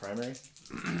green's his primary?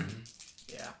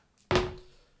 Yeah.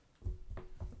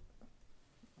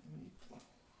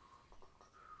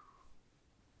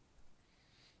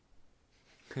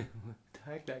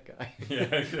 Tag that guy.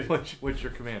 Yeah. What's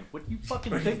your command? What do you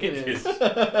fucking think it is?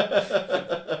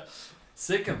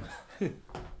 Sick him.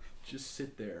 Just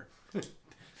sit there.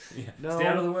 Yeah. No. Stay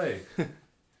out of the way.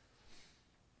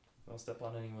 Don't step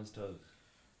on anyone's toes.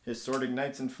 His sword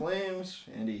ignites in flames,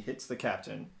 and he hits the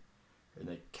captain. And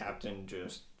the captain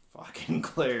just fucking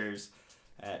glares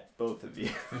at both of you.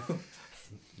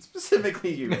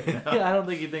 Specifically you right now. Yeah, I don't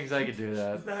think he thinks I could do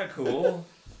that. Isn't that cool?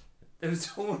 It was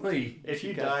totally. If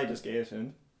you die, just gas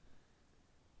him.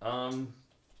 Wow.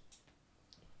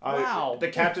 The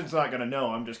captain's not gonna know,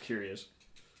 I'm just curious.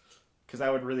 Because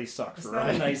that would really suck That's for not a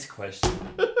Ryan. nice question.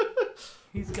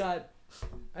 He's got.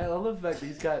 I love the fact that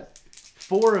he's got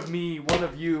 4 of me, 1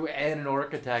 of you, and an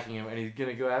orc attacking him, and he's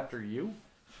gonna go after you.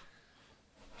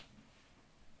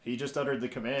 He just uttered the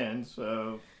command,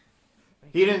 so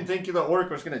he didn't think the orc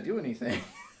was gonna do anything.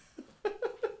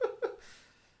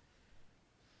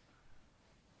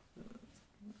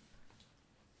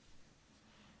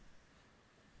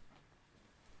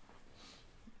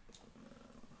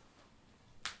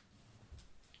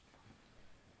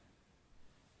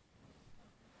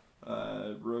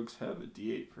 Rogues have a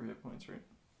D8 for hit points, right?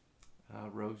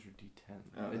 Rogues are D10.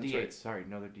 Oh, that's D8s. right. Sorry,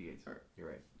 no, they're D8s. Alright. You're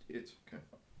right. D8s, okay.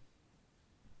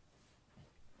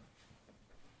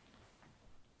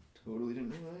 Totally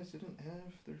didn't realize they didn't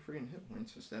have their friggin' hit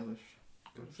points established.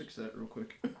 Go fix that real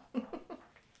quick.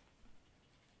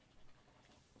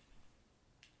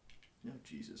 No,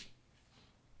 Jesus.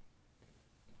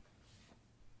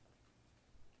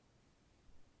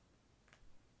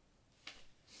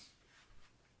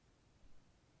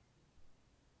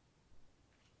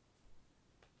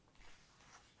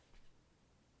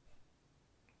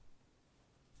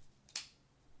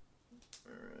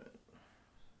 Alright.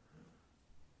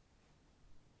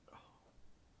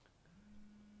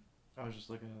 I was just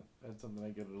looking at something I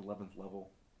get at 11th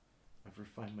level. I've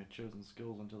refined my chosen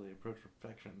skills until they approach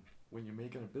perfection. When you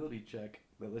make an ability check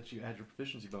that lets you add your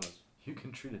proficiency bonus, you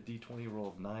can treat a d20 roll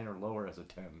of 9 or lower as a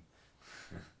 10.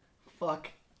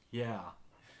 Fuck yeah.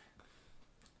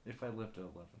 If I live to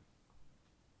 11.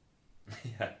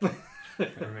 Yeah.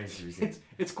 It remains to be seen.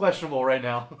 It's questionable right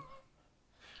now.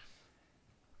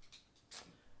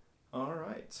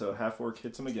 Alright, so half orc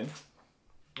hits him again.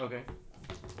 Okay.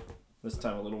 This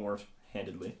time a little more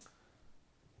handedly.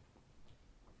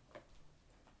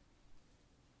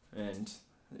 And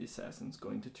the assassin's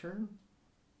going to turn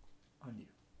on you.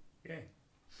 Yay.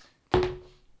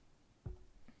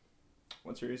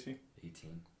 What's your AC?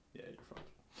 18. Yeah, you're fucked.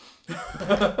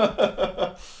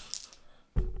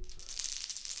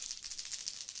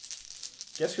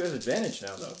 Guess who has advantage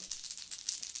now, though?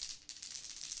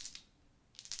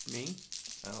 Me?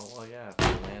 Oh, well, yeah. If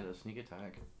I land a sneak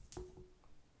attack.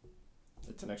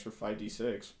 It's an extra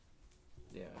 5d6.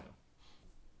 Yeah.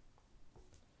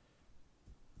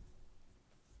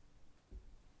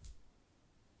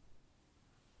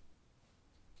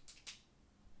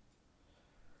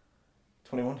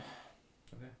 21.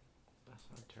 Okay. That's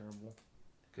not terrible.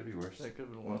 Could be worse. That could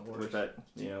have been a lot worse. With that,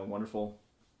 wonderful,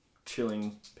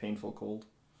 chilling, painful cold.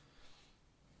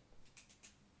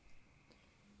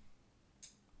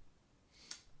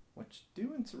 What you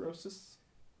doing, Cirrhosis?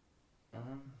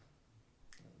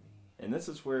 And this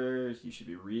is where you should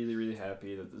be really, really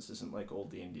happy that this isn't like old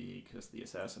D&D, because the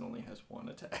assassin only has one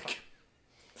attack.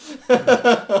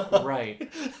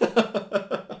 Right.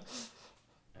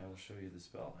 I will show you the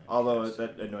spell. Although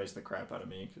that annoys the crap out of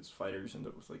me, because fighters end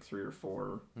up with like 3 or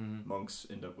 4, Mm-hmm. monks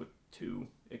end up with 2,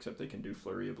 except they can do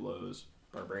flurry of blows.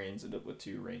 Barbarians end up with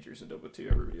 2, rangers end up with 2,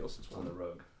 everybody else is on 1. the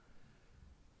rogue.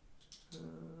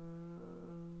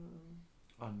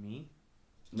 On me?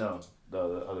 No, the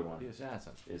other one. The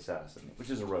assassin. The assassin,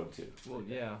 which is a rogue too. Well,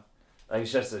 yeah. I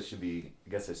guess it should be. I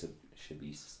guess I should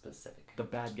be specific. The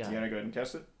bad guy. You gonna go ahead and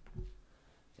cast it?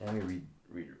 Yeah, let me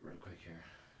read it real quick here.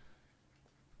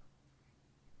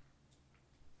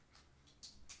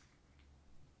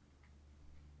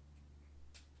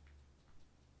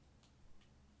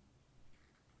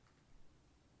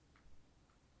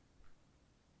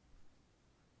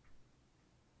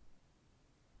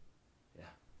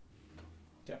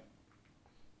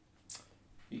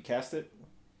 You cast it.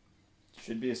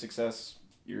 Should be a success.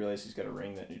 You realize he's got a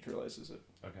ring that neutralizes it.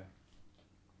 Okay.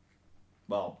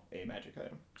 Well, a magic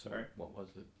item. Sorry. What was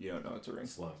it? You don't know it's a ring.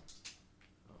 Slow.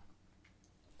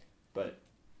 But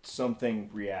something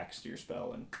reacts to your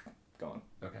spell and gone.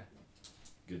 Okay.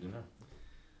 Good to know.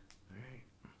 Alright.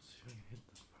 Let's see if I can hit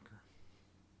this fucker.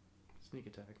 Sneak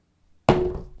attack.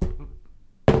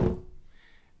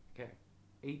 Okay.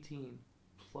 18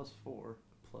 plus 4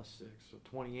 plus 6. So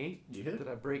 28. You hit it. Did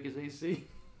I break his AC?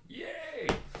 Yay!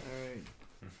 Alright.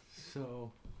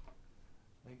 So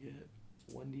I get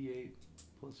 1d8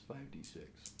 plus 5d6.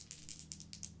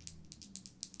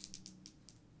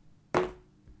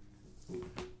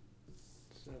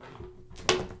 7,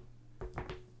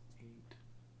 8,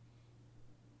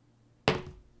 10,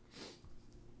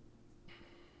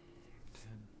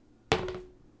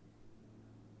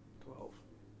 12.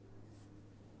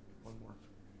 One more.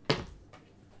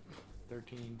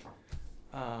 13.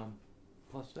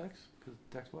 Plus dex, because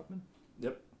dex weapon?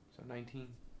 Yep. So 19.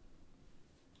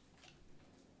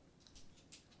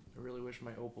 I really wish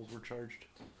my opals were charged.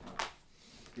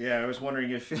 Yeah, I was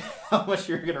wondering if how much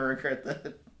you're gonna regret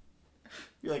that.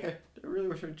 You're like, I really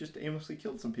wish I just aimlessly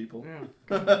killed some people. Yeah.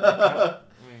 I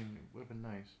mean, it would have been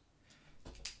nice.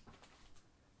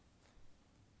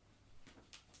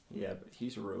 Yeah, but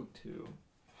he's a rogue too.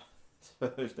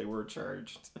 So if they were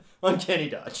charged, uncanny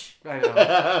dodge. I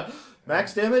know.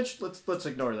 Max damage? Let's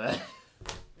ignore that.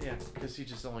 Yeah, because he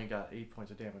just only got 8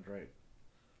 points of damage, right?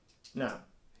 No,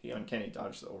 he uncanny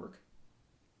dodged the orc.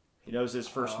 He knows his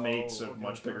first mate's a okay,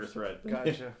 much bigger threat.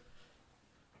 Gotcha.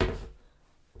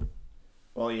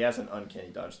 Well, he hasn't uncanny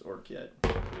dodged the orc yet,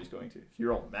 but he's going to. If you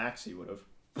rolled max, he would have.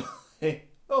 Hey,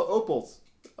 opals.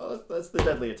 Oh, that's the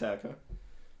deadly attack, huh?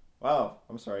 Wow,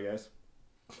 I'm sorry, guys.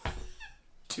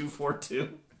 2, 4,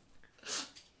 2.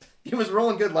 He was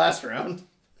rolling good last round.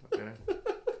 Okay.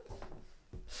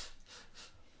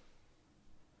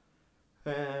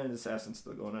 And Assassin's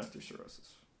still going after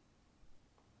Cirrhosis.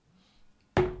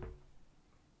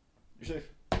 You're safe.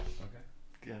 Okay.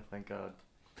 Yeah, thank God.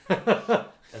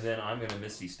 And then I'm gonna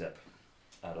Misty Step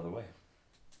out of the way.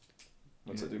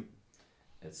 What's it do?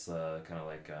 It's kind of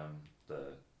like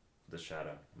the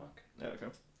Shadow Monk. Yeah,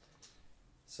 okay.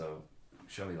 So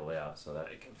show me the layout so that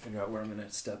I can figure out where I'm gonna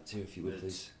step to, if you would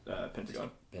please.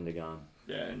 Pentagon. Pentagon.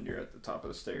 Yeah, and you're at the top of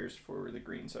the stairs for the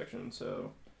green section,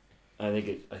 so... I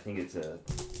think it's a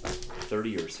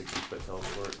 30 or 60 foot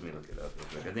teleport. Let me look it up real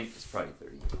quick. I think it's probably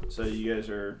 30. So you guys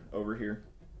are over here.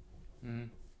 Mm-hmm.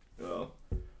 Well,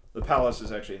 the palace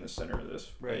is actually in the center of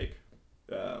this. Right.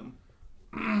 Like,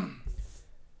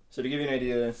 so to give you an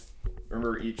idea,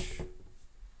 remember each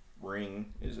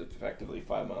ring is effectively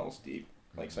 5 miles deep,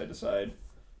 like side to side,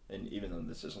 and even though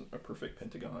this isn't a perfect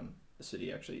pentagon, the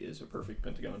city actually is a perfect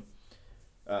pentagon.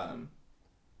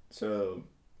 So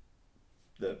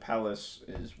the palace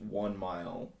is 1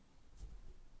 mile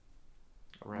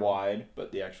Around. wide,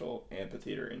 but the actual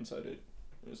amphitheater inside it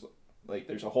is like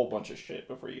there's a whole bunch of shit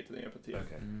before you get to the amphitheater.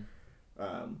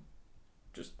 Okay.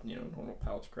 Just normal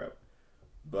palace crap.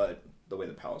 But the way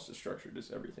the palace is structured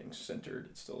is everything's centered.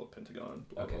 It's still a pentagon.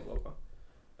 Blah Okay. blah blah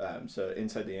blah. So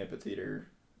inside the amphitheater,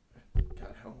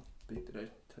 God, how big did I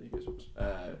tell you guys it was?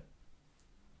 I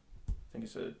think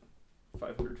it's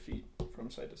 500 feet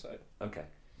from side to side. Okay.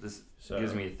 This So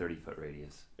gives me a 30-foot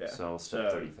radius. Yeah. So I'll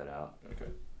step So- 30 foot out.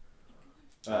 Okay.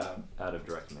 Out of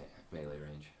direct melee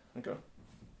range. Okay.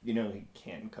 He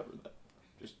can cover that.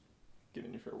 Just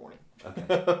giving you fair warning.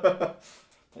 Okay.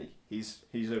 Like he's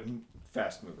a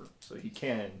fast mover, so he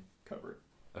can cover it.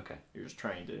 Okay. You're just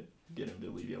trying to get him to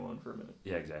leave you alone for a minute.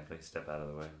 Yeah, exactly. Step out of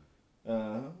the way.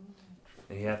 Uh,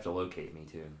 And you have to locate me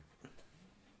too.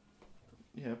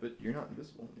 yeah, but you're not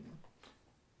invisible anymore.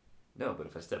 No, but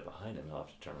if I step behind him, I'll have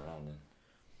to turn around and.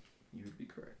 You would be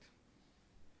correct.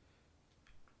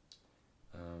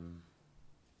 And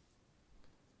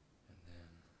then.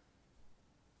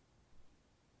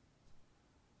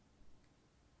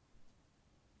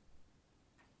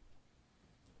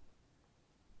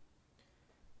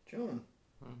 John,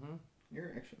 Mm-hmm.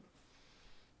 your action.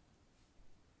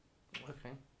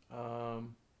 Okay. I'll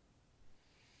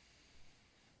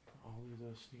do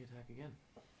the sneak attack again.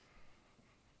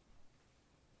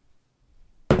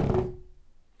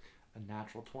 A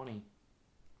natural 20.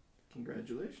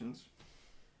 Congratulations.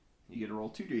 You get to roll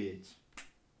 2d8s.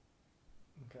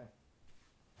 Okay.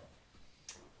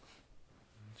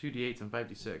 2d8s and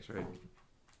 5d6, right?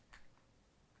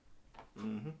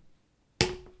 Mm-hmm.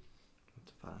 That's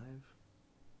a 5.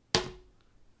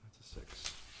 That's a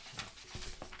 6.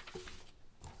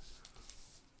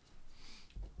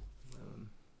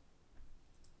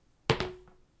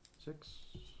 6.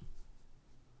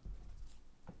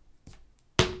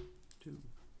 2.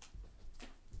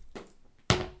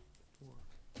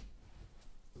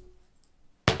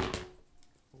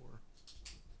 4.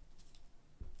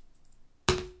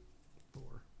 4.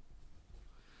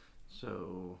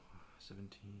 So 17,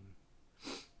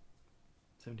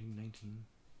 19,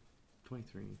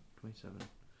 23, 27,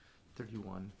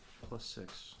 31, plus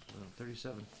 6, so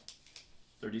 37.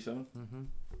 37? Mm-hmm.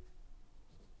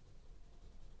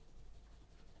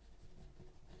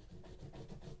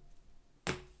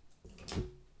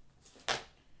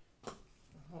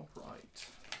 All right.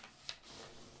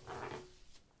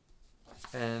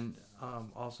 And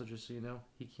also, just so you know,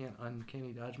 he can't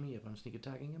uncanny dodge me if I'm sneak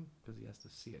attacking him because he has to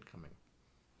see it coming.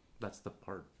 That's the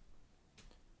part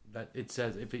that it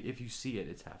says if you see it,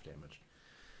 it's half damage.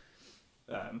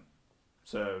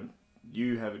 So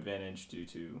you have advantage due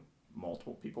to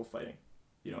multiple people fighting.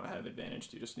 You don't have advantage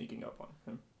due to sneaking up on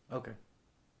him. Okay.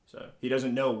 So he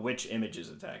doesn't know which image is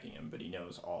attacking him, but he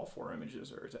knows all 4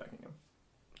 images are attacking him.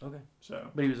 Okay. So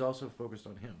But he was also focused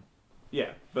on him.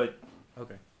 yeah, but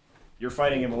Okay. you're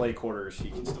fighting in melee quarters. He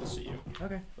can still see you.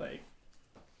 Okay. Like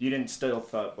you didn't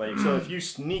stealth up. Like so, if you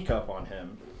sneak up on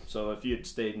him, so if you had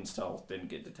stayed in stealth, didn't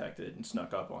get detected, and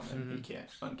snuck up on him, he can't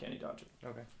uncanny dodge it.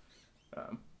 Okay.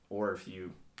 Or if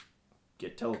you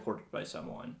get teleported by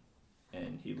someone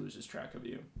and he loses track of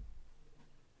you,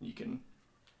 you can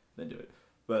then do it.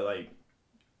 But like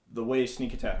the way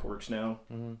sneak attack works now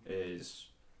is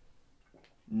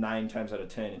 9 times out of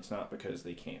 10 it's not because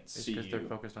they can't It's see because they're you.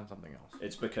 focused on something else.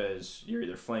 It's because you're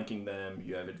either flanking them,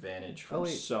 you have advantage from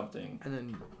something. And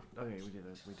then okay, we did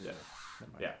this. We did Yeah. this.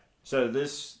 Never mind. Yeah. So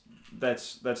that's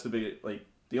the big, like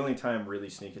the only time really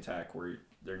sneak attack where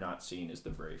they're not seen is the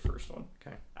very first one.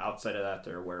 Okay. Outside of that,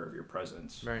 they're aware of your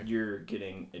presence. Right. You're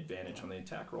getting advantage on the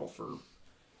attack roll for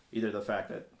either the fact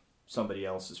that somebody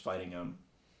else is fighting them,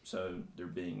 so they're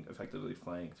being effectively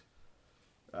flanked.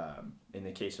 In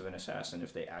the case of an assassin,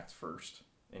 if they act first,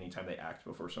 anytime they act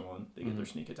before someone, they get their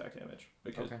sneak attack damage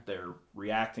because they're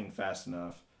reacting fast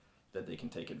enough that they can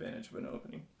take advantage of an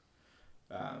opening.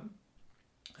 I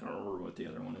don't remember what the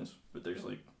other one is, but there's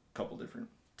like a couple different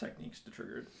techniques to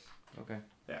trigger it. Okay.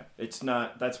 Yeah, it's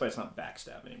not. That's why it's not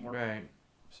backstab anymore. Right.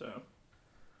 So.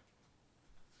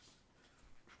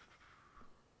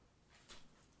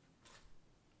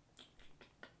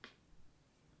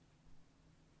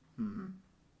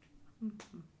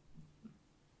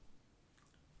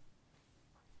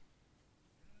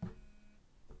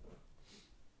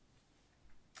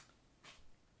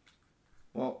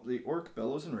 Well, the orc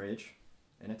bellows in rage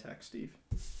and attacks Steve.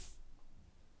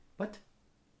 What?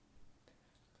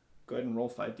 Go ahead and roll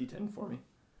 5d10 for me.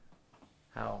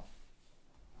 How?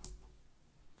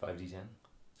 5d10?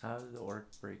 How did the orc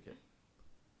break it?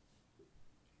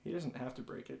 He doesn't have to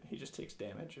break it. He just takes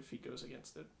damage if he goes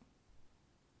against it.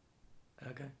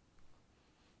 Okay.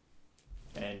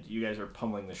 And you guys are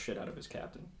pummeling the shit out of his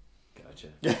captain. Gotcha.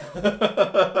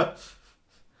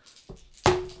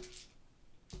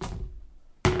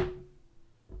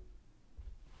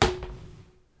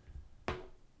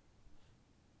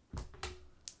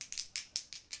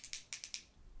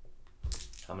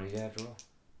 How many do you have to roll?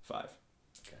 5.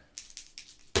 Okay.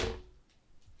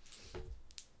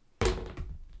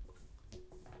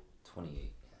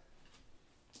 28.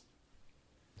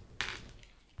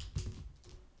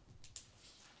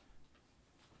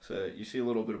 So you see a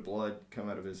little bit of blood come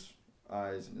out of his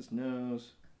eyes and his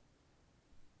nose.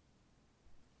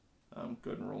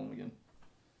 Go ahead and roll him again.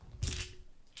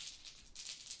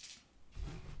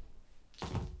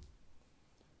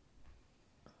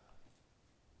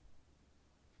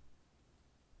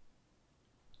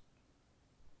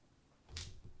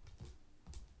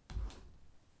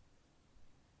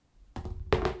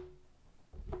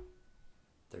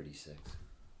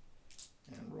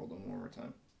 And roll them one more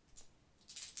time.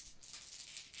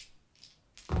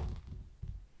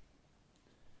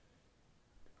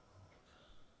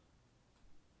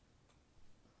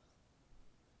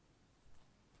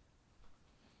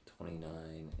 And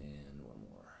one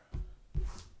more.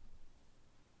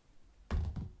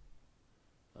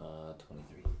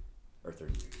 23. Or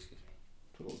 33, excuse me.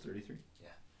 Total 33? Yeah.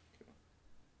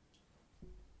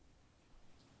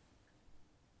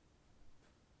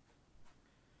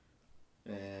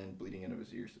 Okay. And bleeding out of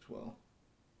his ears as well.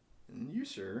 And you,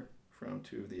 sir, from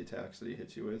 2 of the attacks that he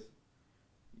hits you with,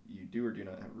 you do or do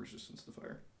not have resistance to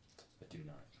fire. I do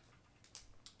not.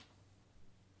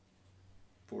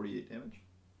 48 damage.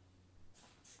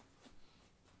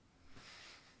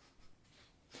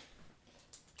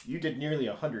 You did nearly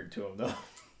 100 to him, though.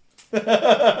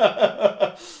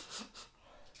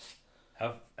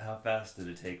 How fast did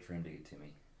it take for him to get to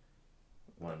me?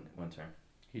 One turn.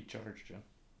 He charged you.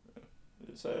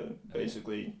 So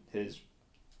basically, his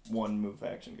one move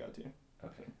action got to you.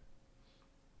 Okay. You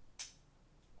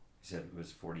said it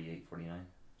was 48, 49?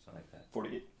 Something like that.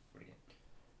 48. 48.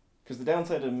 Because the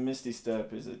downside of Misty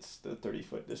Step is it's the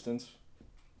 30-foot distance.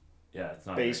 Yeah, it's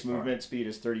not Base very far. movement speed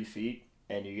is 30 feet,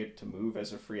 and you get to move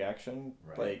as a free action.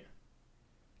 Right. Like,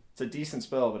 it's a decent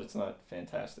spell, but it's not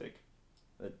fantastic.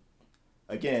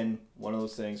 Again, one of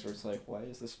those things where it's like, why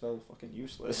is this spell fucking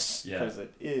useless? Yeah. Because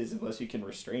it is, unless you can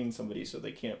restrain somebody so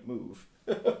they can't move.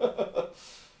 But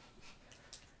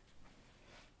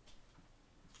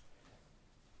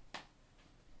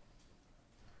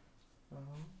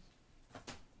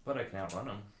I can outrun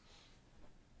him.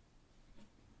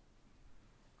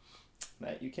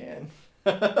 That you can.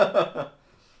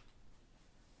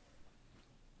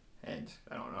 And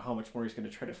I don't know how much more he's going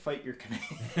to try to fight your command.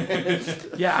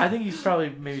 Yeah, I think he's probably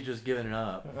maybe just giving it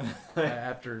up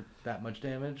after that much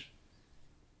damage.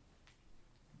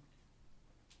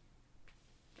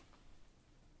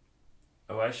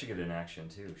 Oh, I should get an action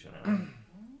too, shouldn't I?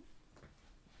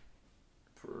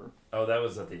 For Oh, that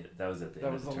was at the end of the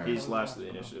turn. he's last of the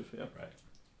initiative, yeah.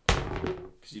 Right.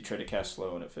 Because you tried to cast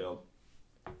slow and it failed.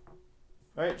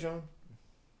 Alright, John.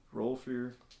 Roll for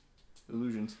your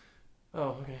illusions.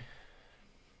 Oh, okay.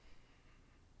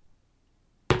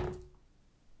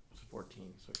 It's 14,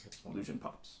 so it gets one. Illusion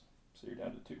pops. So you're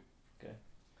down to 2. Okay.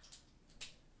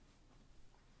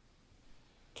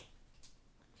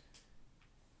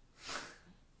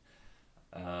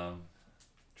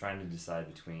 Trying to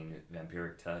decide between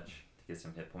vampiric touch to get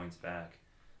some hit points back,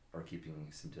 or keeping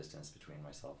some distance between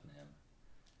myself and him.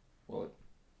 Well, it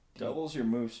doubles your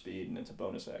move speed and it's a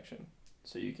bonus action.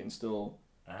 So you can still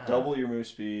Ah. double your move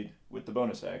speed with the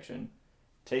bonus action.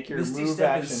 Take your Misty move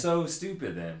Step action. is so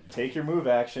stupid then. Take your move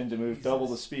action to move double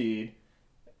the Jesus. speed,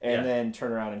 and Yeah. then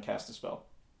turn around and cast a spell.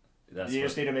 That's You what-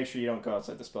 just need to make sure you don't go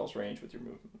outside the spell's range with your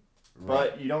movement.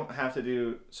 right. But you don't have to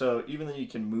do so. Even though you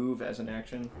can move as an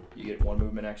action, you get 1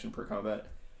 movement action per combat.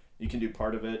 You can do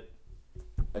part of it,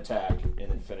 attack, and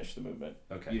then finish the movement.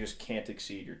 Okay. You just can't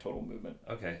exceed your total movement.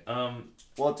 Okay.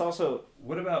 Well, it's also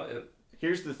What about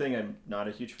here's the thing I'm not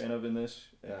a huge fan of in this,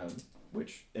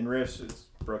 which in Rifts is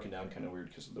broken down kind of weird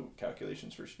because of the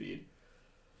calculations for speed.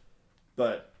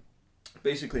 But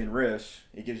basically in Rifts,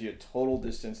 it gives you a total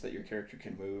distance that your character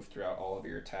can move throughout all of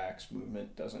your attacks.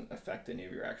 Movement doesn't affect any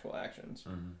of your actual actions.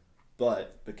 Mhm.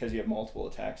 But because you have multiple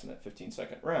attacks in that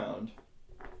 15-second round,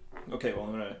 okay, well,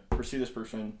 I'm going to pursue this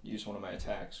person, use one of my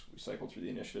attacks. We cycle through the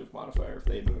initiative modifier. If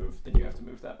they move, then you have to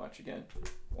move that much again.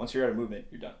 Once you're out of movement,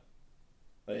 you're done.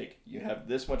 Like, you have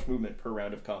this much movement per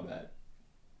round of combat.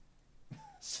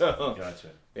 So, Gotcha.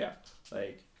 yeah,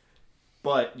 like,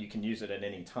 But you can use it at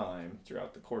any time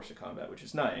throughout the course of combat, which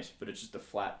is nice, but it's just a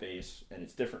flat base, and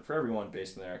it's different for everyone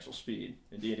based on their actual speed.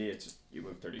 In D&D, it's you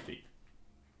move 30 feet.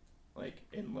 Like,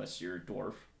 unless you're a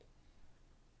dwarf,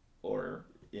 or,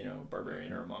 you know,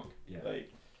 barbarian or a monk. Yeah.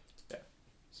 Like, yeah.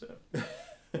 So.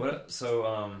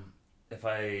 If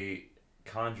I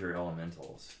conjure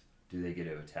elementals, do they get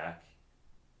to attack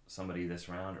somebody this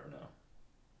round or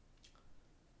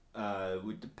no? It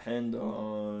would depend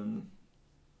on...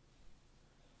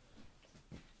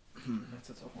 That's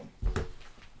a tough one.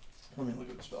 Let me look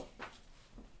at the spell.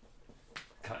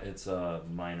 It's a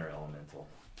minor elemental.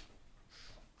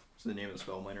 What's the name of the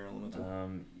spell? Minor elemental?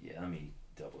 Yeah, let me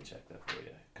double check that for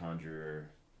you. Conjure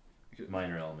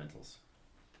minor elementals.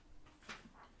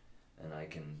 And I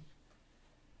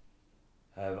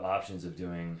have options of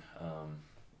doing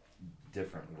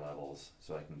different levels,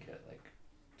 so I can get like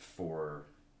 4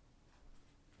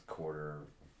 quarter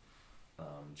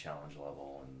challenge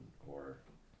level or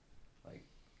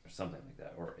something like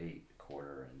that, or 8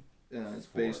 quarter and Yeah, it's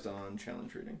 4. based on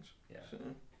challenge ratings. Yeah. So.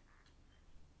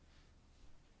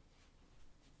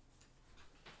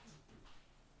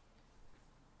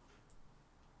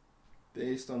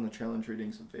 Based on the challenge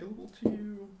ratings available to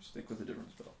you, stick with a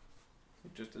different spell.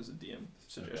 Just as a DM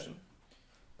suggestion.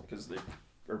 Because they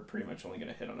are pretty much only going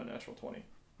to hit on a natural 20.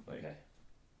 Like, Okay.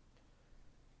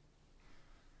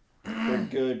 they're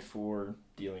good for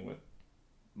dealing with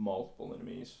multiple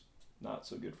enemies. Not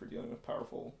so good for dealing with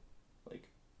powerful, like,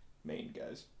 main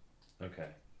guys. Okay.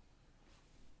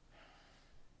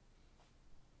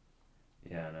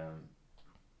 Yeah, and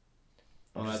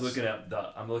I'm just looking at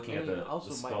the. I'm looking at the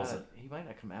spells. He might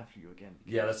not come after you again.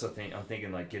 Yeah, that's the thing. I'm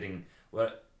thinking like getting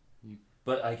what,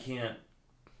 but I can't.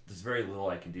 There's very little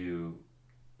I can do,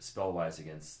 spell wise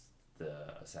against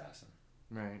the assassin.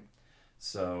 Right.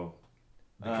 So,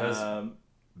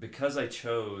 because I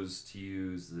chose to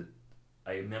use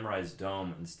I memorized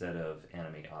dome instead of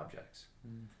animate objects.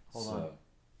 Hold on.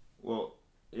 Well,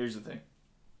 here's the thing.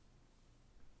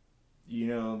 You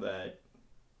know that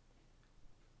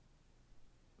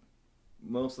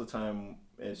most of the time,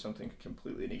 if something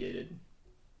completely negated,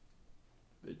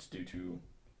 it's due to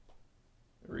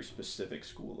a very specific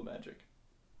school of magic.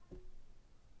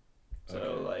 So,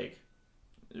 Okay. like,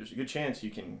 there's a good chance you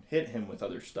can hit him with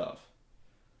other stuff.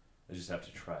 I just have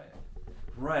to try it.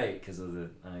 Right, because of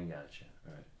the. I gotcha.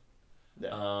 All right.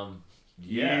 Yeah.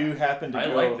 Yeah. You happen to I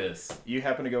go, like this. You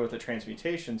happen to go with a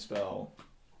transmutation spell.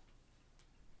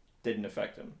 Didn't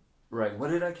affect him. Right. What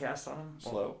did I cast on him?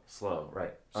 Slow. Slow.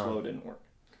 Right. Slow didn't work.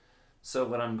 So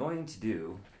what I'm going to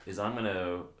do is I'm going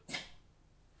to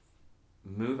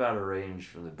move out of range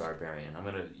from the barbarian. I'm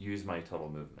going to use my total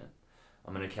movement.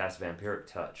 I'm going to cast Vampiric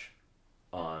Touch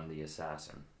on the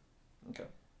assassin. Okay.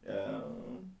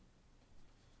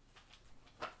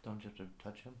 Don't you have to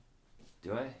touch him?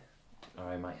 Do I? Or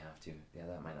I might have to. Yeah,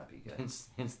 that might not be good. Hence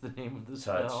the name of the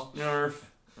Touch. spell. Nerf.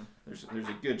 There's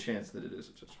a good chance that it is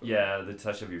a touch spell. Yeah, the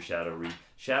touch of your shadow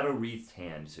wreathed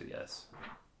hand. So yes.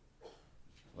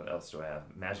 What else do I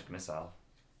have? Magic missile.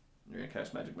 You're gonna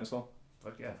cast magic missile.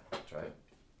 Fuck yeah, try it.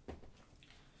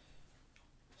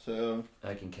 So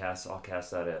I'll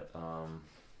cast that at what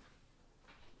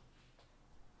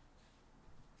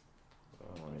do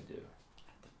I want to do?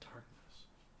 The darkness.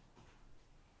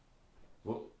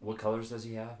 What colors does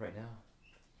he have right now?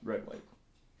 red, white.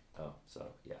 Oh, so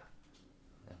yeah,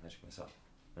 magic missile.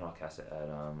 And I'll cast it at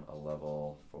a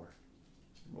level 4.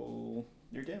 Roll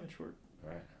your damage for it. All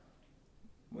right.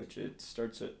 Which it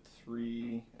starts at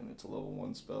 3, and it's a level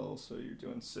 1 spell, so you're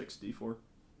doing 6d4.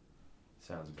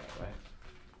 Sounds about right.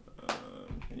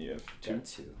 And you have 2. Got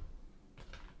 2.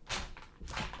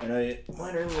 I know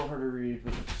mine are a little harder to read,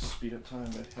 but it's speed up time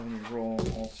by having you roll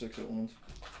all 6 at once.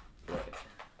 Right.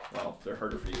 Well, they're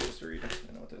harder for you guys to read.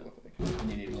 I know what they look like.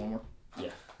 And you need one more? Yeah.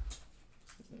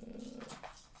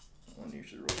 One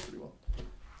usually rolls pretty well.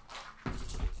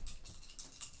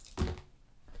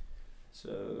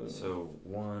 So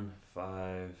 1,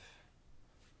 5,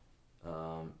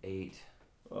 8.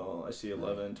 Well, I see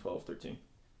 11, 12, 13.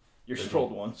 You just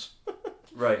rolled ones.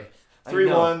 Right. 3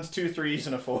 ones, 2 3s,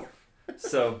 and a 4.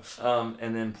 So,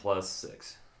 and then plus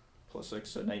 6. Plus 6,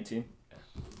 so 19.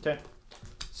 Okay.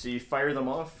 So you fire them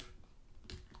off,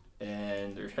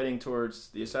 and they're heading towards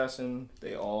the assassin.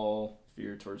 They all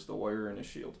veer towards the warrior and his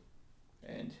shield,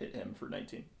 and hit him for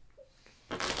 19.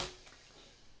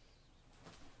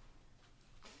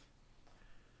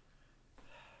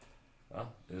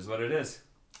 Well, it is what it is.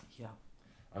 Yeah.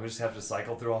 I'm gonna just have to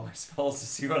cycle through all my spells to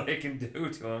see what I can do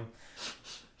to him.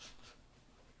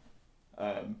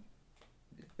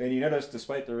 And you notice,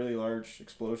 despite the really large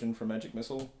explosion from magic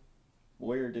missile,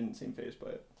 warrior didn't seem fazed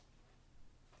by it.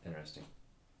 Interesting.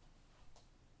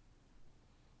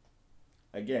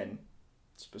 Again,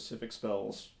 specific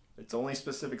spells. It's only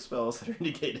specific spells that are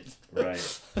negated.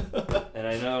 Right. And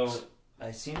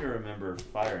I seem to remember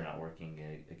fire not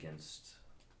working against.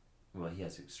 Well, he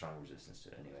has a strong resistance to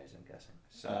it, anyways. I'm guessing.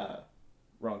 So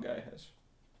wrong guy has.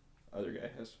 Other guy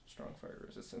has strong fire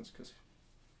resistance because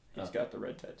he's got the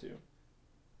red tattoo.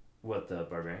 What, the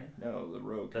barbarian? No, the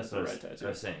rogue. That's has what the red tattoo. I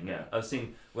was saying. Yeah, I was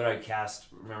saying when I cast.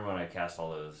 Remember when I cast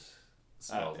all those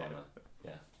spells yeah. on the.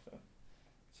 Yeah.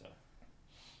 So.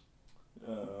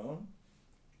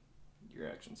 Your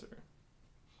actions are.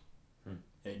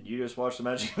 And you just watch the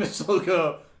magic missile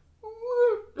go.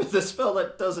 Woo, the spell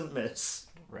that doesn't miss.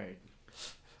 Right.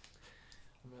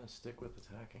 I'm gonna stick with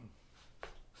attacking.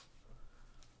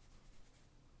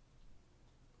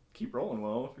 Keep rolling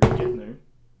well if you're getting there.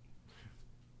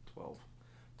 12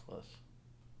 plus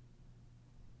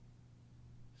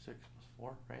 6 plus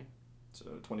 4, right? So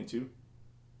 22.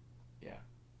 Yeah.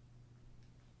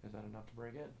 Is that enough to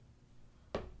break it?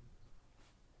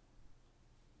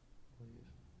 Please.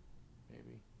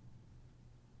 Maybe.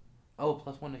 Oh,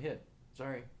 plus 1 to hit.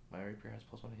 Sorry. My rapier has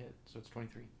plus 1 to hit, so it's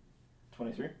 23.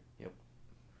 23? Yep.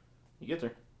 You get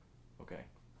there. Okay.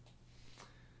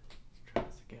 Let's try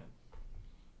this again.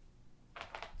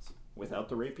 Without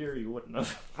the rapier, you wouldn't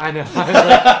have. I know.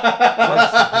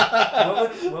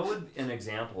 What would an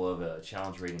example of a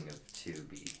challenge rating of 2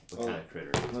 be? What kind of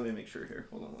critter? Let me make sure here.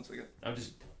 Hold on one second. I'm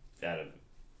just out of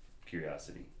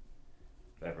curiosity.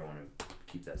 If I ever want to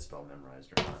keep that spell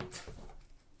memorized or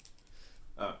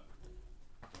not.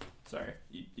 Sorry,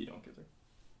 you don't get there.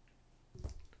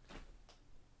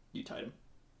 You tied him.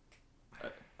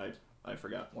 I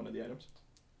forgot one of the items.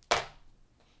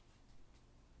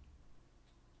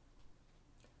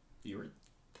 You were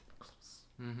close.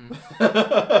 Mm-hmm.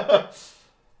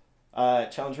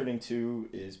 Challenge rating 2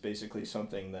 is basically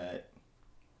something that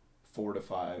 4 to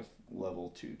 5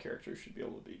 level 2 characters should be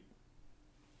able to beat.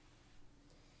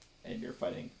 And you're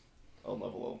fighting a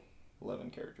level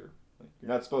 11 character. Like,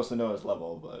 you're not supposed to know his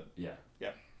level, but Yeah.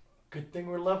 Good thing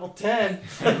we're level 10.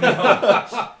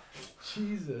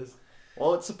 Jesus.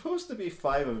 well, it's supposed to be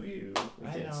 5 of you I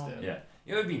against know. him. Yeah.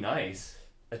 It would be nice.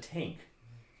 A tank.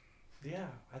 Yeah,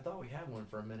 I thought we had one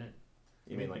for a minute.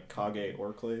 You mean like Kage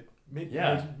or Clade? Maybe,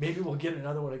 Yeah. maybe we'll get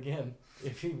another one again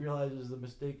if he realizes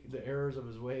the errors of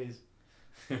his ways.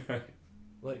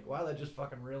 Like, wow, that just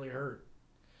fucking really hurt.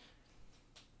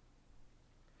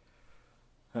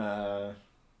 Orc.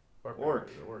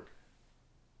 Orc.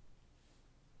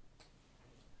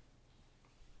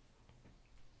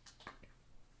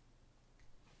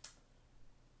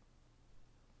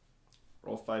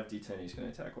 Roll 5d10. He's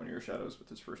going to attack one of your shadows with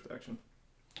his first action.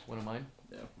 One of mine?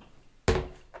 Yeah.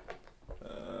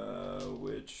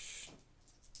 Which...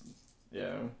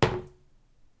 Yeah.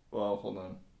 Well, hold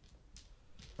on.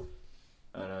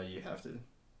 I know you have to.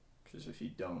 Because if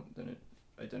you don't, then it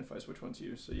identifies which one's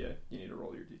you. So yeah, you need to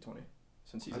roll your d20.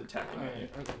 Since he's attacking at you.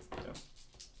 Okay. Yeah.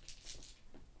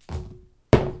 That's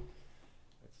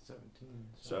 17.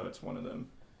 So it's one of them.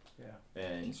 Yeah.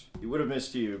 And he would have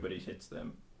missed you, but he hits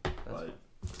them. But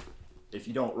if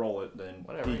you don't roll it, then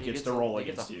Whatever. he gets to roll he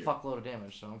against gets a you. fuckload of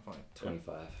damage, so I'm fine.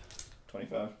 25.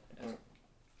 25? Yeah.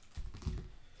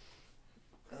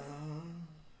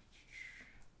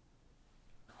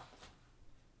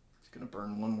 He's going to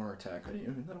burn one more attack on you,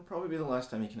 and that'll probably be the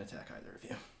last time he can attack either of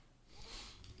you.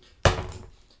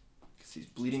 Because he's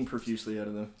bleeding profusely out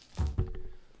of the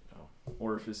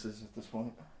orifices at this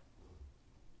point.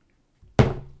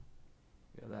 Yeah,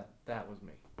 that was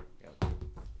me. Yep.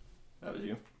 That was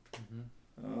you?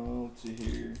 Mm-hmm. Let's see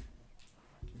here.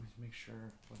 Let me make sure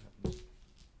what happens.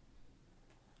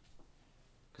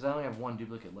 Because I only have one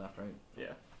duplicate left, right?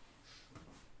 Yeah.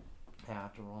 I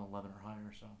have to roll 11 or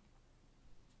higher, so.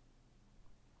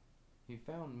 He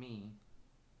found me,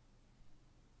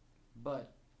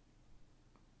 but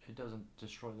it doesn't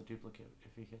destroy the duplicate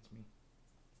if he hits me.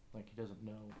 Like, he doesn't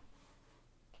know.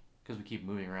 Because we keep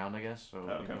moving around, I guess, so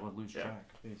Okay. we'll lose Yeah. track.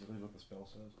 Basically what the spell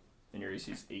says. And your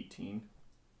AC's 18.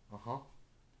 Uh-huh.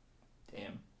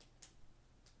 Damn.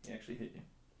 He actually hit you.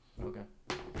 Okay.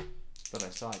 But I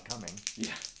saw it coming.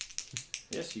 Yeah.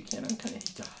 Yes, you can uncanny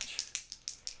dodge.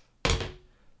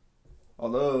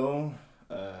 Although,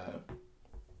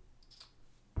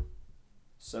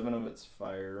 7 of it's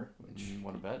fire, which You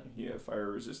want to bet? you have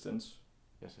fire resistance.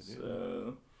 Yes, I do.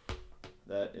 So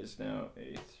that is now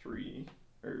a 3.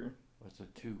 Or What's a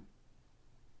 2?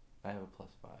 I have a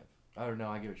 +5. Oh, no,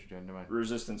 I get what you're doing. Never mind.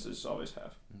 resistance is always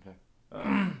half. Okay.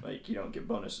 Like you don't get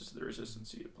bonuses to the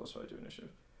resistance, you get +5 to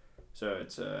initiative. So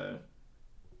it's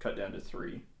cut down to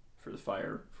 3 for the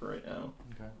fire for right now.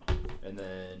 Okay. And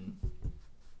then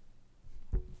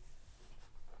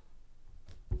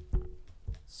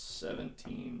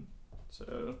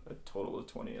total of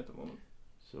 20 at the moment.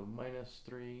 So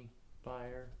 -3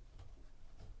 fire.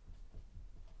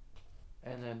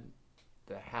 And then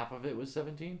the half of it was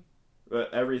 17?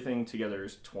 Everything together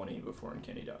is 20 before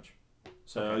uncanny dodge.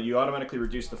 So Okay. you automatically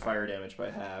reduce the fire damage by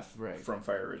half Right. from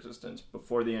fire resistance.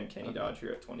 Before the uncanny Okay. dodge,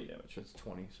 you're at 20 damage. So it's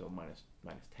 20, so minus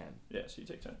 10. Yeah, so you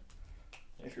take 10.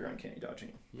 If you're uncanny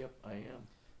dodging. Yep, I am.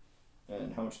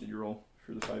 And how much did you roll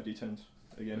for the 5d10s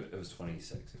again? It was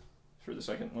 26. For the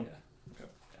second one? Yeah. Okay.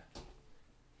 Yeah.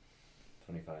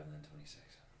 25 and then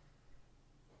 26.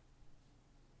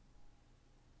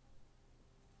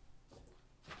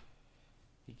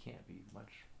 He can't be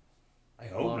much I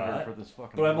hope longer not. for this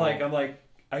fucking But I'm roll. like,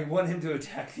 I want him to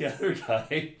attack the other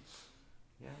guy.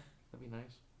 Yeah, that'd be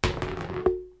nice.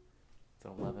 It's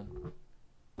 11.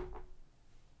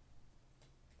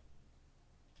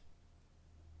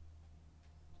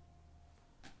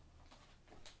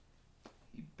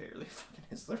 He barely fucking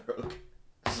hits the rogue.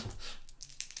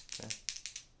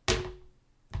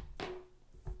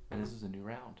 And this is a new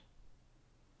round.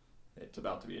 It's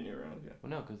about to be a new round, yeah. Well,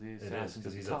 no, because the It is, assassin's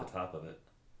because he's at at the top of it.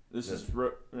 This Yes.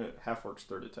 is Half-Orc's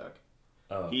third attack.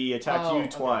 Oh. He attacked Oh, you okay.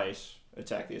 twice,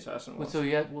 attacked the assassin Well, once. so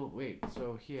yeah, well, wait.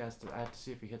 So he has to. I have to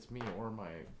see if he hits me or my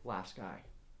last guy.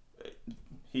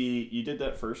 You did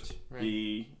that first. Right.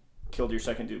 He killed your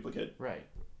second duplicate. Right.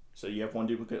 So you have one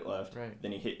duplicate left. Right.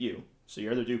 Then he hit you. So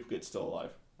your other duplicate's still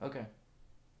alive. Okay.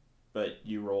 But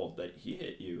you rolled that he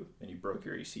hit you, and you broke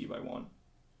your AC by 1.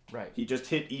 Right. He just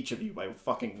hit each of you by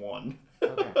fucking 1.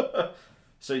 Okay.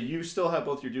 So you still have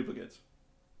both your duplicates.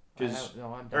 I'm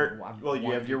down.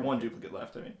 You have your one duplicate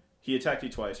left, I mean. He attacked you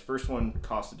twice. First one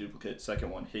cost a duplicate.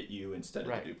 Second one hit you instead of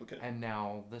Right. the duplicate. And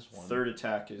now this one. Third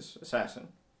attack is assassin.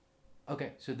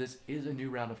 Okay, so this is a new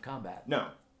round of combat. No.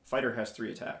 Fighter has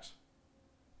 3 attacks.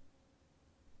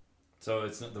 So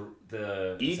it's not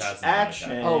the Each assassin's action-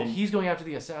 not Oh, And- he's going after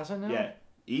the assassin now? Yeah.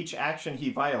 Each action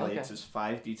he violates Okay. is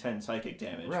 5d10 psychic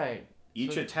damage. Right.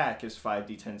 Each So- attack is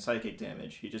 5d10 psychic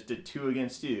damage. He just did 2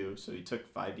 against you, so he took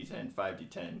 5d10,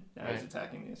 5d10. Now he's Right.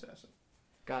 attacking the assassin.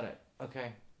 Got it.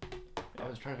 Okay. I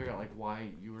was trying to figure out like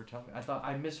why you were telling me. I thought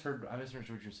I misheard what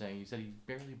you were saying. You said he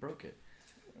barely broke it.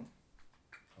 Oh,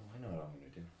 I know what I'm gonna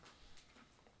do.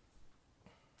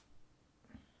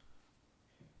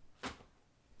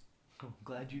 I'm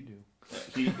glad you do.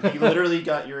 He literally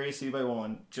got your AC by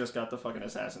 1, just got the fucking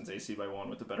assassin's AC by 1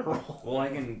 with the better roll. Well, I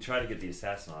can try to get the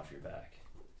assassin off your back.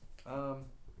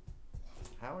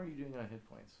 How are you doing on hit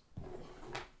points?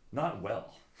 Not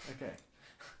well. Okay.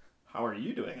 How are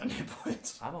you doing on hit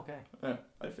points? I'm okay. Yeah,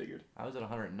 I figured. I was at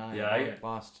 109. Yeah, I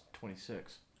lost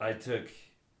 26. I took.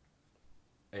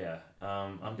 Yeah,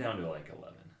 I'm down to like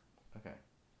 11. Okay.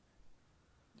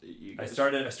 You I guys-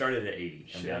 started at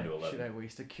 80. I'm down to 11. Should I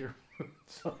waste a cure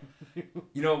wounds on you?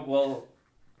 You know, well,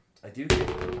 I do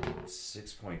get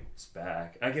 6 points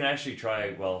back. I can actually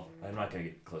try. Well, I'm not gonna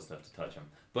get close enough to touch him,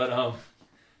 but well,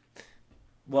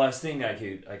 I was thinking I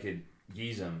could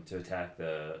use him to attack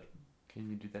the. Can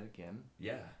you do that again?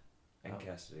 Yeah, I can Oh.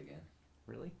 cast it again.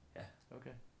 Really? Yeah.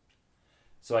 Okay.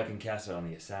 So I can cast it on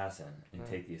the assassin and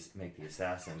Right. make the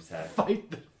assassin attack.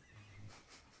 Fight them.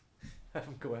 Have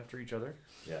them go after each other.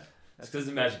 Yeah, it's because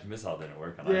the magic missile didn't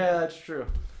work on Yeah, either. that's true.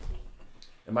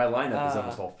 And my lineup is Uh,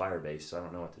 almost all fire based, so I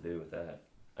don't know what to do with that.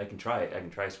 I can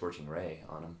try Scorching Ray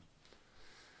on him.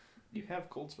 You have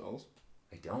cold spells.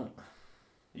 I don't.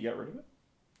 You got rid of it?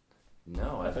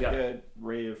 No, I I've thought got. you had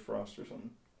Ray of Frost or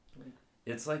something.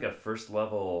 It's like a first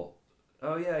level.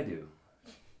 Oh yeah, I do.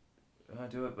 I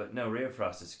do it, but no, Ray of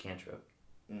Frost is a cantrip,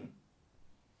 Mm.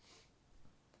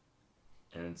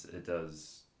 and it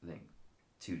does I think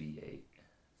 2d8.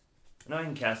 No, I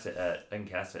can cast it at.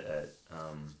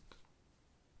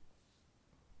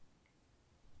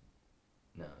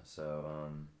 No, so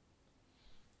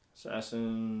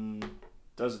Assassin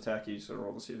does attack you, so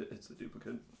roll to see if it hits the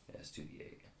duplicate. yeah, it's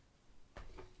 2d8.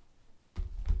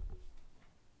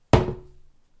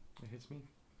 It hits me.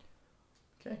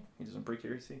 Okay, he doesn't break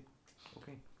your AC.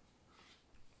 Okay.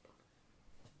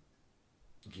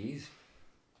 Geez.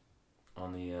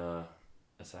 On the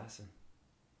assassin.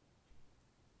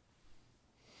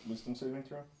 Wisdom saving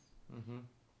throw. Mm-hmm.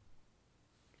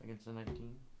 Against a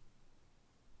 19.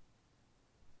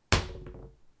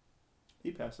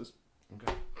 He passes.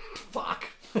 Okay. Fuck!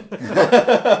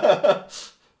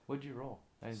 What'd you roll?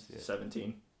 I didn't see it.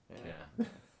 17. Yeah.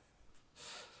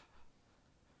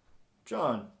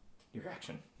 John, your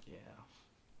action. Yeah.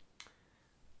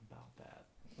 About that.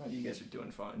 Oh, you guys are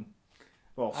doing fine.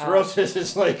 Well, Cirrhosis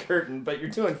is like hurting, but you're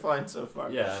doing fine so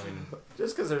far. Yeah, I mean,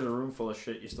 Just because there's a room full of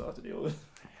shit you still have to deal with.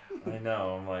 I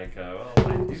know. I'm like, well,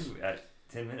 I do. At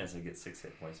 10 minutes, I get 6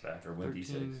 hit points back, or 1d6.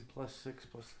 13 plus 6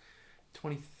 plus...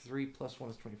 23 plus 1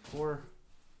 is 24.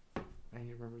 I need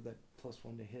to remember that plus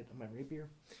 1 to hit on my rapier.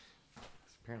 'Cause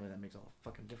apparently that makes all the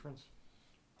fucking difference.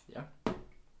 Yeah.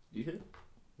 You hit?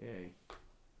 Yay.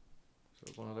 So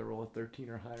as long as I roll a 13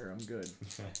 or higher, I'm good.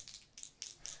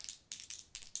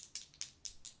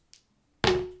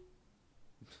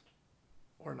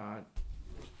 Or not.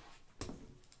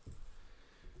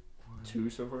 2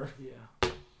 so far? Yeah.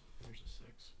 There's a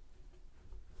 6.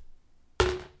 And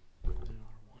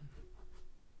another 1.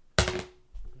 And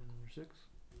another 6.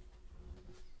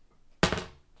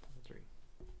 And 3.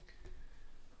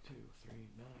 2, 3,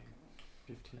 9,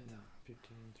 15,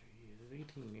 15, 3,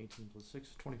 18, 18 plus 6,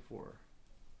 24.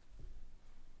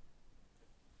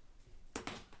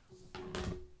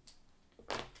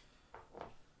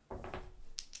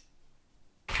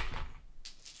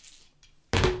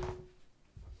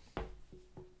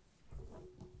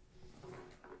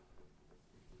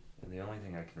 And the only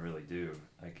thing I can really do,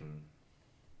 I can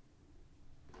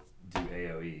do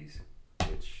AoEs,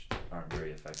 which aren't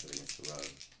very effective against the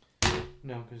rogue.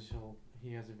 No, because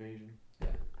he has evasion. Yeah.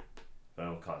 But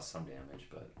it'll cause some damage,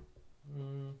 but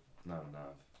not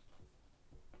enough.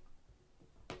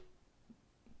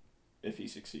 If he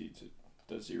succeeds, it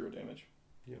does 0 damage.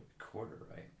 Quarter,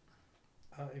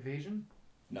 right? Evasion?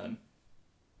 None.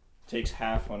 Takes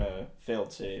half on a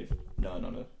failed save, none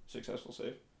on a successful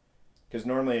save. Because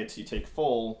normally it's you take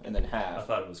full and then half. I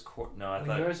thought it was quarter. No, I When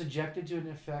thought. you are subjected to an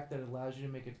effect that allows you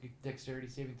to make a dexterity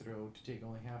saving throw to take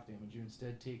only half damage, you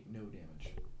instead take no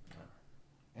damage.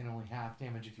 And only half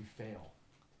damage if you fail.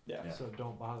 Yeah. Yeah. So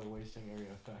don't bother wasting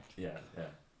area effect. Yeah, yeah.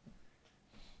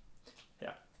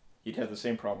 You'd have the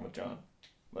same problem with John.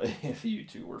 Like, if you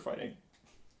two were fighting.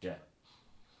 Yeah.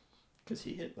 Because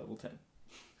he hit level 10.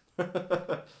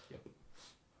 Yep.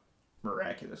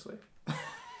 Miraculously.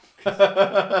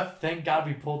 Thank God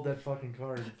we pulled that fucking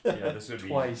card. Yeah, this would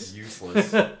Twice. be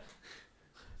useless.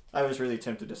 I was really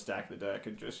tempted to stack the deck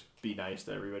and just be nice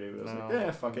to everybody, but I was No. like,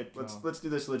 yeah, fuck it. No. Let's do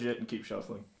this legit and keep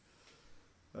shuffling.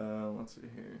 Let's see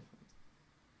here.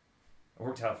 It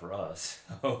worked out for us.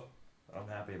 So I'm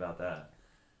happy about that.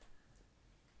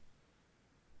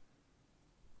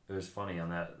 It was funny on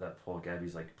that pull.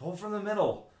 Gabby's like, pull from the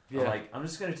middle. Yeah. I'm like, I'm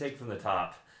just gonna take from the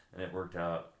top, and it worked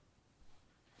out.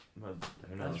 Well,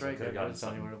 who knows? That's right. Could have gotten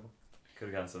something. Whatever. Could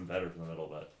have gotten something better from the middle,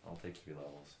 but I'll take 3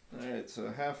 levels. Alright, so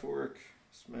half orc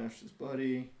smashed his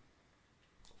buddy.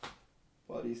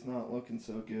 Buddy's not looking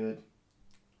so good.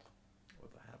 Well,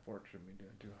 the half orc shouldn't be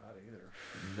doing too hot either.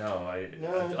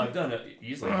 No, I've done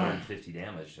easily 150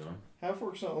 damage to him. Half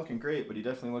orc's not looking great, but he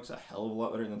definitely looks a hell of a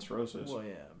lot better than Cirrhosis. Well,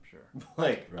 yeah, I'm sure.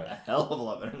 Like, Right. a hell of a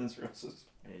lot better than Cirrhosis.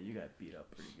 Yeah, you got beat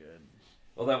up pretty good.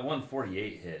 Well, that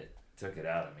 148 hit took it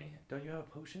out of me. Don't you have a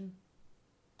potion?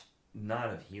 Not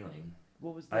of healing.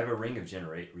 What was that? I have a ring of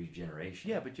regeneration.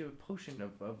 Yeah, but you have a potion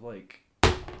of like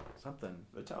something.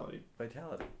 Vitality.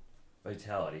 Vitality.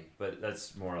 Vitality, but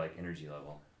that's more like energy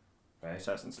level, right?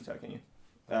 Assassin's attacking you.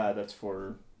 That's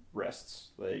for rests.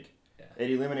 Like, Yeah. it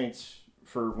eliminates,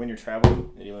 for when you're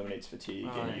traveling, it eliminates fatigue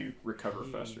and Alright. you recover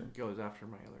He faster. goes after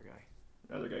my other guy.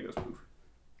 The other guy goes poof.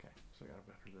 Okay, so I got him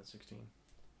after that 16.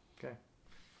 Okay.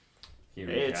 He It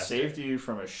recast saved you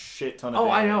from a shit ton of Oh,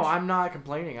 I damage. know. I'm not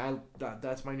complaining.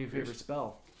 That's my new favorite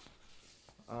spell.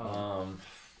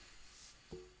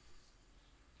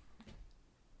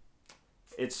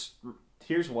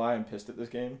 Here's why I'm pissed at this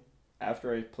game.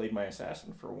 After I played my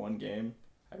assassin for one game,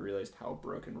 I realized how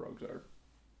broken rogues are.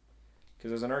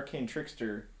 Because as an arcane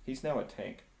trickster, he's now a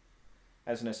tank.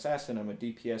 As an assassin, I'm a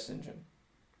DPS engine.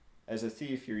 As a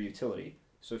thief, you're utility.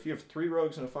 So if you have 3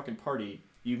 rogues in a fucking party,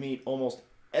 you meet almost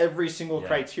every single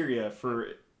criteria for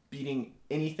beating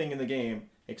anything in the game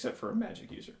except for a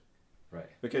magic user. Right.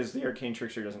 Because the arcane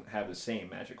trickster doesn't have the same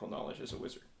magical knowledge as a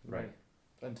wizard. Right.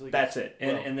 Until you That's it.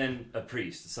 And then a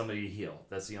priest, somebody to heal.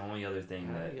 That's the only other thing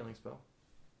get a that, healing spell.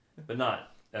 but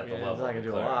not at the Yeah, level. it's not gonna of do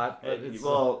a cleric. lot. But it's,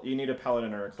 Well, you need a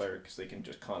paladin or a cleric because they can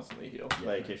just constantly heal. Yeah.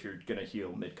 Like if you're gonna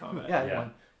heal mid combat. yeah, Yeah.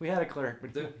 we had a cleric,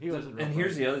 but he wasn't. And real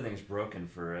here's good. the other thing that's broken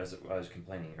for, as I was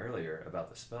complaining earlier about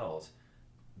the spells,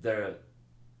 the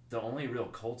only real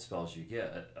cold spells you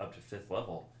get up to 5th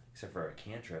level, except for a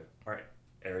cantrip, are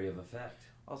area of effect.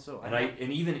 Also,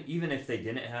 And even if they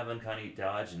didn't have uncanny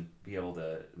dodge and be able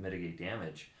to mitigate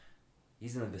damage,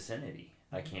 he's in the vicinity.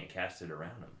 I can't cast it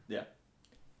around him. Yeah.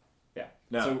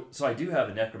 No. So I do have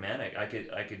a necromantic. I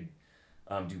could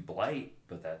do blight,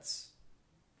 but that's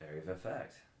area of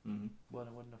effect. Mm-hmm. well,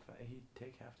 it wouldn't affect. He'd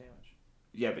take half damage.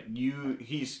 Yeah, but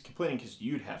he's complaining because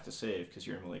you'd have to save because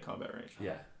you're in melee combat range.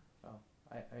 Yeah.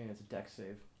 I mean, it's a dex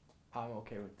save. I'm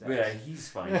okay with that. Yeah, he's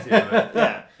fine too. But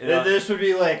Yeah. Yeah. This would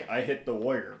be like, I hit the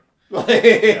warrior. Like,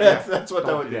 that's what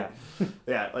that would be.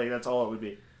 Yeah, like that's all it would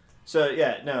be. So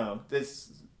yeah, no,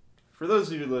 this for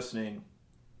those of you listening,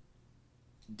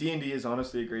 D&D is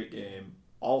honestly a great game.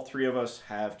 All three of us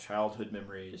have childhood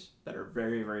memories that are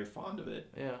very, very fond of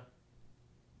it. Yeah.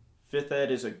 5th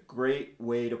Ed is a great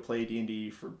way to play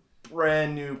D&D for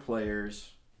brand new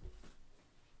players.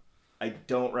 I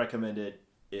don't recommend it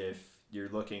if you're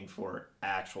looking for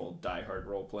actual diehard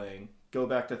role playing. Go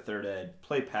back to 3rd Ed,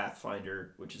 play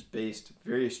Pathfinder, which is based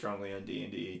very strongly on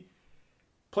D&D.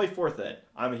 Play 4th Ed.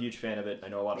 I'm a huge fan of it. I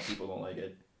know a lot of people don't like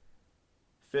it.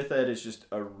 5th Ed is just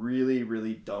a really,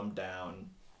 really dumbed down,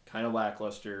 kind of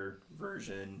lackluster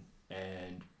version,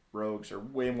 and rogues are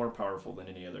way more powerful than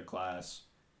any other class,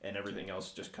 and everything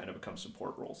else just kind of becomes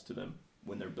support roles to them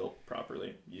when they're built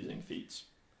properly using feats.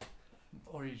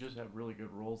 Or you just have really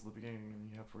good rolls at the beginning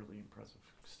and you have really impressive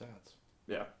stats.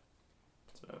 Yeah.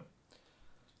 So,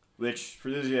 which, for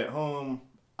those of you at home,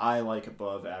 I like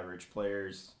above average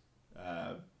players.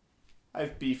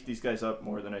 I've beefed these guys up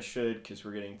more than I should because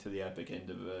we're getting to the epic end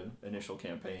of an initial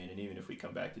campaign, and even if we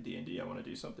come back to D&D, I want to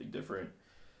do something different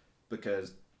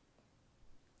because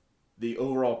the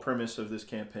overall premise of this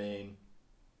campaign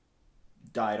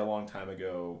died a long time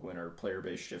ago when our player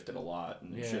base shifted a lot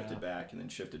and then shifted back and then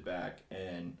shifted back,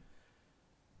 and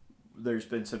there's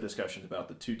been some discussions about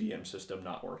the 2DM system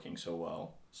not working so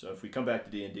well. So if we come back to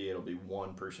D&D, it'll be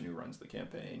one person who runs the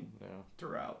campaign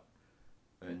throughout.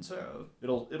 And so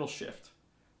it'll shift.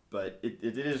 But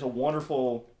it is a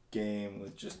wonderful game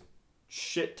with just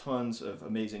shit tons of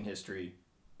amazing history.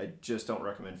 I just don't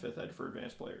recommend 5th Ed for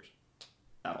advanced players.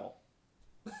 At all.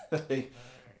 And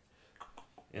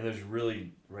there's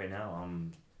really, right now,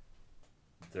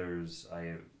 there's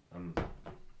nothing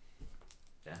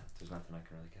I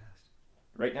can really cast.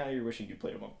 Right now you're wishing you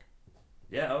played a monk.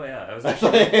 Yeah, oh yeah. I was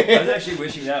actually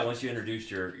wishing that once you introduced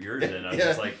yours in. I was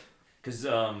just like, because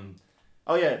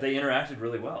oh yeah, they interacted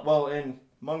really well. Well, and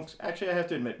monks, actually I have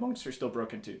to admit, monks are still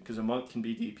broken too, because a monk can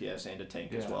be DPS and a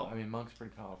tank as well. I mean, monk's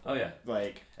pretty powerful. Oh yeah,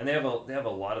 like, and they have a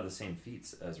lot of the same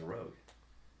feats as a rogue.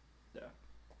 Yeah,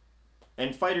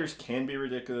 and fighters can be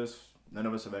ridiculous. None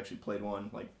of us have actually played one.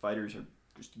 Like, fighters are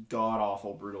just god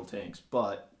awful brutal tanks,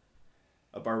 but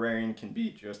a barbarian can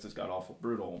be just as god awful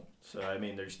brutal. So I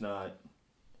mean, there's not.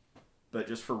 But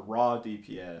just for raw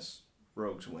DPS,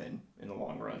 rogues win in the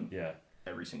long run. Yeah.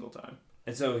 Every single time.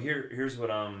 And so here's what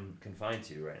I'm confined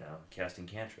to right now: casting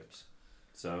cantrips.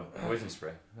 So poison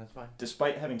spray. That's fine.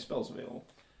 Despite having spells available.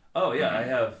 Oh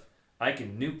yeah, I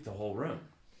can nuke the whole room,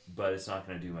 but it's not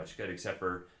going to do much good except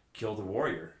for kill the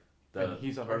warrior. And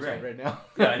he's on our side right now.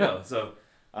 Yeah, I know. So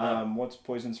what's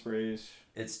poison sprays?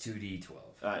 It's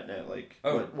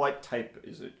 2d12. What type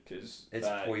is it? Because it's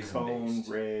poison cone, based.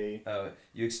 ray.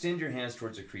 You extend your hands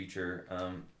towards a creature.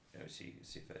 Let's see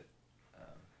if it.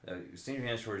 Extend your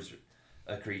hands towards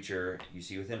a creature you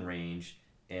see within range,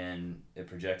 and it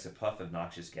projects a puff of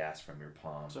noxious gas from your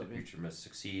palm. The creature must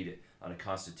succeed on a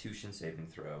Constitution saving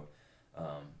throw,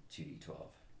 2d12.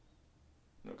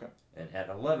 Okay. And at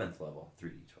 11th level,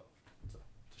 3d12. So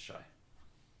it's a shy.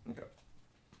 Okay.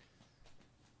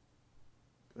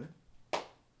 Good.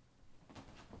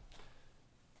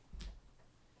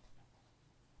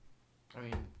 I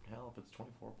mean, hell, if it's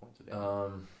 24 points a day.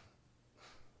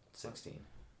 16.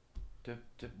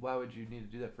 Why would you need to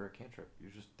do that for a cantrip?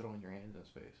 You're just throwing your hand in his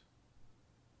face.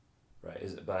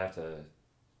 Right. But I have to.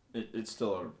 It's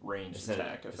still a ranged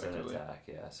attack, effectively. It's an attack,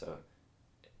 yeah. So.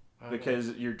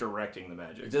 Because you're directing the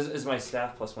magic. Is my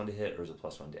staff +1 to hit, or is it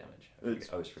 +1 damage? It's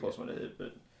 +1 to hit,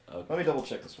 but let me double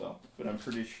check the spell. But I'm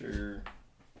pretty sure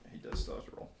he does still have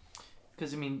to roll.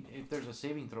 Because I mean, if there's a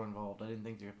saving throw involved, I didn't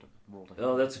think you have to roll.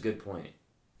 Oh, that's a good point.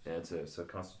 Yeah, it's a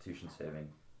Constitution saving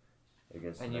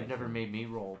against. And you've never made me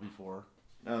roll before.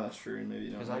 Oh, that's true. Maybe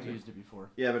you don't. Because I've used it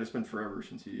before. Yeah, but it's been forever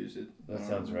since you used it. That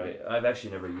sounds right. I've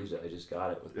actually never used it. I just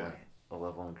got it with a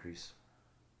level increase.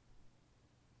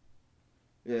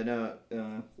 Yeah, no,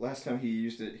 last time he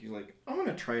used it, he's like, I'm going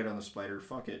to try it on the spider,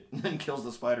 fuck it. And then kills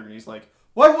the spider, and he's like,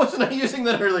 why wasn't I using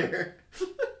that earlier?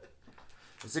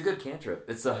 It's a good cantrip.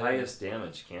 It's the highest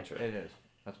damage cantrip. It is.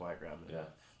 That's why I grabbed it. Yeah.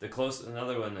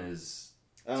 Another one is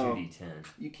 2d10.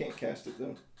 You can't cast it,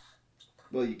 though.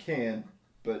 Well, you can,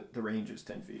 but the range is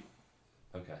 10 feet.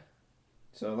 Okay.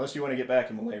 So unless you want to get back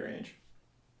in melee range.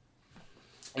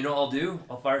 You know what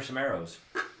I'll fire some arrows.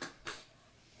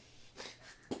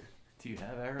 Do you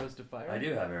have arrows to fire? I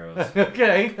do have arrows.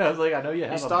 Okay. I was like, I know you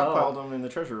have a bow. He stockpiled them in the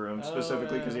treasure room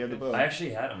specifically because he had the bow. I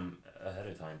actually had them ahead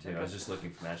of time, too. Okay. I was just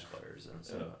looking for magic players. And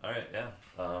so, alright, yeah.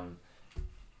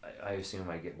 I assume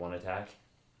I get one attack.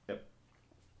 Yep.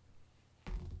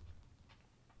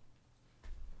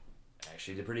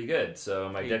 actually did pretty good. So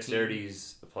my 18.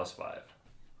 dexterity's a +5.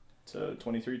 So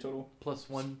 23 total.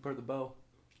 +1 for the bow.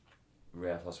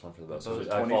 Yeah, +1 for the bow. So So it's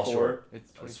I fall 24. short.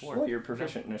 It's That's 24. Well, you're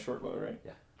proficient in a short bow, right?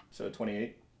 Yeah. So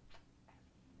 28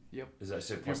 Is that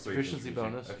so Your +3 proficiency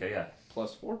bonus. Okay, yeah.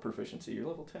 plus 4 proficiency. You're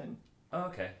level 10. Oh,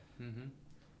 okay. Mm-hmm.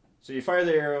 So you fire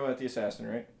the arrow at the assassin,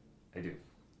 right? I do.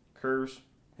 Curves,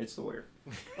 hits the warrior.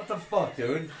 What the fuck,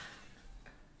 dude?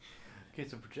 Okay,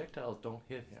 so projectiles don't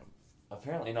hit him.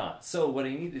 Apparently not. So what I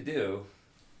need to do,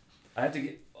 I have to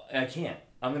get. I can't.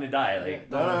 I'm gonna die.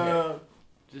 Like No.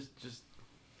 Just.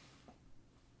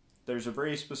 There's a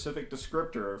very specific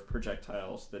descriptor of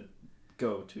projectiles that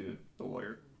go to the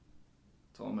warrior.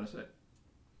 That's all I'm gonna say.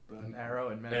 An arrow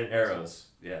and and arrows.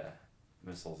 Yeah,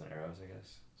 missiles and arrows, I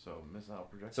guess. So missile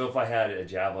projectile. So if I had a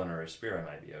javelin or a spear, I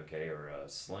might be okay, or a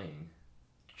sling.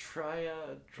 Try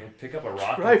Pick up a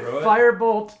rock try and throw it.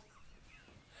 firebolt.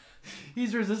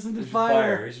 He's resistant to There's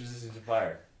fire. He's resistant to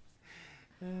fire.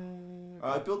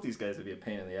 I built these guys to be a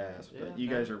pain in the ass, but Yeah, you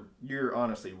guys you're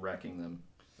honestly wrecking them.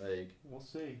 Like, We'll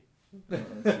see.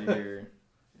 let's see here.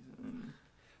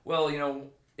 Well,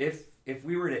 if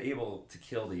we were able to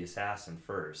kill the assassin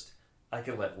first, I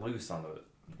could let loose on the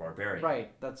barbarian.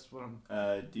 Right, that's what I'm.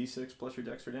 D6 plus your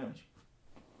dex for damage.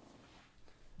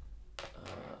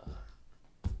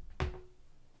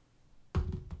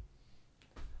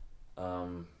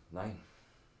 9.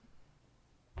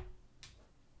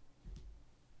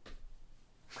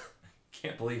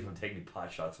 Can't believe I'm taking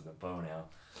pot shots with a bow now.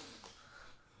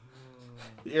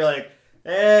 You're like,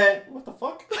 what the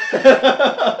fuck?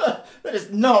 That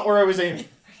is not where I was aiming.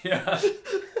 Yeah.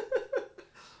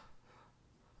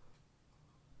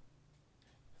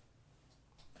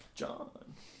 John.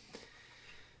 Let's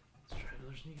try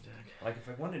another sneak attack. Like if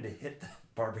I wanted to hit the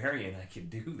barbarian, I could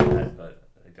do that, but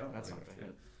I don't. That's not want gonna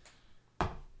hit.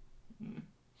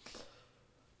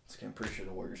 I'm pretty sure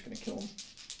the warrior's gonna kill him.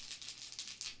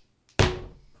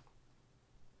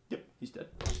 Yep, he's dead.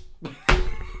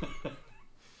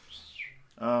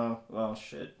 Well,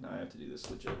 shit. Now I have to do this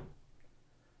legit.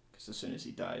 Because as soon as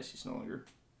he dies, he's no longer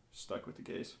stuck with the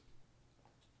gaze.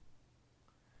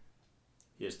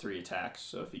 He has 3 attacks,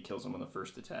 so if he kills him on the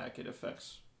first attack, it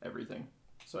affects everything.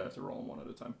 So I have to roll them one at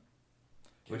a time.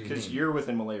 What do you Because mean? you're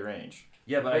within melee range.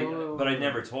 Yeah, but I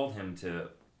never told him to.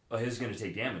 Oh, he's going to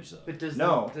take damage though. But does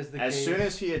As soon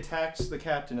as he attacks the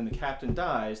captain and the captain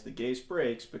dies, the gaze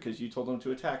breaks because you told him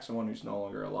to attack someone who's no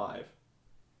longer alive.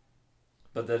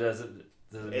 But that doesn't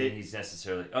mean he's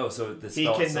necessarily. Oh, so the He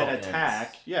spell can itself then ends.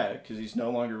 attack, yeah, because he's no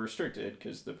longer restricted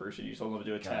because the person you told him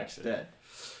to attack's Gotcha. dead.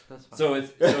 That's fine. So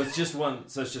it's just one.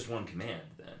 So it's just one command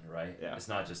then, right? Yeah. It's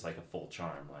not just like a full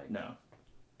charm. Like No,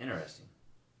 interesting.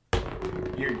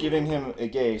 you're giving him a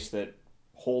gaze that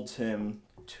holds him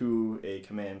to a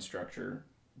command structure,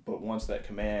 but once that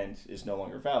command is no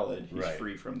longer valid, he's Right.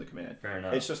 free from the command. Fair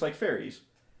enough. It's just like fairies.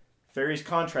 Fairies'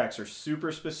 contracts are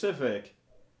super specific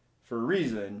for a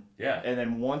reason, Yeah. and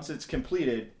then once it's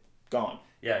completed, gone.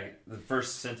 Yeah. The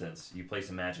first sentence, you place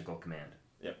a magical command.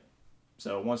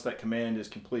 So once that command is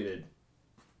completed,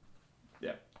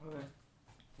 Okay.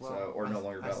 or no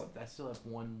longer valid. I still have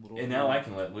one little. And now I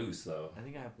can let loose though. I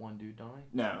think I have one dude, don't I?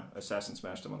 No, assassin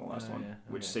smashed him on the last Oh, one, yeah,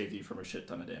 which okay. saved you from a shit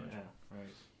ton of damage. Yeah. Right.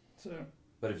 So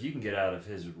But if you can get out of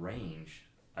his range,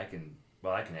 I can.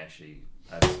 Well, I can actually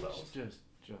have spells. Just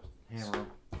hammer him.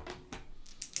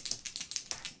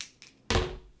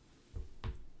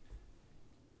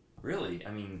 Really?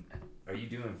 I mean, are you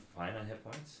doing fine on hit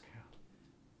points? Yeah.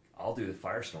 I'll do the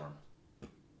firestorm.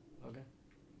 Okay.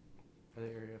 For the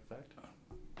area effect.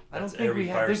 I That's don't think every we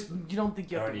have. fire there's- You don't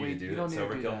think you I have don't to need wait? to do You it. don't It's need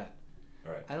to do overkill. that.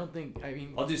 All right. I don't think. I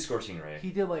mean, I'll do scorching ray. he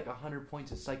did like 100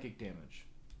 points of psychic damage,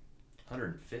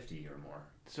 150 or more.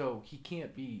 so he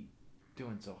can't be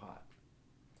doing so hot.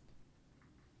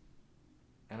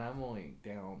 And I'm only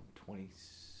down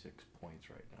 26 points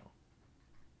right now.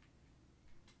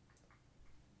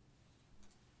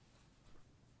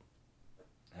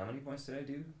 How many points did I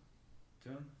do to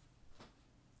him?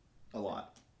 a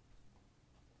lot.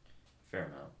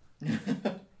 Fair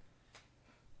amount.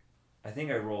 I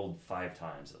think I rolled 5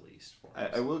 times at least for him.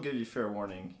 I will give you fair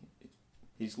warning.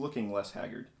 He's looking less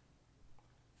haggard.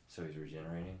 So he's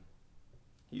regenerating.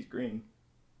 He's green.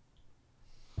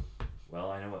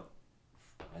 Well, I know what.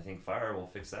 I think fire will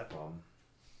fix that problem.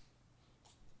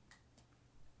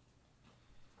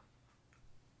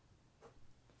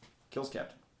 Kills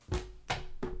captain.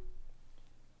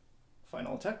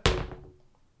 Final attack.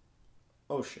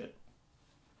 Oh shit.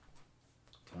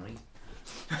 20.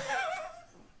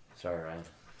 Sorry, Ryan.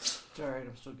 It's alright,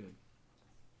 I'm still good.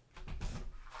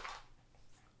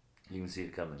 You can see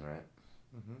it coming, right?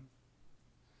 Mm-hmm.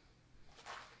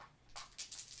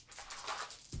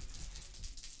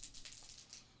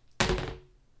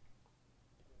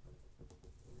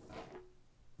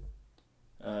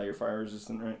 fire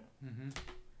resistant, right? Mm-hmm.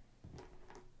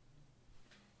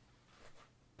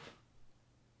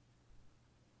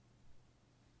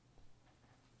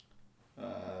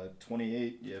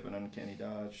 28, you have an uncanny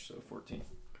dodge, so 14.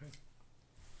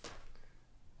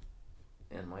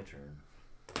 And my turn.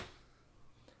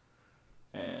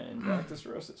 And back to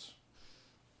Cirrhosis.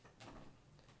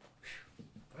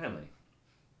 Finally.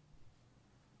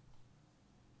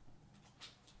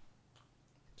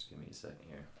 Just give me a second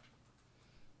here.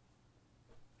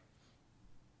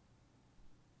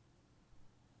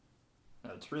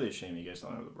 It's really a shame you guys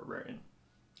don't have the Barbarian.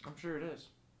 I'm sure it is.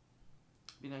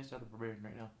 Be nice to have the Barbarian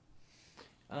right now.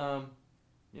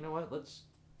 You know what? Let's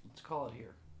call it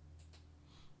here.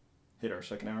 Hit our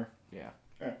second hour. Yeah.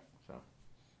 Alright. So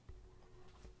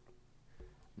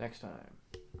next time.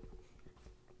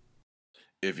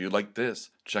 If you like this,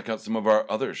 check out some of our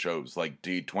other shows like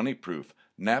D20 Proof,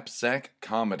 Knapsack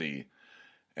Comedy,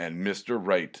 and Mr.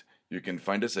 Right. You can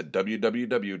find us at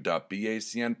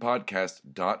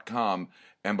www.bacnpodcast.com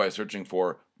and by searching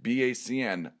for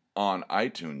BACN on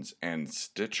iTunes and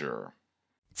Stitcher.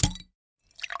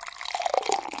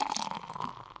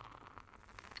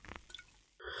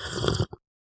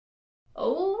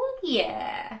 Oh, yeah.